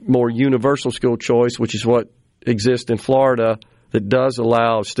more universal school choice, which is what exists in Florida, that does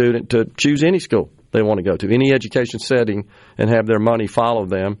allow a student to choose any school they want to go to, any education setting, and have their money follow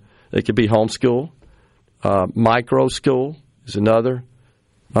them. It could be homeschool. Micro school is another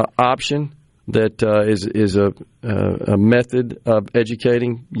option that is a method of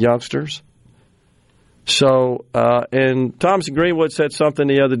educating youngsters. So, and Thomas Greenwood said something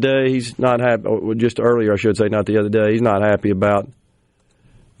the other day. He's not happy, just earlier, I should say, not the other day. He's not happy about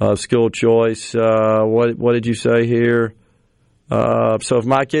school choice. What did you say here? So if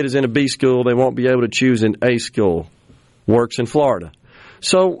my kid is in a B school, they won't be able to choose an A school. Works in Florida.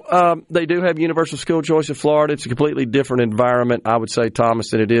 So they do have universal school choice in Florida. It's a completely different environment, I would say,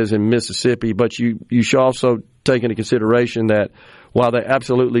 Thomas, than it is in Mississippi. But you should also take into consideration that while they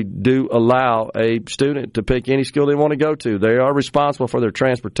absolutely do allow a student to pick any school they want to go to, they are responsible for their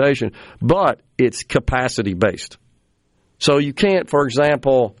transportation, but it's capacity-based. So you can't, for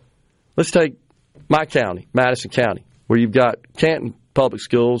example, let's take my county, Madison County, where you've got Canton Public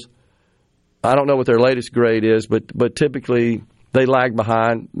Schools. I don't know what their latest grade is, but typically they lag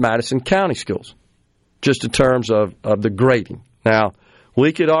behind Madison County schools, just in terms of the grading. Now,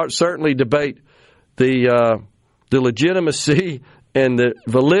 we could certainly debate the legitimacy and the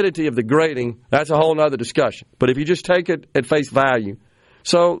validity of the grading. That's a whole other discussion. But if you just take it at face value,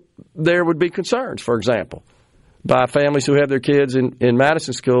 so there would be concerns, for example, by families who have their kids in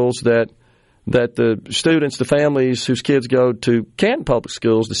Madison schools that the students, the families whose kids go to Canton Public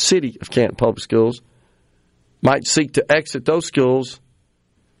Schools, the city of Canton Public Schools, might seek to exit those schools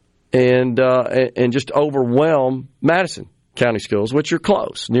and just overwhelm Madison County schools, which are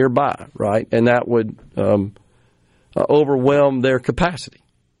close, nearby, right? And that would overwhelm their capacity,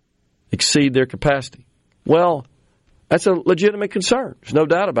 exceed their capacity. Well, that's a legitimate concern. There's no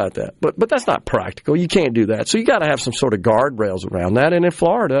doubt about that. But that's not practical. You can't do that. So you got to have some sort of guardrails around that. And in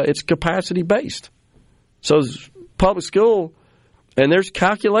Florida, it's capacity-based. So public school, and there's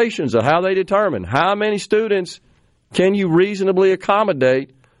calculations of how they determine how many students can you reasonably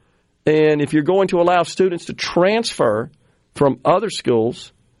accommodate. And if you're going to allow students to transfer from other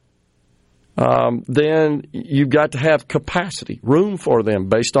schools, then you've got to have capacity, room for them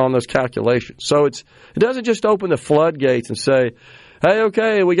based on those calculations. So it doesn't just open the floodgates and say, hey,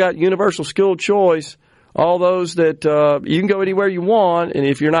 okay, we got universal school choice, all those that you can go anywhere you want, and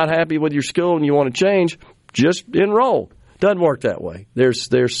if you're not happy with your school and you want to change, just enroll. Doesn't work that way. There's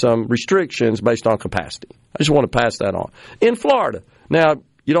some restrictions based on capacity. I just want to pass that on. In Florida, now,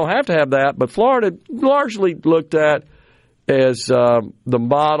 you don't have to have that, but Florida largely looked at as the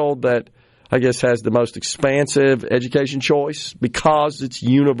model that I guess has the most expansive education choice because it's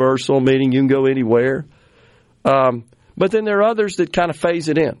universal, meaning you can go anywhere. But then there are others that kind of phase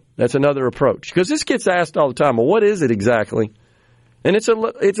it in. That's another approach. Because this gets asked all the time, well, what is it exactly? And it's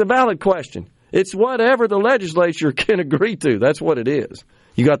a valid question. It's whatever the legislature can agree to. That's what it is.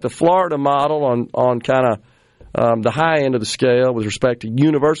 You got the Florida model on kind of the high end of the scale with respect to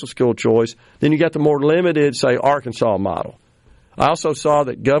universal school choice. Then you got the more limited, say, Arkansas model. I also saw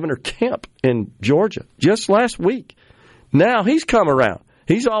that Governor Kemp in Georgia just last week, now he's come around.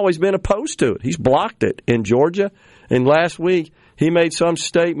 He's always been opposed to it. He's blocked it in Georgia. And last week he made some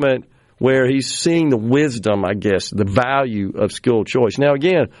statement where he's seeing the wisdom, I guess, the value of school choice. Now,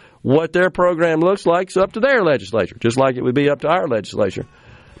 again, what their program looks like is up to their legislature, just like it would be up to our legislature.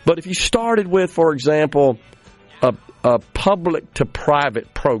 But if you started with, for example, a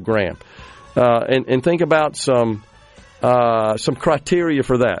public-to-private program, and think about some criteria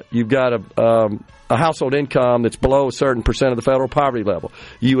for that. You've got a household income that's below a certain percent of the federal poverty level.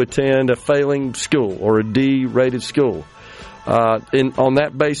 You attend a failing school or a D-rated school. On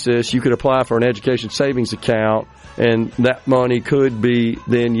that basis, you could apply for an education savings account, and that money could be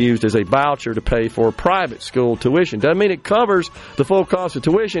then used as a voucher to pay for private school tuition. Doesn't mean it covers the full cost of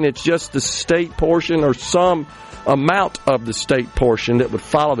tuition. It's just the state portion or some amount of the state portion that would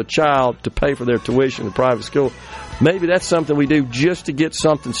follow the child to pay for their tuition in private school. Maybe that's something we do just to get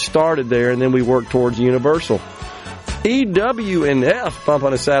something started there, and then we work towards universal. EW and F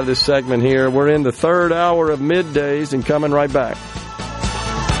bumping us out of this segment here. We're in the third hour of Middays and coming right back.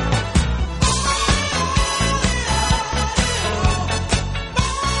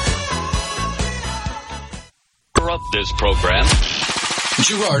 Interrupt this program.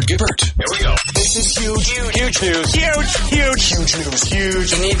 Gerard Gibert. Here we go. This is huge news. Huge news.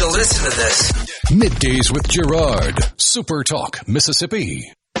 Huge. You need to listen to this. Middays with Gerard. SuperTalk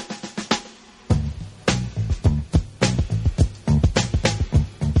Mississippi.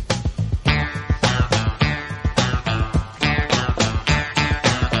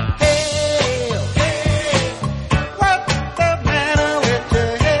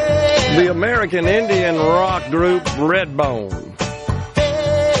 The American Indian rock group Redbone.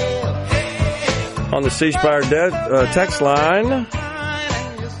 On the C Spire text line,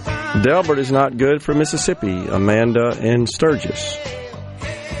 Delbert is not good for Mississippi. Amanda in Sturgis.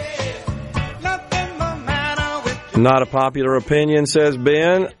 Not a popular opinion, says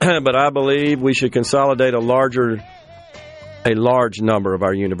Ben, but I believe we should consolidate a large number of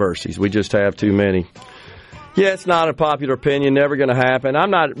our universities. We just have too many. Yeah, it's not a popular opinion, never going to happen.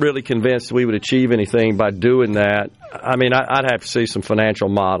 I'm not really convinced we would achieve anything by doing that. I mean, I'd have to see some financial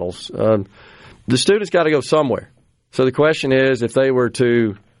models. The students got to go somewhere. So the question is, if they were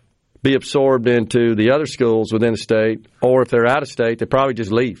to be absorbed into the other schools within the state, or if they're out of state, they probably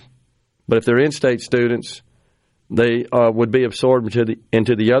just leave. But if they're in-state students, they would be absorbed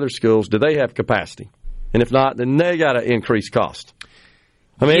into the other schools. Do they have capacity? And if not, then they got to increase cost.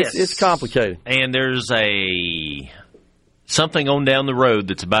 I mean, yes. It's complicated. And there's something on down the road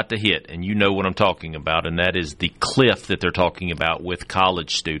that's about to hit, and you know what I'm talking about, and that is the cliff that they're talking about with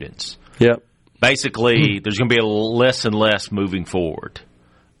college students. Yep. Basically, there's going to be less and less moving forward.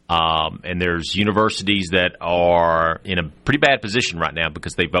 And there's universities that are in a pretty bad position right now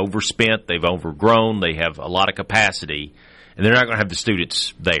because they've overspent, they've overgrown, they have a lot of capacity, and they're not going to have the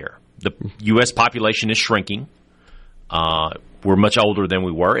students there. The U.S. population is shrinking. We're much older than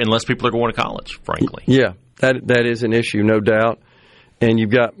we were, and less people are going to college, frankly. Yeah, that is an issue, no doubt. And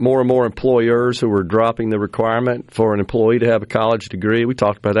you've got more and more employers who are dropping the requirement for an employee to have a college degree. We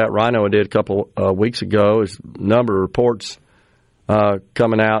talked about that. Rhino did a couple weeks ago. There's a number of reports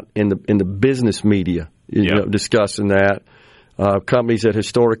coming out in the business media, discussing that. Companies that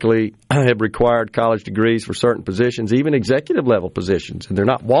historically have required college degrees for certain positions, even executive level positions, and they're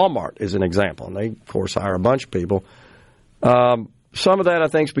not. Walmart is an example, and they, of course, hire a bunch of people. Some of that, I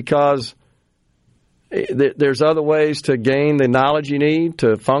think, is because there's other ways to gain the knowledge you need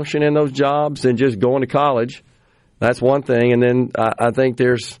to function in those jobs than just going to college. That's one thing. And then I think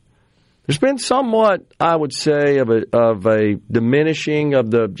there's been somewhat, I would say, of a diminishing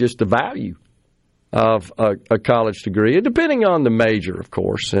of the value of a college degree, depending on the major, of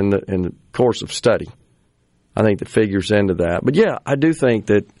course, and the course of study. I think that figures into that. But, yeah, I do think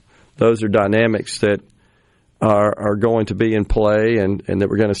that those are dynamics that are going to be in play and that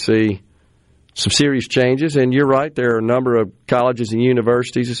we're going to see some serious changes. And you're right, there are a number of colleges and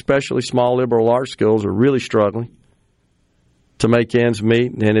universities, especially small liberal arts schools, are really struggling to make ends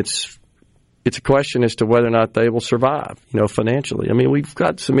meet. And it's a question as to whether or not they will survive, financially. I mean, we've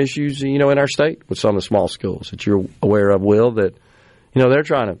got some issues, in our state with some of the small schools that you're aware of, Will, that, they're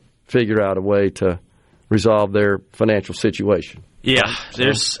trying to figure out a way to resolve their financial situation. Yeah,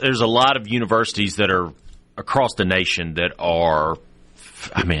 there's a lot of universities that are across the nation that are,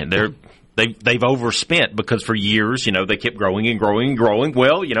 they've overspent because for years, they kept growing and growing and growing.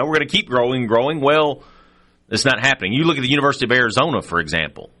 Well, we're going to keep growing and growing. Well, it's not happening. You look at the University of Arizona, for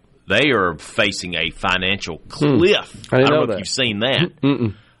example. They are facing a financial cliff. I don't know if you've seen that.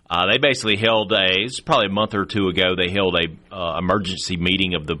 They basically held it's probably a month or two ago, they held a emergency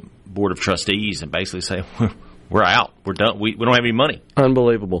meeting of the Board of Trustees and basically say, we're out. We're done. We don't have any money.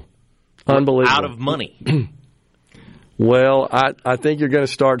 Unbelievable. We're out of money. Well, I think you're going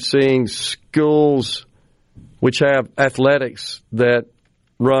to start seeing schools which have athletics that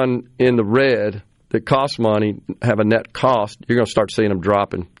run in the red, that cost money, have a net cost. You're going to start seeing them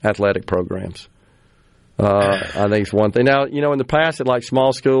dropping athletic programs. I think it's one thing. Now, in the past, at like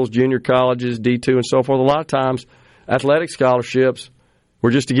small schools, junior colleges, D2 and so forth, a lot of times athletic scholarships were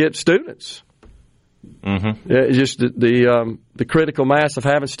just to get students. Mm-hmm. Just the critical mass of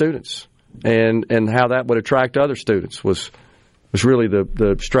having students and how that would attract other students was really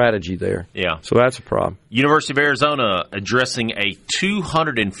the strategy there. Yeah. So that's a problem. University of Arizona addressing a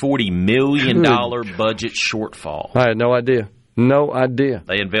 $240 million budget shortfall. I had no idea. No idea.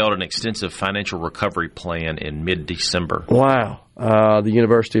 They unveiled an extensive financial recovery plan in mid-December. Wow. The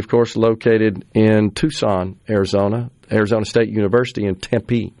university, of course, located in Tucson, Arizona, Arizona State University in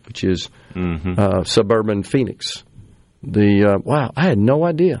Tempe, which is suburban Phoenix. Wow, I had no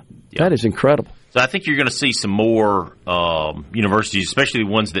idea. Yep. That is incredible. So I think you're going to see some more universities, especially the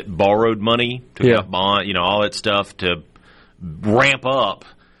ones that borrowed money, took out bond, all that stuff to ramp up.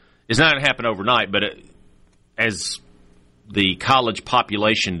 It's not going to happen overnight, but as the college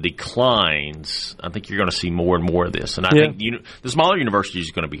population declines, I think you're going to see more and more of this. And I think the smaller universities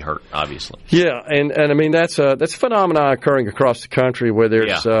are going to be hurt, obviously. Yeah, and I mean that's a phenomenon occurring across the country where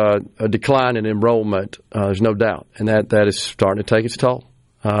there's a decline in enrollment. There's no doubt, and that is starting to take its toll.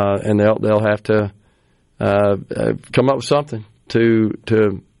 And they'll have to come up with something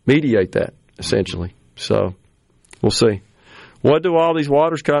to mediate that, essentially. So we'll see. What do all these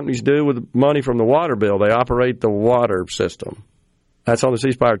water companies do with money from the water bill? They operate the water system. That's on the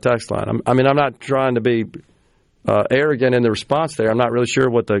ceasefire text line. I'm not trying to be arrogant in the response there. I'm not really sure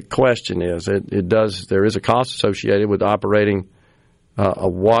what the question is. There is a cost associated with operating a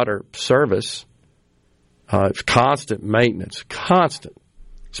water service. It's constant maintenance, constant,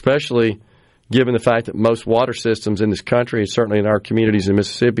 especially given the fact that most water systems in this country, and certainly in our communities in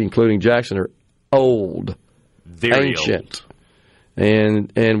Mississippi, including Jackson, are old, very ancient,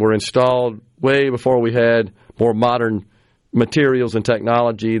 old. And were installed way before we had more modern materials and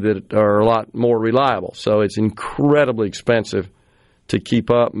technology that are a lot more reliable. So it's incredibly expensive to keep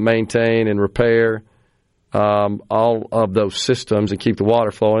up, maintain, and repair all of those systems and keep the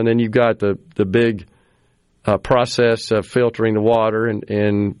water flowing. And then you've got the big process of filtering the water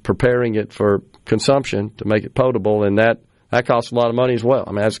and preparing it for consumption to make it potable, and that costs a lot of money as well.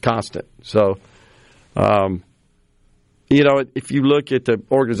 I mean, that's constant. So, if you look at the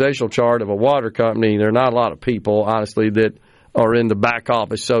organizational chart of a water company, there are not a lot of people, honestly, that are in the back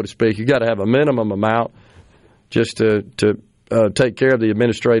office, so to speak. You've got to have a minimum amount just to take care of the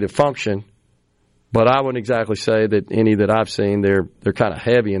administrative function. But I wouldn't exactly say that any that I've seen, they're kind of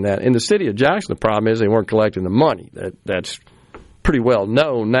heavy in that. In the city of Jackson, the problem is they weren't collecting the money. That's pretty well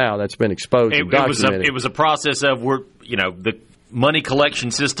known now. That's been exposed and documented. It was a process of the money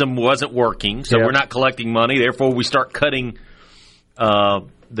collection system wasn't working, so we're not collecting money. Therefore, we start cutting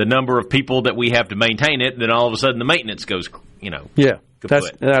the number of people that we have to maintain it. And then all of a sudden, the maintenance goes, Yeah,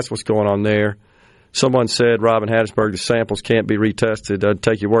 that's what's going on there. Someone said, Rob in Hattiesburg, the samples can't be retested. I'd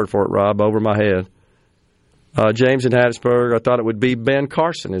take your word for it, Rob, over my head. James in Hattiesburg, I thought it would be Ben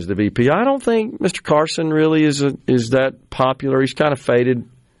Carson as the VP. I don't think Mr. Carson really is that popular. He's kind of faded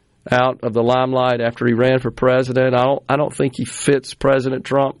out of the limelight after he ran for president. I don't think he fits President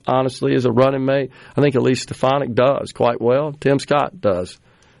Trump, honestly, as a running mate. I think at least Stefanik does quite well. Tim Scott does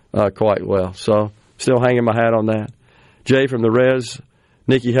quite well. So still hanging my hat on that. Jay from the Res,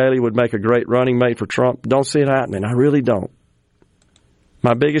 Nikki Haley would make a great running mate for Trump. Don't see it happening. I really don't.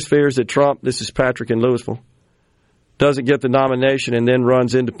 My biggest fear is that Trump, this is Patrick in Louisville, doesn't get the nomination and then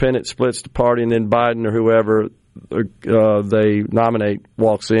runs independent, splits the party, and then Biden or whoever they nominate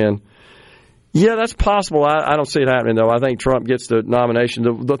walks in. Yeah, that's possible. I don't see it happening, though. I think Trump gets the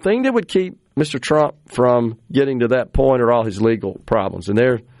nomination. The thing that would keep Mr. Trump from getting to that point are all his legal problems, and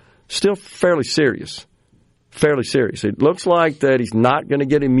they're still fairly serious. Fairly serious. It looks like that he's not going to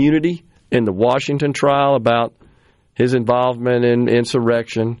get immunity in the Washington trial about his involvement in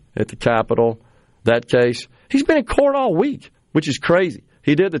insurrection at the Capitol, that case. He's been in court all week, which is crazy.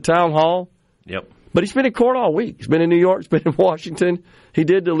 He did the town hall. Yep. But he's been in court all week. He's been in New York. He's been in Washington. He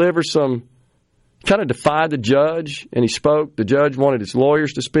did deliver kind of defied the judge, and he spoke. The judge wanted his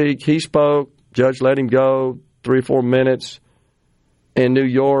lawyers to speak. He spoke. Judge let him go 3 or 4 minutes in New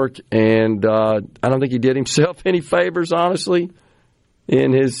York, and I don't think he did himself any favors, honestly.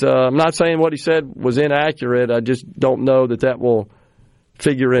 In his, I'm not saying what he said was inaccurate. I just don't know that will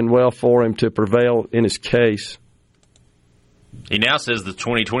figure in well for him to prevail in his case. He now says the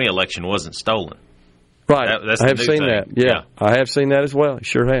 2020 election wasn't stolen. Right. That's I have seen that. Yeah, I have seen that as well. He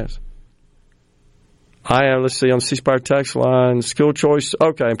sure has. Let's see, on the C-Spire text line, school choice.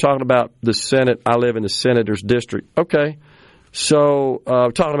 Okay, I'm talking about the Senate. I live in the Senator's District. Okay. So,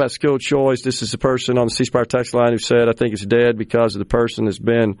 talking about school choice, this is the person on the C-Spire text line who said, I think it's dead because of the person that's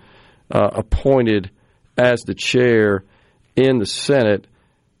been appointed as the chair in the Senate.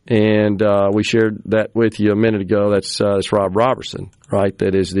 And we shared that with you a minute ago. That's Rob Robertson, right?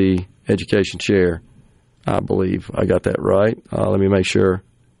 That is the education chair, I believe. I got that right. Let me make sure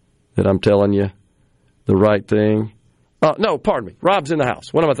that I'm telling you the right thing. No, pardon me. Rob's in the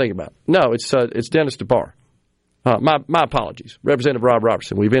house. What am I thinking about? No, it's Dennis DeBar. My apologies. Representative Rob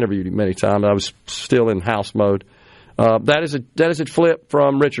Robertson. We've interviewed him many times. I was still in house mode. That is a flip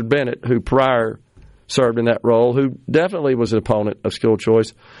from Richard Bennett, who prior served in that role, who definitely was an opponent of school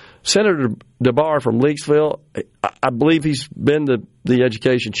choice. Senator DeBar from Leakesville, I believe he's been the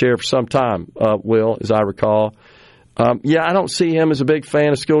education chair for some time, Will, as I recall. I don't see him as a big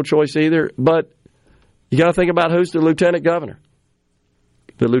fan of school choice either, but you got to think about who's the lieutenant governor.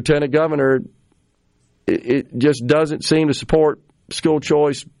 The lieutenant governor, it just doesn't seem to support school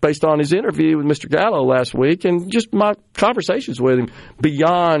choice based on his interview with Mr. Gallo last week and just my conversations with him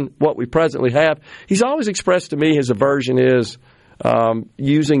beyond what we presently have. He's always expressed to me his aversion is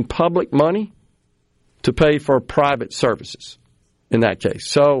using public money to pay for private services in that case.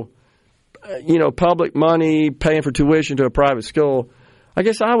 So, public money paying for tuition to a private school, I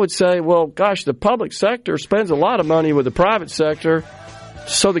guess I would say, well, gosh, the public sector spends a lot of money with the private sector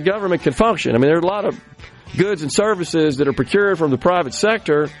so the government can function. I mean, there are a lot of goods and services that are procured from the private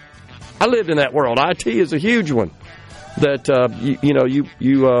sector. I lived in that world. IT is a huge one. That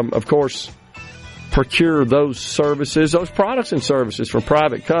you of course procure those services, those products and services from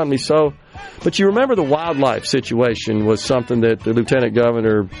private companies. So, but you remember the wildlife situation was something that the lieutenant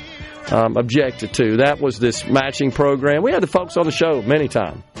governor objected to. That was this matching program. We had the folks on the show many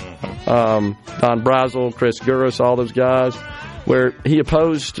times. Don Brazel, Chris Gurus, all those guys, where he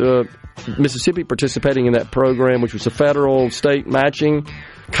opposed Mississippi participating in that program, which was a federal state matching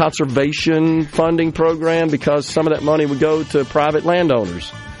conservation funding program, because some of that money would go to private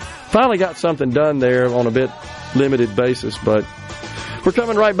landowners. Finally got something done there on a bit limited basis, but we're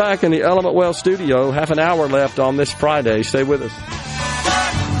coming right back in the Element Well studio. Half an hour left on this Friday. Stay with us.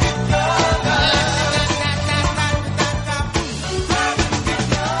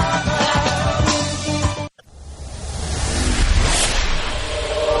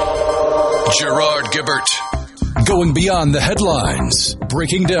 Gerard Gibert. Going beyond the headlines,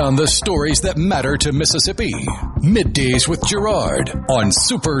 breaking down the stories that matter to Mississippi. Middays with Gerard on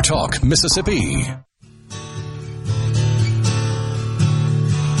SuperTalk Mississippi.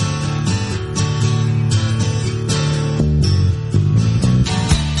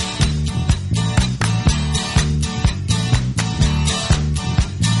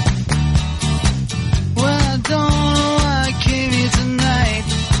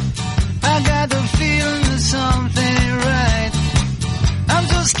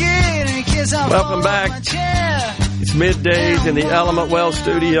 Welcome back. It's Middays in the Element Well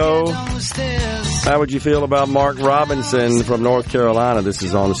studio. How would you feel about Mark Robinson from North Carolina? This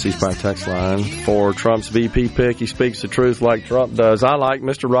is on the C Spire text line for Trump's VP pick. He speaks the truth like Trump does. I like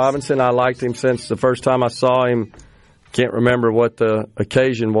Mr. Robinson. I liked him since the first time I saw him. Can't remember what the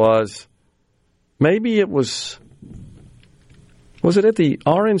occasion was. Maybe it was it at the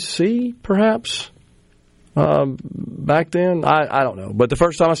RNC, perhaps? Back then, I don't know. But the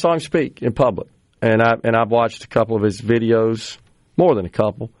first time I saw him speak in public, and I've watched a couple of his videos, more than a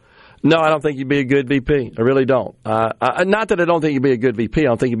couple. No, I don't think he'd be a good VP. I really don't. Not that I don't think he'd be a good VP. I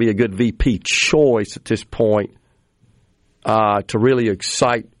don't think he'd be a good VP choice at this point to really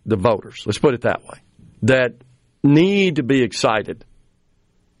excite the voters. Let's put it that way. That need to be excited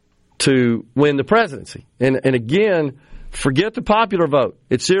to win the presidency. And again, forget the popular vote.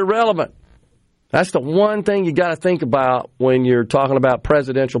 It's irrelevant. That's the one thing you got to think about when you're talking about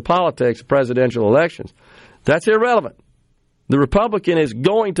presidential politics, presidential elections. That's irrelevant. The Republican is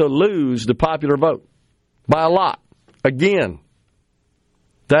going to lose the popular vote by a lot. Again,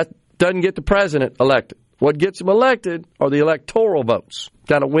 that doesn't get the president elected. What gets him elected are the electoral votes.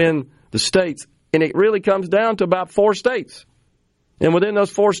 Got to win the states. And it really comes down to about 4 states. And within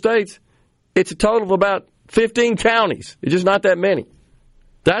those 4 states, it's a total of about 15 counties. It's just not that many.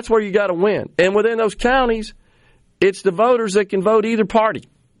 That's where you got to win. And within those counties, it's the voters that can vote either party.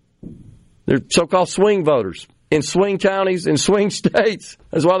 They're so-called swing voters in swing counties, in swing states.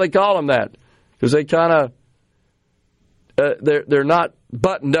 That's why they call them that, because they kind of they're not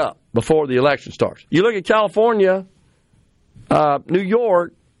buttoned up before the election starts. You look at California, New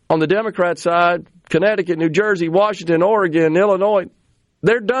York on the Democrat side, Connecticut, New Jersey, Washington, Oregon, Illinois.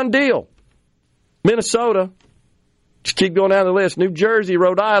 They're done deal. Minnesota. Just keep going down the list. New Jersey,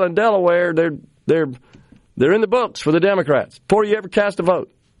 Rhode Island, Delaware, they're in the books for the Democrats before you ever cast a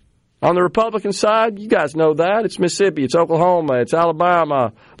vote. On the Republican side, you guys know that. It's Mississippi, it's Oklahoma, it's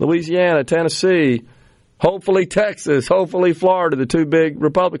Alabama, Louisiana, Tennessee, hopefully Texas, hopefully Florida, the 2 big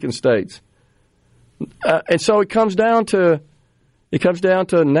Republican states. And so it comes down to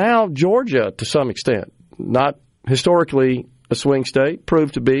now Georgia to some extent. Not historically a swing state,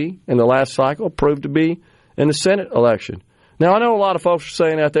 proved to be in the last cycle, proved to be in the Senate election. Now, I know a lot of folks are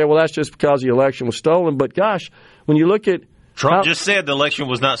saying out there, well, that's just because the election was stolen. But, gosh, when you look at Trump just said the election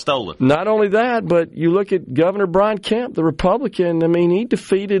was not stolen. Not only that, but you look at Governor Brian Kemp, the Republican. I mean, he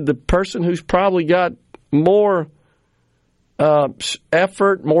defeated the person who's probably got more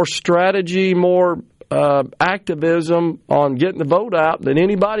effort, more strategy, more activism on getting the vote out than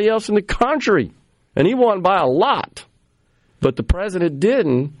anybody else in the country. And he won by a lot. But the president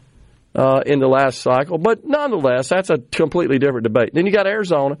didn't. In the last cycle. But nonetheless, that's a completely different debate. Then you got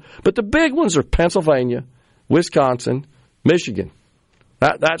Arizona. But the big ones are Pennsylvania, Wisconsin, Michigan.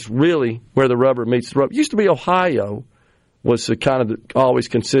 That's really where the rubber meets the road. It used to be Ohio was the kind of always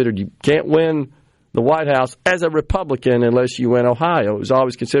considered you can't win the White House as a Republican unless you win Ohio. It was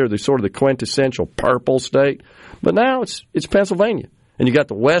always considered the sort of the quintessential purple state. But now it's Pennsylvania. And you got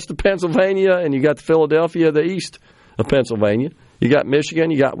the west of Pennsylvania and you got the Philadelphia, the east of Pennsylvania. You got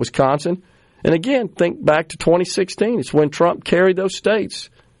Michigan, you got Wisconsin. And again, think back to 2016. It's when Trump carried those states.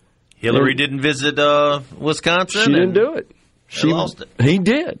 Hillary didn't visit Wisconsin. She didn't do it. She lost it. He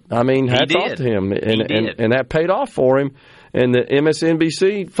did. I mean, hats off to him. And that paid off for him. And the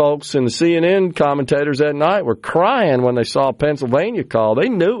MSNBC folks and the CNN commentators that night were crying when they saw Pennsylvania call. They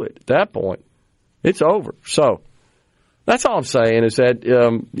knew it at that point. It's over. So That's all I'm saying is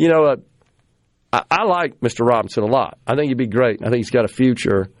that, I like Mr. Robinson a lot. I think he'd be great. I think he's got a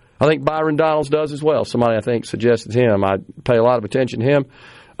future. I think Byron Donalds does as well. Somebody I think suggested him. I pay a lot of attention to him.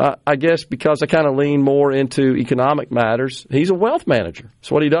 I guess because I kind of lean more into economic matters. He's a wealth manager.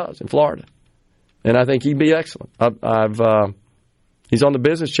 That's what he does in Florida. And I think he'd be excellent. He's on the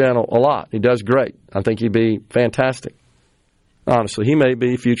Business Channel a lot. He does great. I think he'd be fantastic. Honestly, he may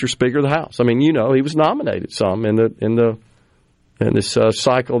be future Speaker of the House. I mean, he was nominated some in this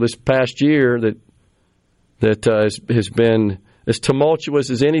cycle this past year that has been as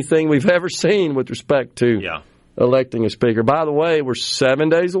tumultuous as anything we've ever seen with respect to electing a speaker. By the way, we're 7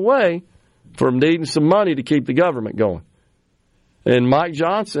 days away from needing some money to keep the government going. And Mike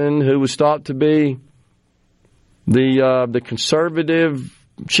Johnson, who was thought to be the conservative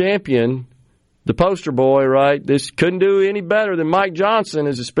champion, the poster boy, right? This couldn't do any better than Mike Johnson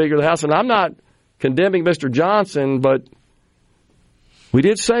as the Speaker of the House. And I'm not condemning Mr. Johnson, but we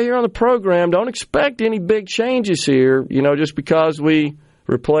did say here on the program, don't expect any big changes here, just because we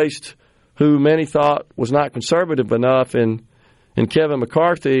replaced who many thought was not conservative enough in Kevin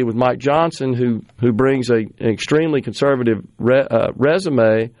McCarthy with Mike Johnson, who brings an extremely conservative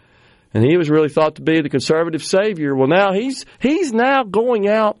resume, and he was really thought to be the conservative savior. Well, now he's now going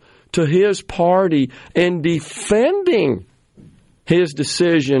out to his party and defending his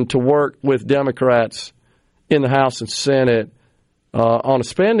decision to work with Democrats in the House and Senate on a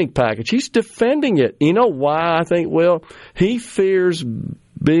spending package. He's defending it. You know why, I think, Will? He fears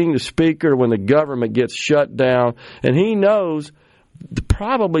being the speaker when the government gets shut down, and he knows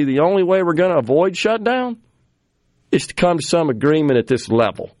probably the only way we're going to avoid shutdown is to come to some agreement at this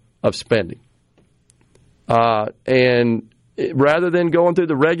level of spending. And rather than going through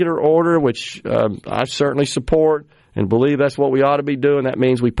the regular order, which I certainly support and believe that's what we ought to be doing, that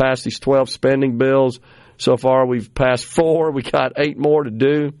means we pass these 12 spending bills. So far, we've passed 4. We got 8 more to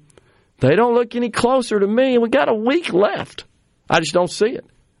do. They don't look any closer to me, and we got a week left. I just don't see it.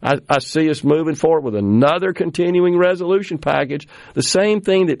 I see us moving forward with another continuing resolution package, the same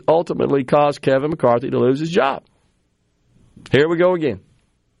thing that ultimately caused Kevin McCarthy to lose his job. Here we go again.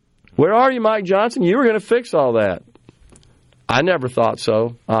 Where are you, Mike Johnson? You were going to fix all that. I never thought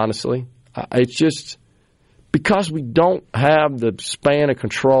so, honestly. It's just because we don't have the span of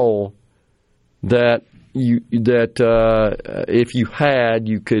control that if you had,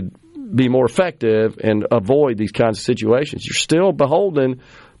 you could be more effective and avoid these kinds of situations. You're still beholden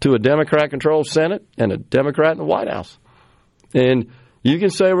to a Democrat-controlled Senate and a Democrat in the White House. And you can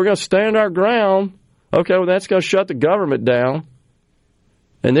say we're going to stand our ground. Okay, well, that's going to shut the government down.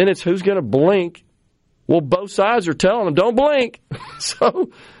 And then it's who's going to blink. Well, both sides are telling them, don't blink.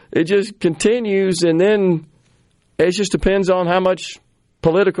 So it just continues, and then it just depends on how much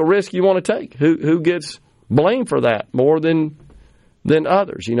political risk you want to take. Who gets blamed for that more than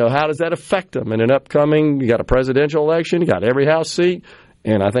others? How does that affect them in an upcoming, you got a presidential election, you got every House seat,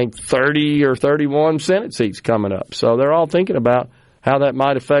 and I think 30 or 31 Senate seats coming up. So they're all thinking about how that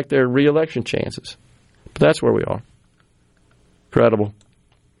might affect their reelection chances. But that's where we are. Incredible.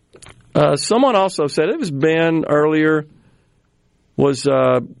 Someone also said, it was Ben earlier, was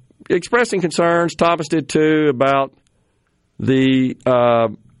expressing concerns, Thomas did too, about the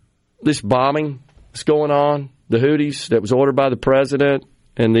this bombing that's going on, the Houthis that was ordered by the president,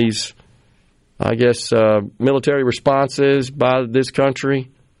 and these, I guess, military responses by this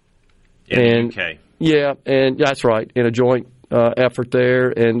country. In the UK. Yeah, and that's right, in a joint effort there.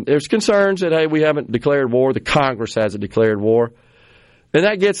 And there's concerns that, hey, we haven't declared war. The Congress hasn't declared war. And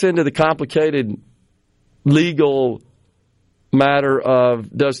that gets into the complicated legal matter of,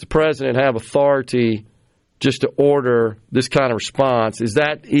 does the president have authority just to order this kind of response? Is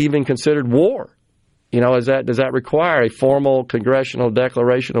that even considered war? Does that require a formal congressional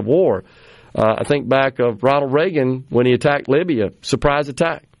declaration of war? I think back of Ronald Reagan when he attacked Libya, surprise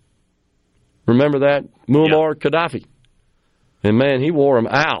attack. Remember that? Muammar Gaddafi. And man, he wore him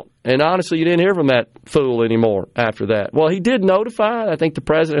out. And honestly, you didn't hear from that fool anymore after that. Well, he did notify. I think the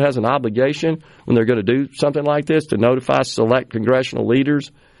president has an obligation when they're going to do something like this to notify select congressional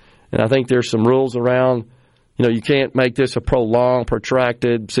leaders. And I think there's some rules around, you can't make this a prolonged,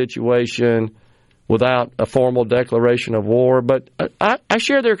 protracted situation without a formal declaration of war. But I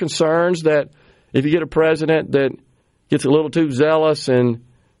share their concerns that if you get a president that gets a little too zealous and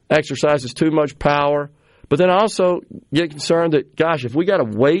exercises too much power, but then I also get concerned that, gosh, if we got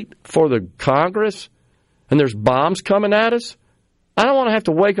to wait for the Congress and there's bombs coming at us, I don't want to have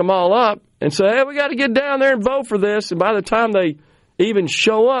to wake them all up and say, hey, we got to get down there and vote for this. And by the time they even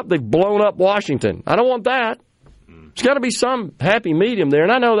show up, they've blown up Washington. I don't want that. There's got to be some happy medium there.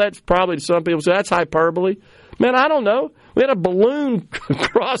 And I know that's probably to some people say that's hyperbole. Man, I don't know. We had a balloon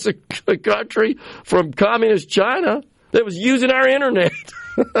across the country from communist China that was using our internet.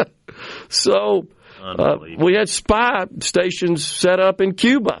 So we had spy stations set up in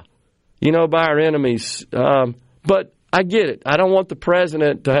Cuba, by our enemies. But I get it. I don't want the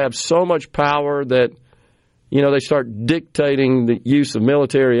president to have so much power that, they start dictating the use of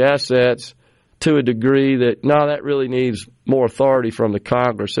military assets to a degree that, that really needs more authority from the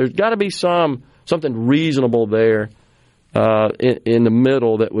Congress. There's got to be something reasonable there in the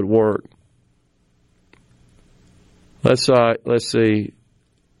middle that would work. Let's see.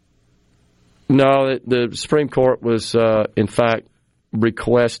 No, the Supreme Court was, in fact,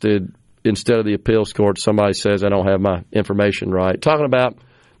 requested instead of the appeals court. Somebody says I don't have my information right. Talking about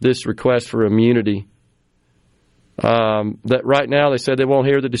this request for immunity, that right now they said they won't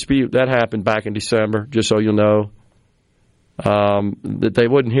hear the dispute. That happened back in December, just so you'll know, that they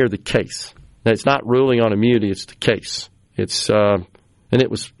wouldn't hear the case. Now, it's not ruling on immunity, it's the case. And it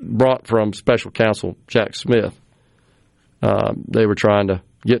was brought from special counsel Jack Smith. They were trying to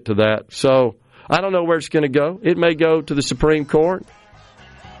get to that. So I don't know where it's going to go. It may go to the Supreme Court.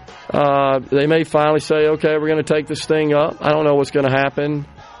 They may finally say, okay, we're going to take this thing up. I don't know what's going to happen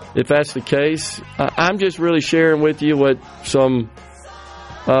if that's the case. I'm just really sharing with you what some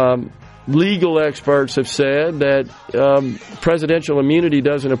legal experts have said, that presidential immunity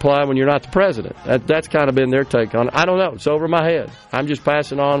doesn't apply when you're not the president. That's kind of been their take on it. I don't know. It's over my head. I'm just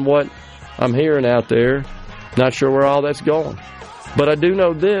passing on what I'm hearing out there. Not sure where all that's going. But I do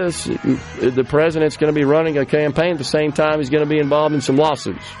know this, the president's going to be running a campaign at the same time he's going to be involved in some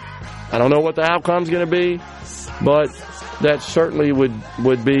lawsuits. I don't know what the outcome's going to be, but that certainly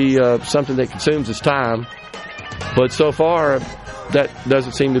would be something that consumes his time. But so far, that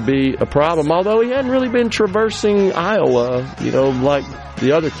doesn't seem to be a problem, although he hadn't really been traversing Iowa, like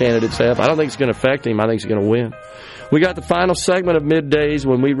the other candidates have. I don't think it's going to affect him. I think he's going to win. We got the final segment of Middays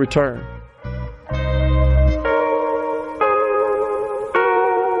when we return.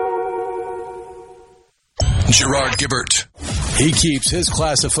 Gerard Gibert. He keeps his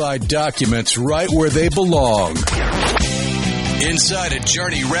classified documents right where they belong. Inside a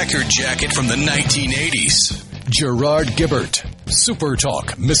Journey record jacket from the 1980s. Gerard Gibert,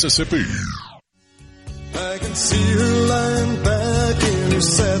 SuperTalk Mississippi. I can see her lying back in her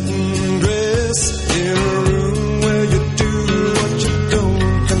satin dress in a room where you do what you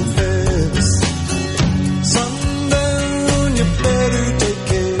don't confess. Sundown, you better take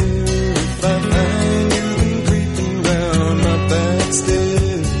care if I find you been creeping round my back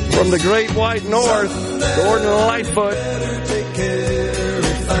stairs. From the Great White North, Gordon Lightfoot. Better take care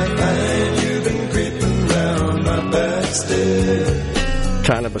if I find you been creeping round my back stairs.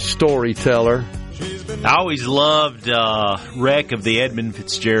 Kind of a storyteller. I always loved Wreck of the Edmund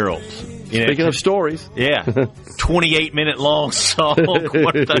Fitzgerald. Speaking of stories. Yeah. 28-minute long song.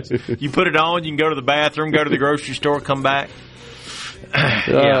 You put it on, you can go to the bathroom, go to the grocery store, come back.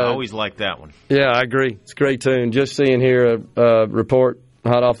 I always liked that one. Yeah, I agree. It's a great tune. Just seeing here a report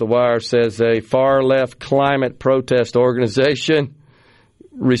hot off the wire says a far-left climate protest organization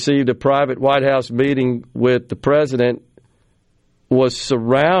received a private White House meeting with the president, was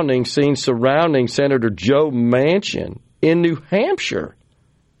seen surrounding Senator Joe Manchin in New Hampshire.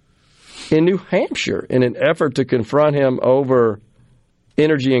 In an effort to confront him over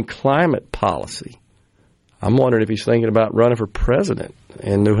energy and climate policy. I'm wondering if he's thinking about running for president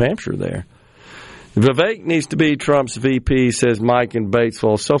in New Hampshire there. Vivek needs to be Trump's VP, says Mike in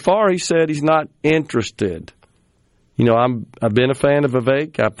Batesville. So far, he said he's not interested. I've been a fan of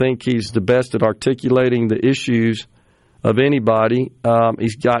Vivek. I think he's the best at articulating the issues of anybody.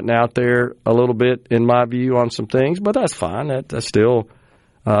 He's gotten out there a little bit, in my view, on some things, but that's fine. I still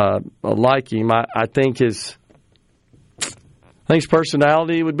like him. I think his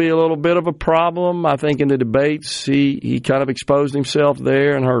personality would be a little bit of a problem. I think in the debates he kind of exposed himself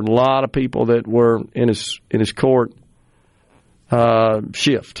there and heard a lot of people that were in his court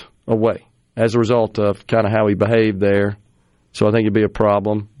shift away as a result of kind of how he behaved there. So I think it'd be a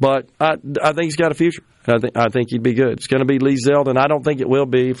problem. But I think he's got a future. I think he'd be good. It's going to be Lee Zeldin. I don't think it will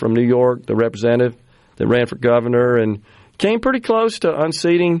be, from New York, the representative that ran for governor and came pretty close to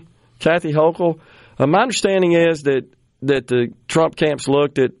unseating Kathy Hochul. My understanding is that the Trump camps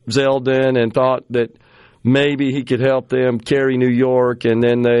looked at Zeldin and thought that maybe he could help them carry New York, and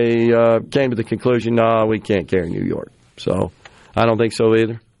then they came to the conclusion, no, we can't carry New York. So I don't think so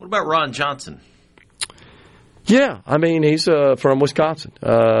either. What about Ron Johnson? Yeah, I mean, he's from Wisconsin.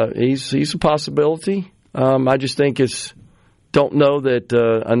 He's a possibility. I just think don't know that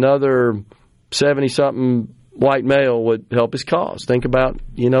another 70-something white male would help his cause. Think about,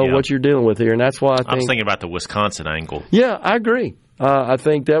 what you're dealing with here. And that's why I was thinking about the Wisconsin angle. Yeah, I agree. I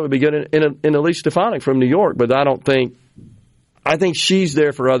think that would be good in Elise Stefanik from New York, but I think she's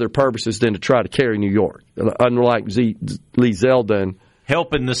there for other purposes than to try to carry New York, unlike Lee Zeldin.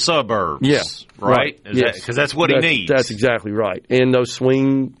 Helping the suburbs. Yeah. Right? Yes. Because that's what he needs. That's exactly right. In those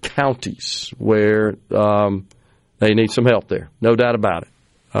swing counties where they need some help there. No doubt about it.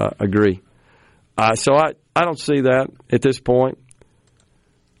 Agree. So I don't see that at this point.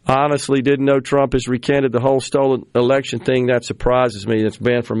 I honestly didn't know Trump has recanted the whole stolen election thing. That surprises me. It's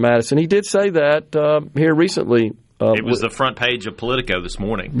banned from Madison. He did say that here recently. It was the front page of Politico this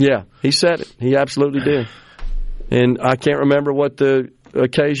morning. Yeah, he said it. He absolutely did. And I can't remember what the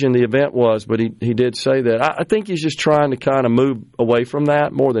occasion, the event was, but he did say that. I think he's just trying to kind of move away from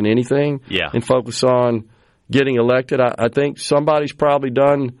that more than anything and focus on getting elected. I think somebody's probably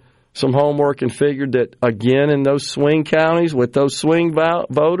done some homework and figured that, again, in those swing counties with those swing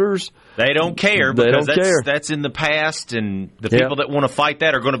voters, they don't care because that's in the past, and the people that want to fight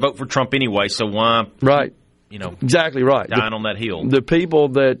that are going to vote for Trump anyway, so why? Right. Exactly right. Dying on that hill. The people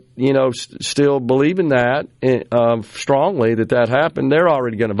that, still believe in that strongly that happened, they're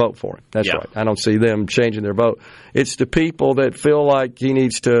already going to vote for it. That's right. I don't see them changing their vote. It's the people that feel like he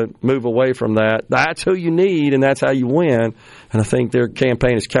needs to move away from that. That's who you need, and that's how you win. And I think their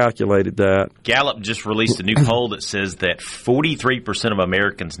campaign has calculated that. Gallup just released a new poll that says that 43% of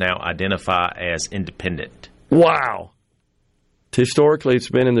Americans now identify as independent. Wow. Historically, it's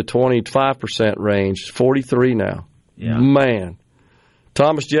been in the 25% range. 43 now. Yeah. Man.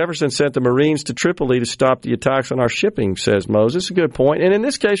 Thomas Jefferson sent the Marines to Tripoli to stop the attacks on our shipping, says Moses. A good point. And in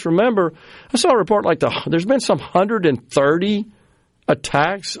this case, remember, I saw a report there's been some 130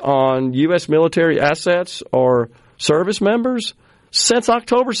 attacks on U.S. military assets or service members since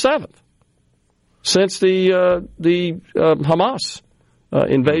October 7th, since the Hamas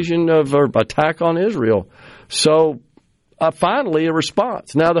invasion or attack on Israel. So, finally, a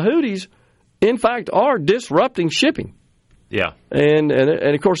response. Now, the Houthis, in fact, are disrupting shipping. Yeah. And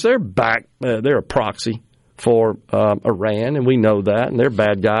of course, they're back. They're a proxy for Iran, and we know that. And they're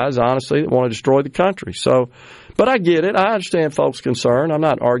bad guys, honestly, that want to destroy the country. So, but I get it. I understand folks' concern. I'm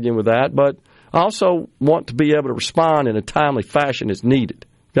not arguing with that. But I also want to be able to respond in a timely fashion as needed.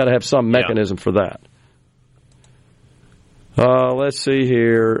 Got to have some mechanism for that. Let's see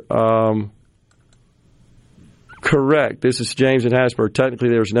here. Correct. This is James in Hattiesburg. Technically,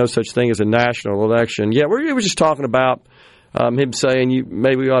 there was no such thing as a national election. Yeah, we were just talking about him saying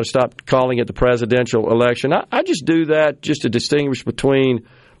maybe we ought to stop calling it the presidential election. I just do that just to distinguish between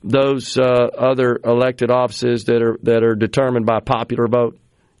those other elected offices that are determined by popular vote,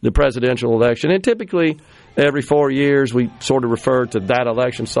 the presidential election. And typically, every 4 years, we sort of refer to that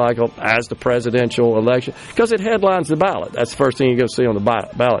election cycle as the presidential election because it headlines the ballot. That's the first thing you're going to see on the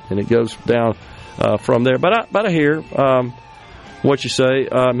ballot, and it goes down from there. But I hear what you say.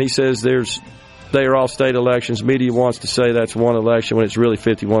 He says they are all state elections. Media wants to say that's one election when it's really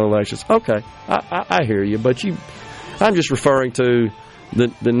 51 elections. Okay, I hear you, but I'm just referring to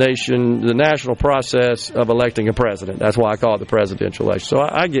the national process of electing a president. That's why I call it the presidential election. So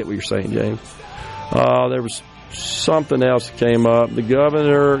I get what you're saying, James. There was something else that came up.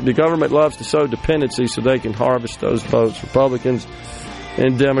 The government loves to sow dependency so they can harvest those votes. Republicans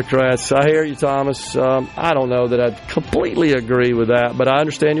and Democrats. I hear you, Thomas. I don't know that I completely agree with that, but I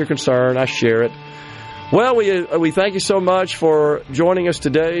understand your concern. I share it. Well, we thank you so much for joining us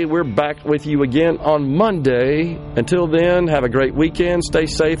today. We're back with you again on Monday. Until then, have a great weekend. Stay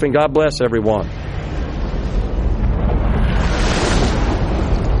safe, and God bless everyone.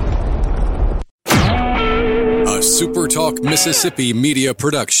 A SuperTalk Mississippi Media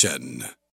production.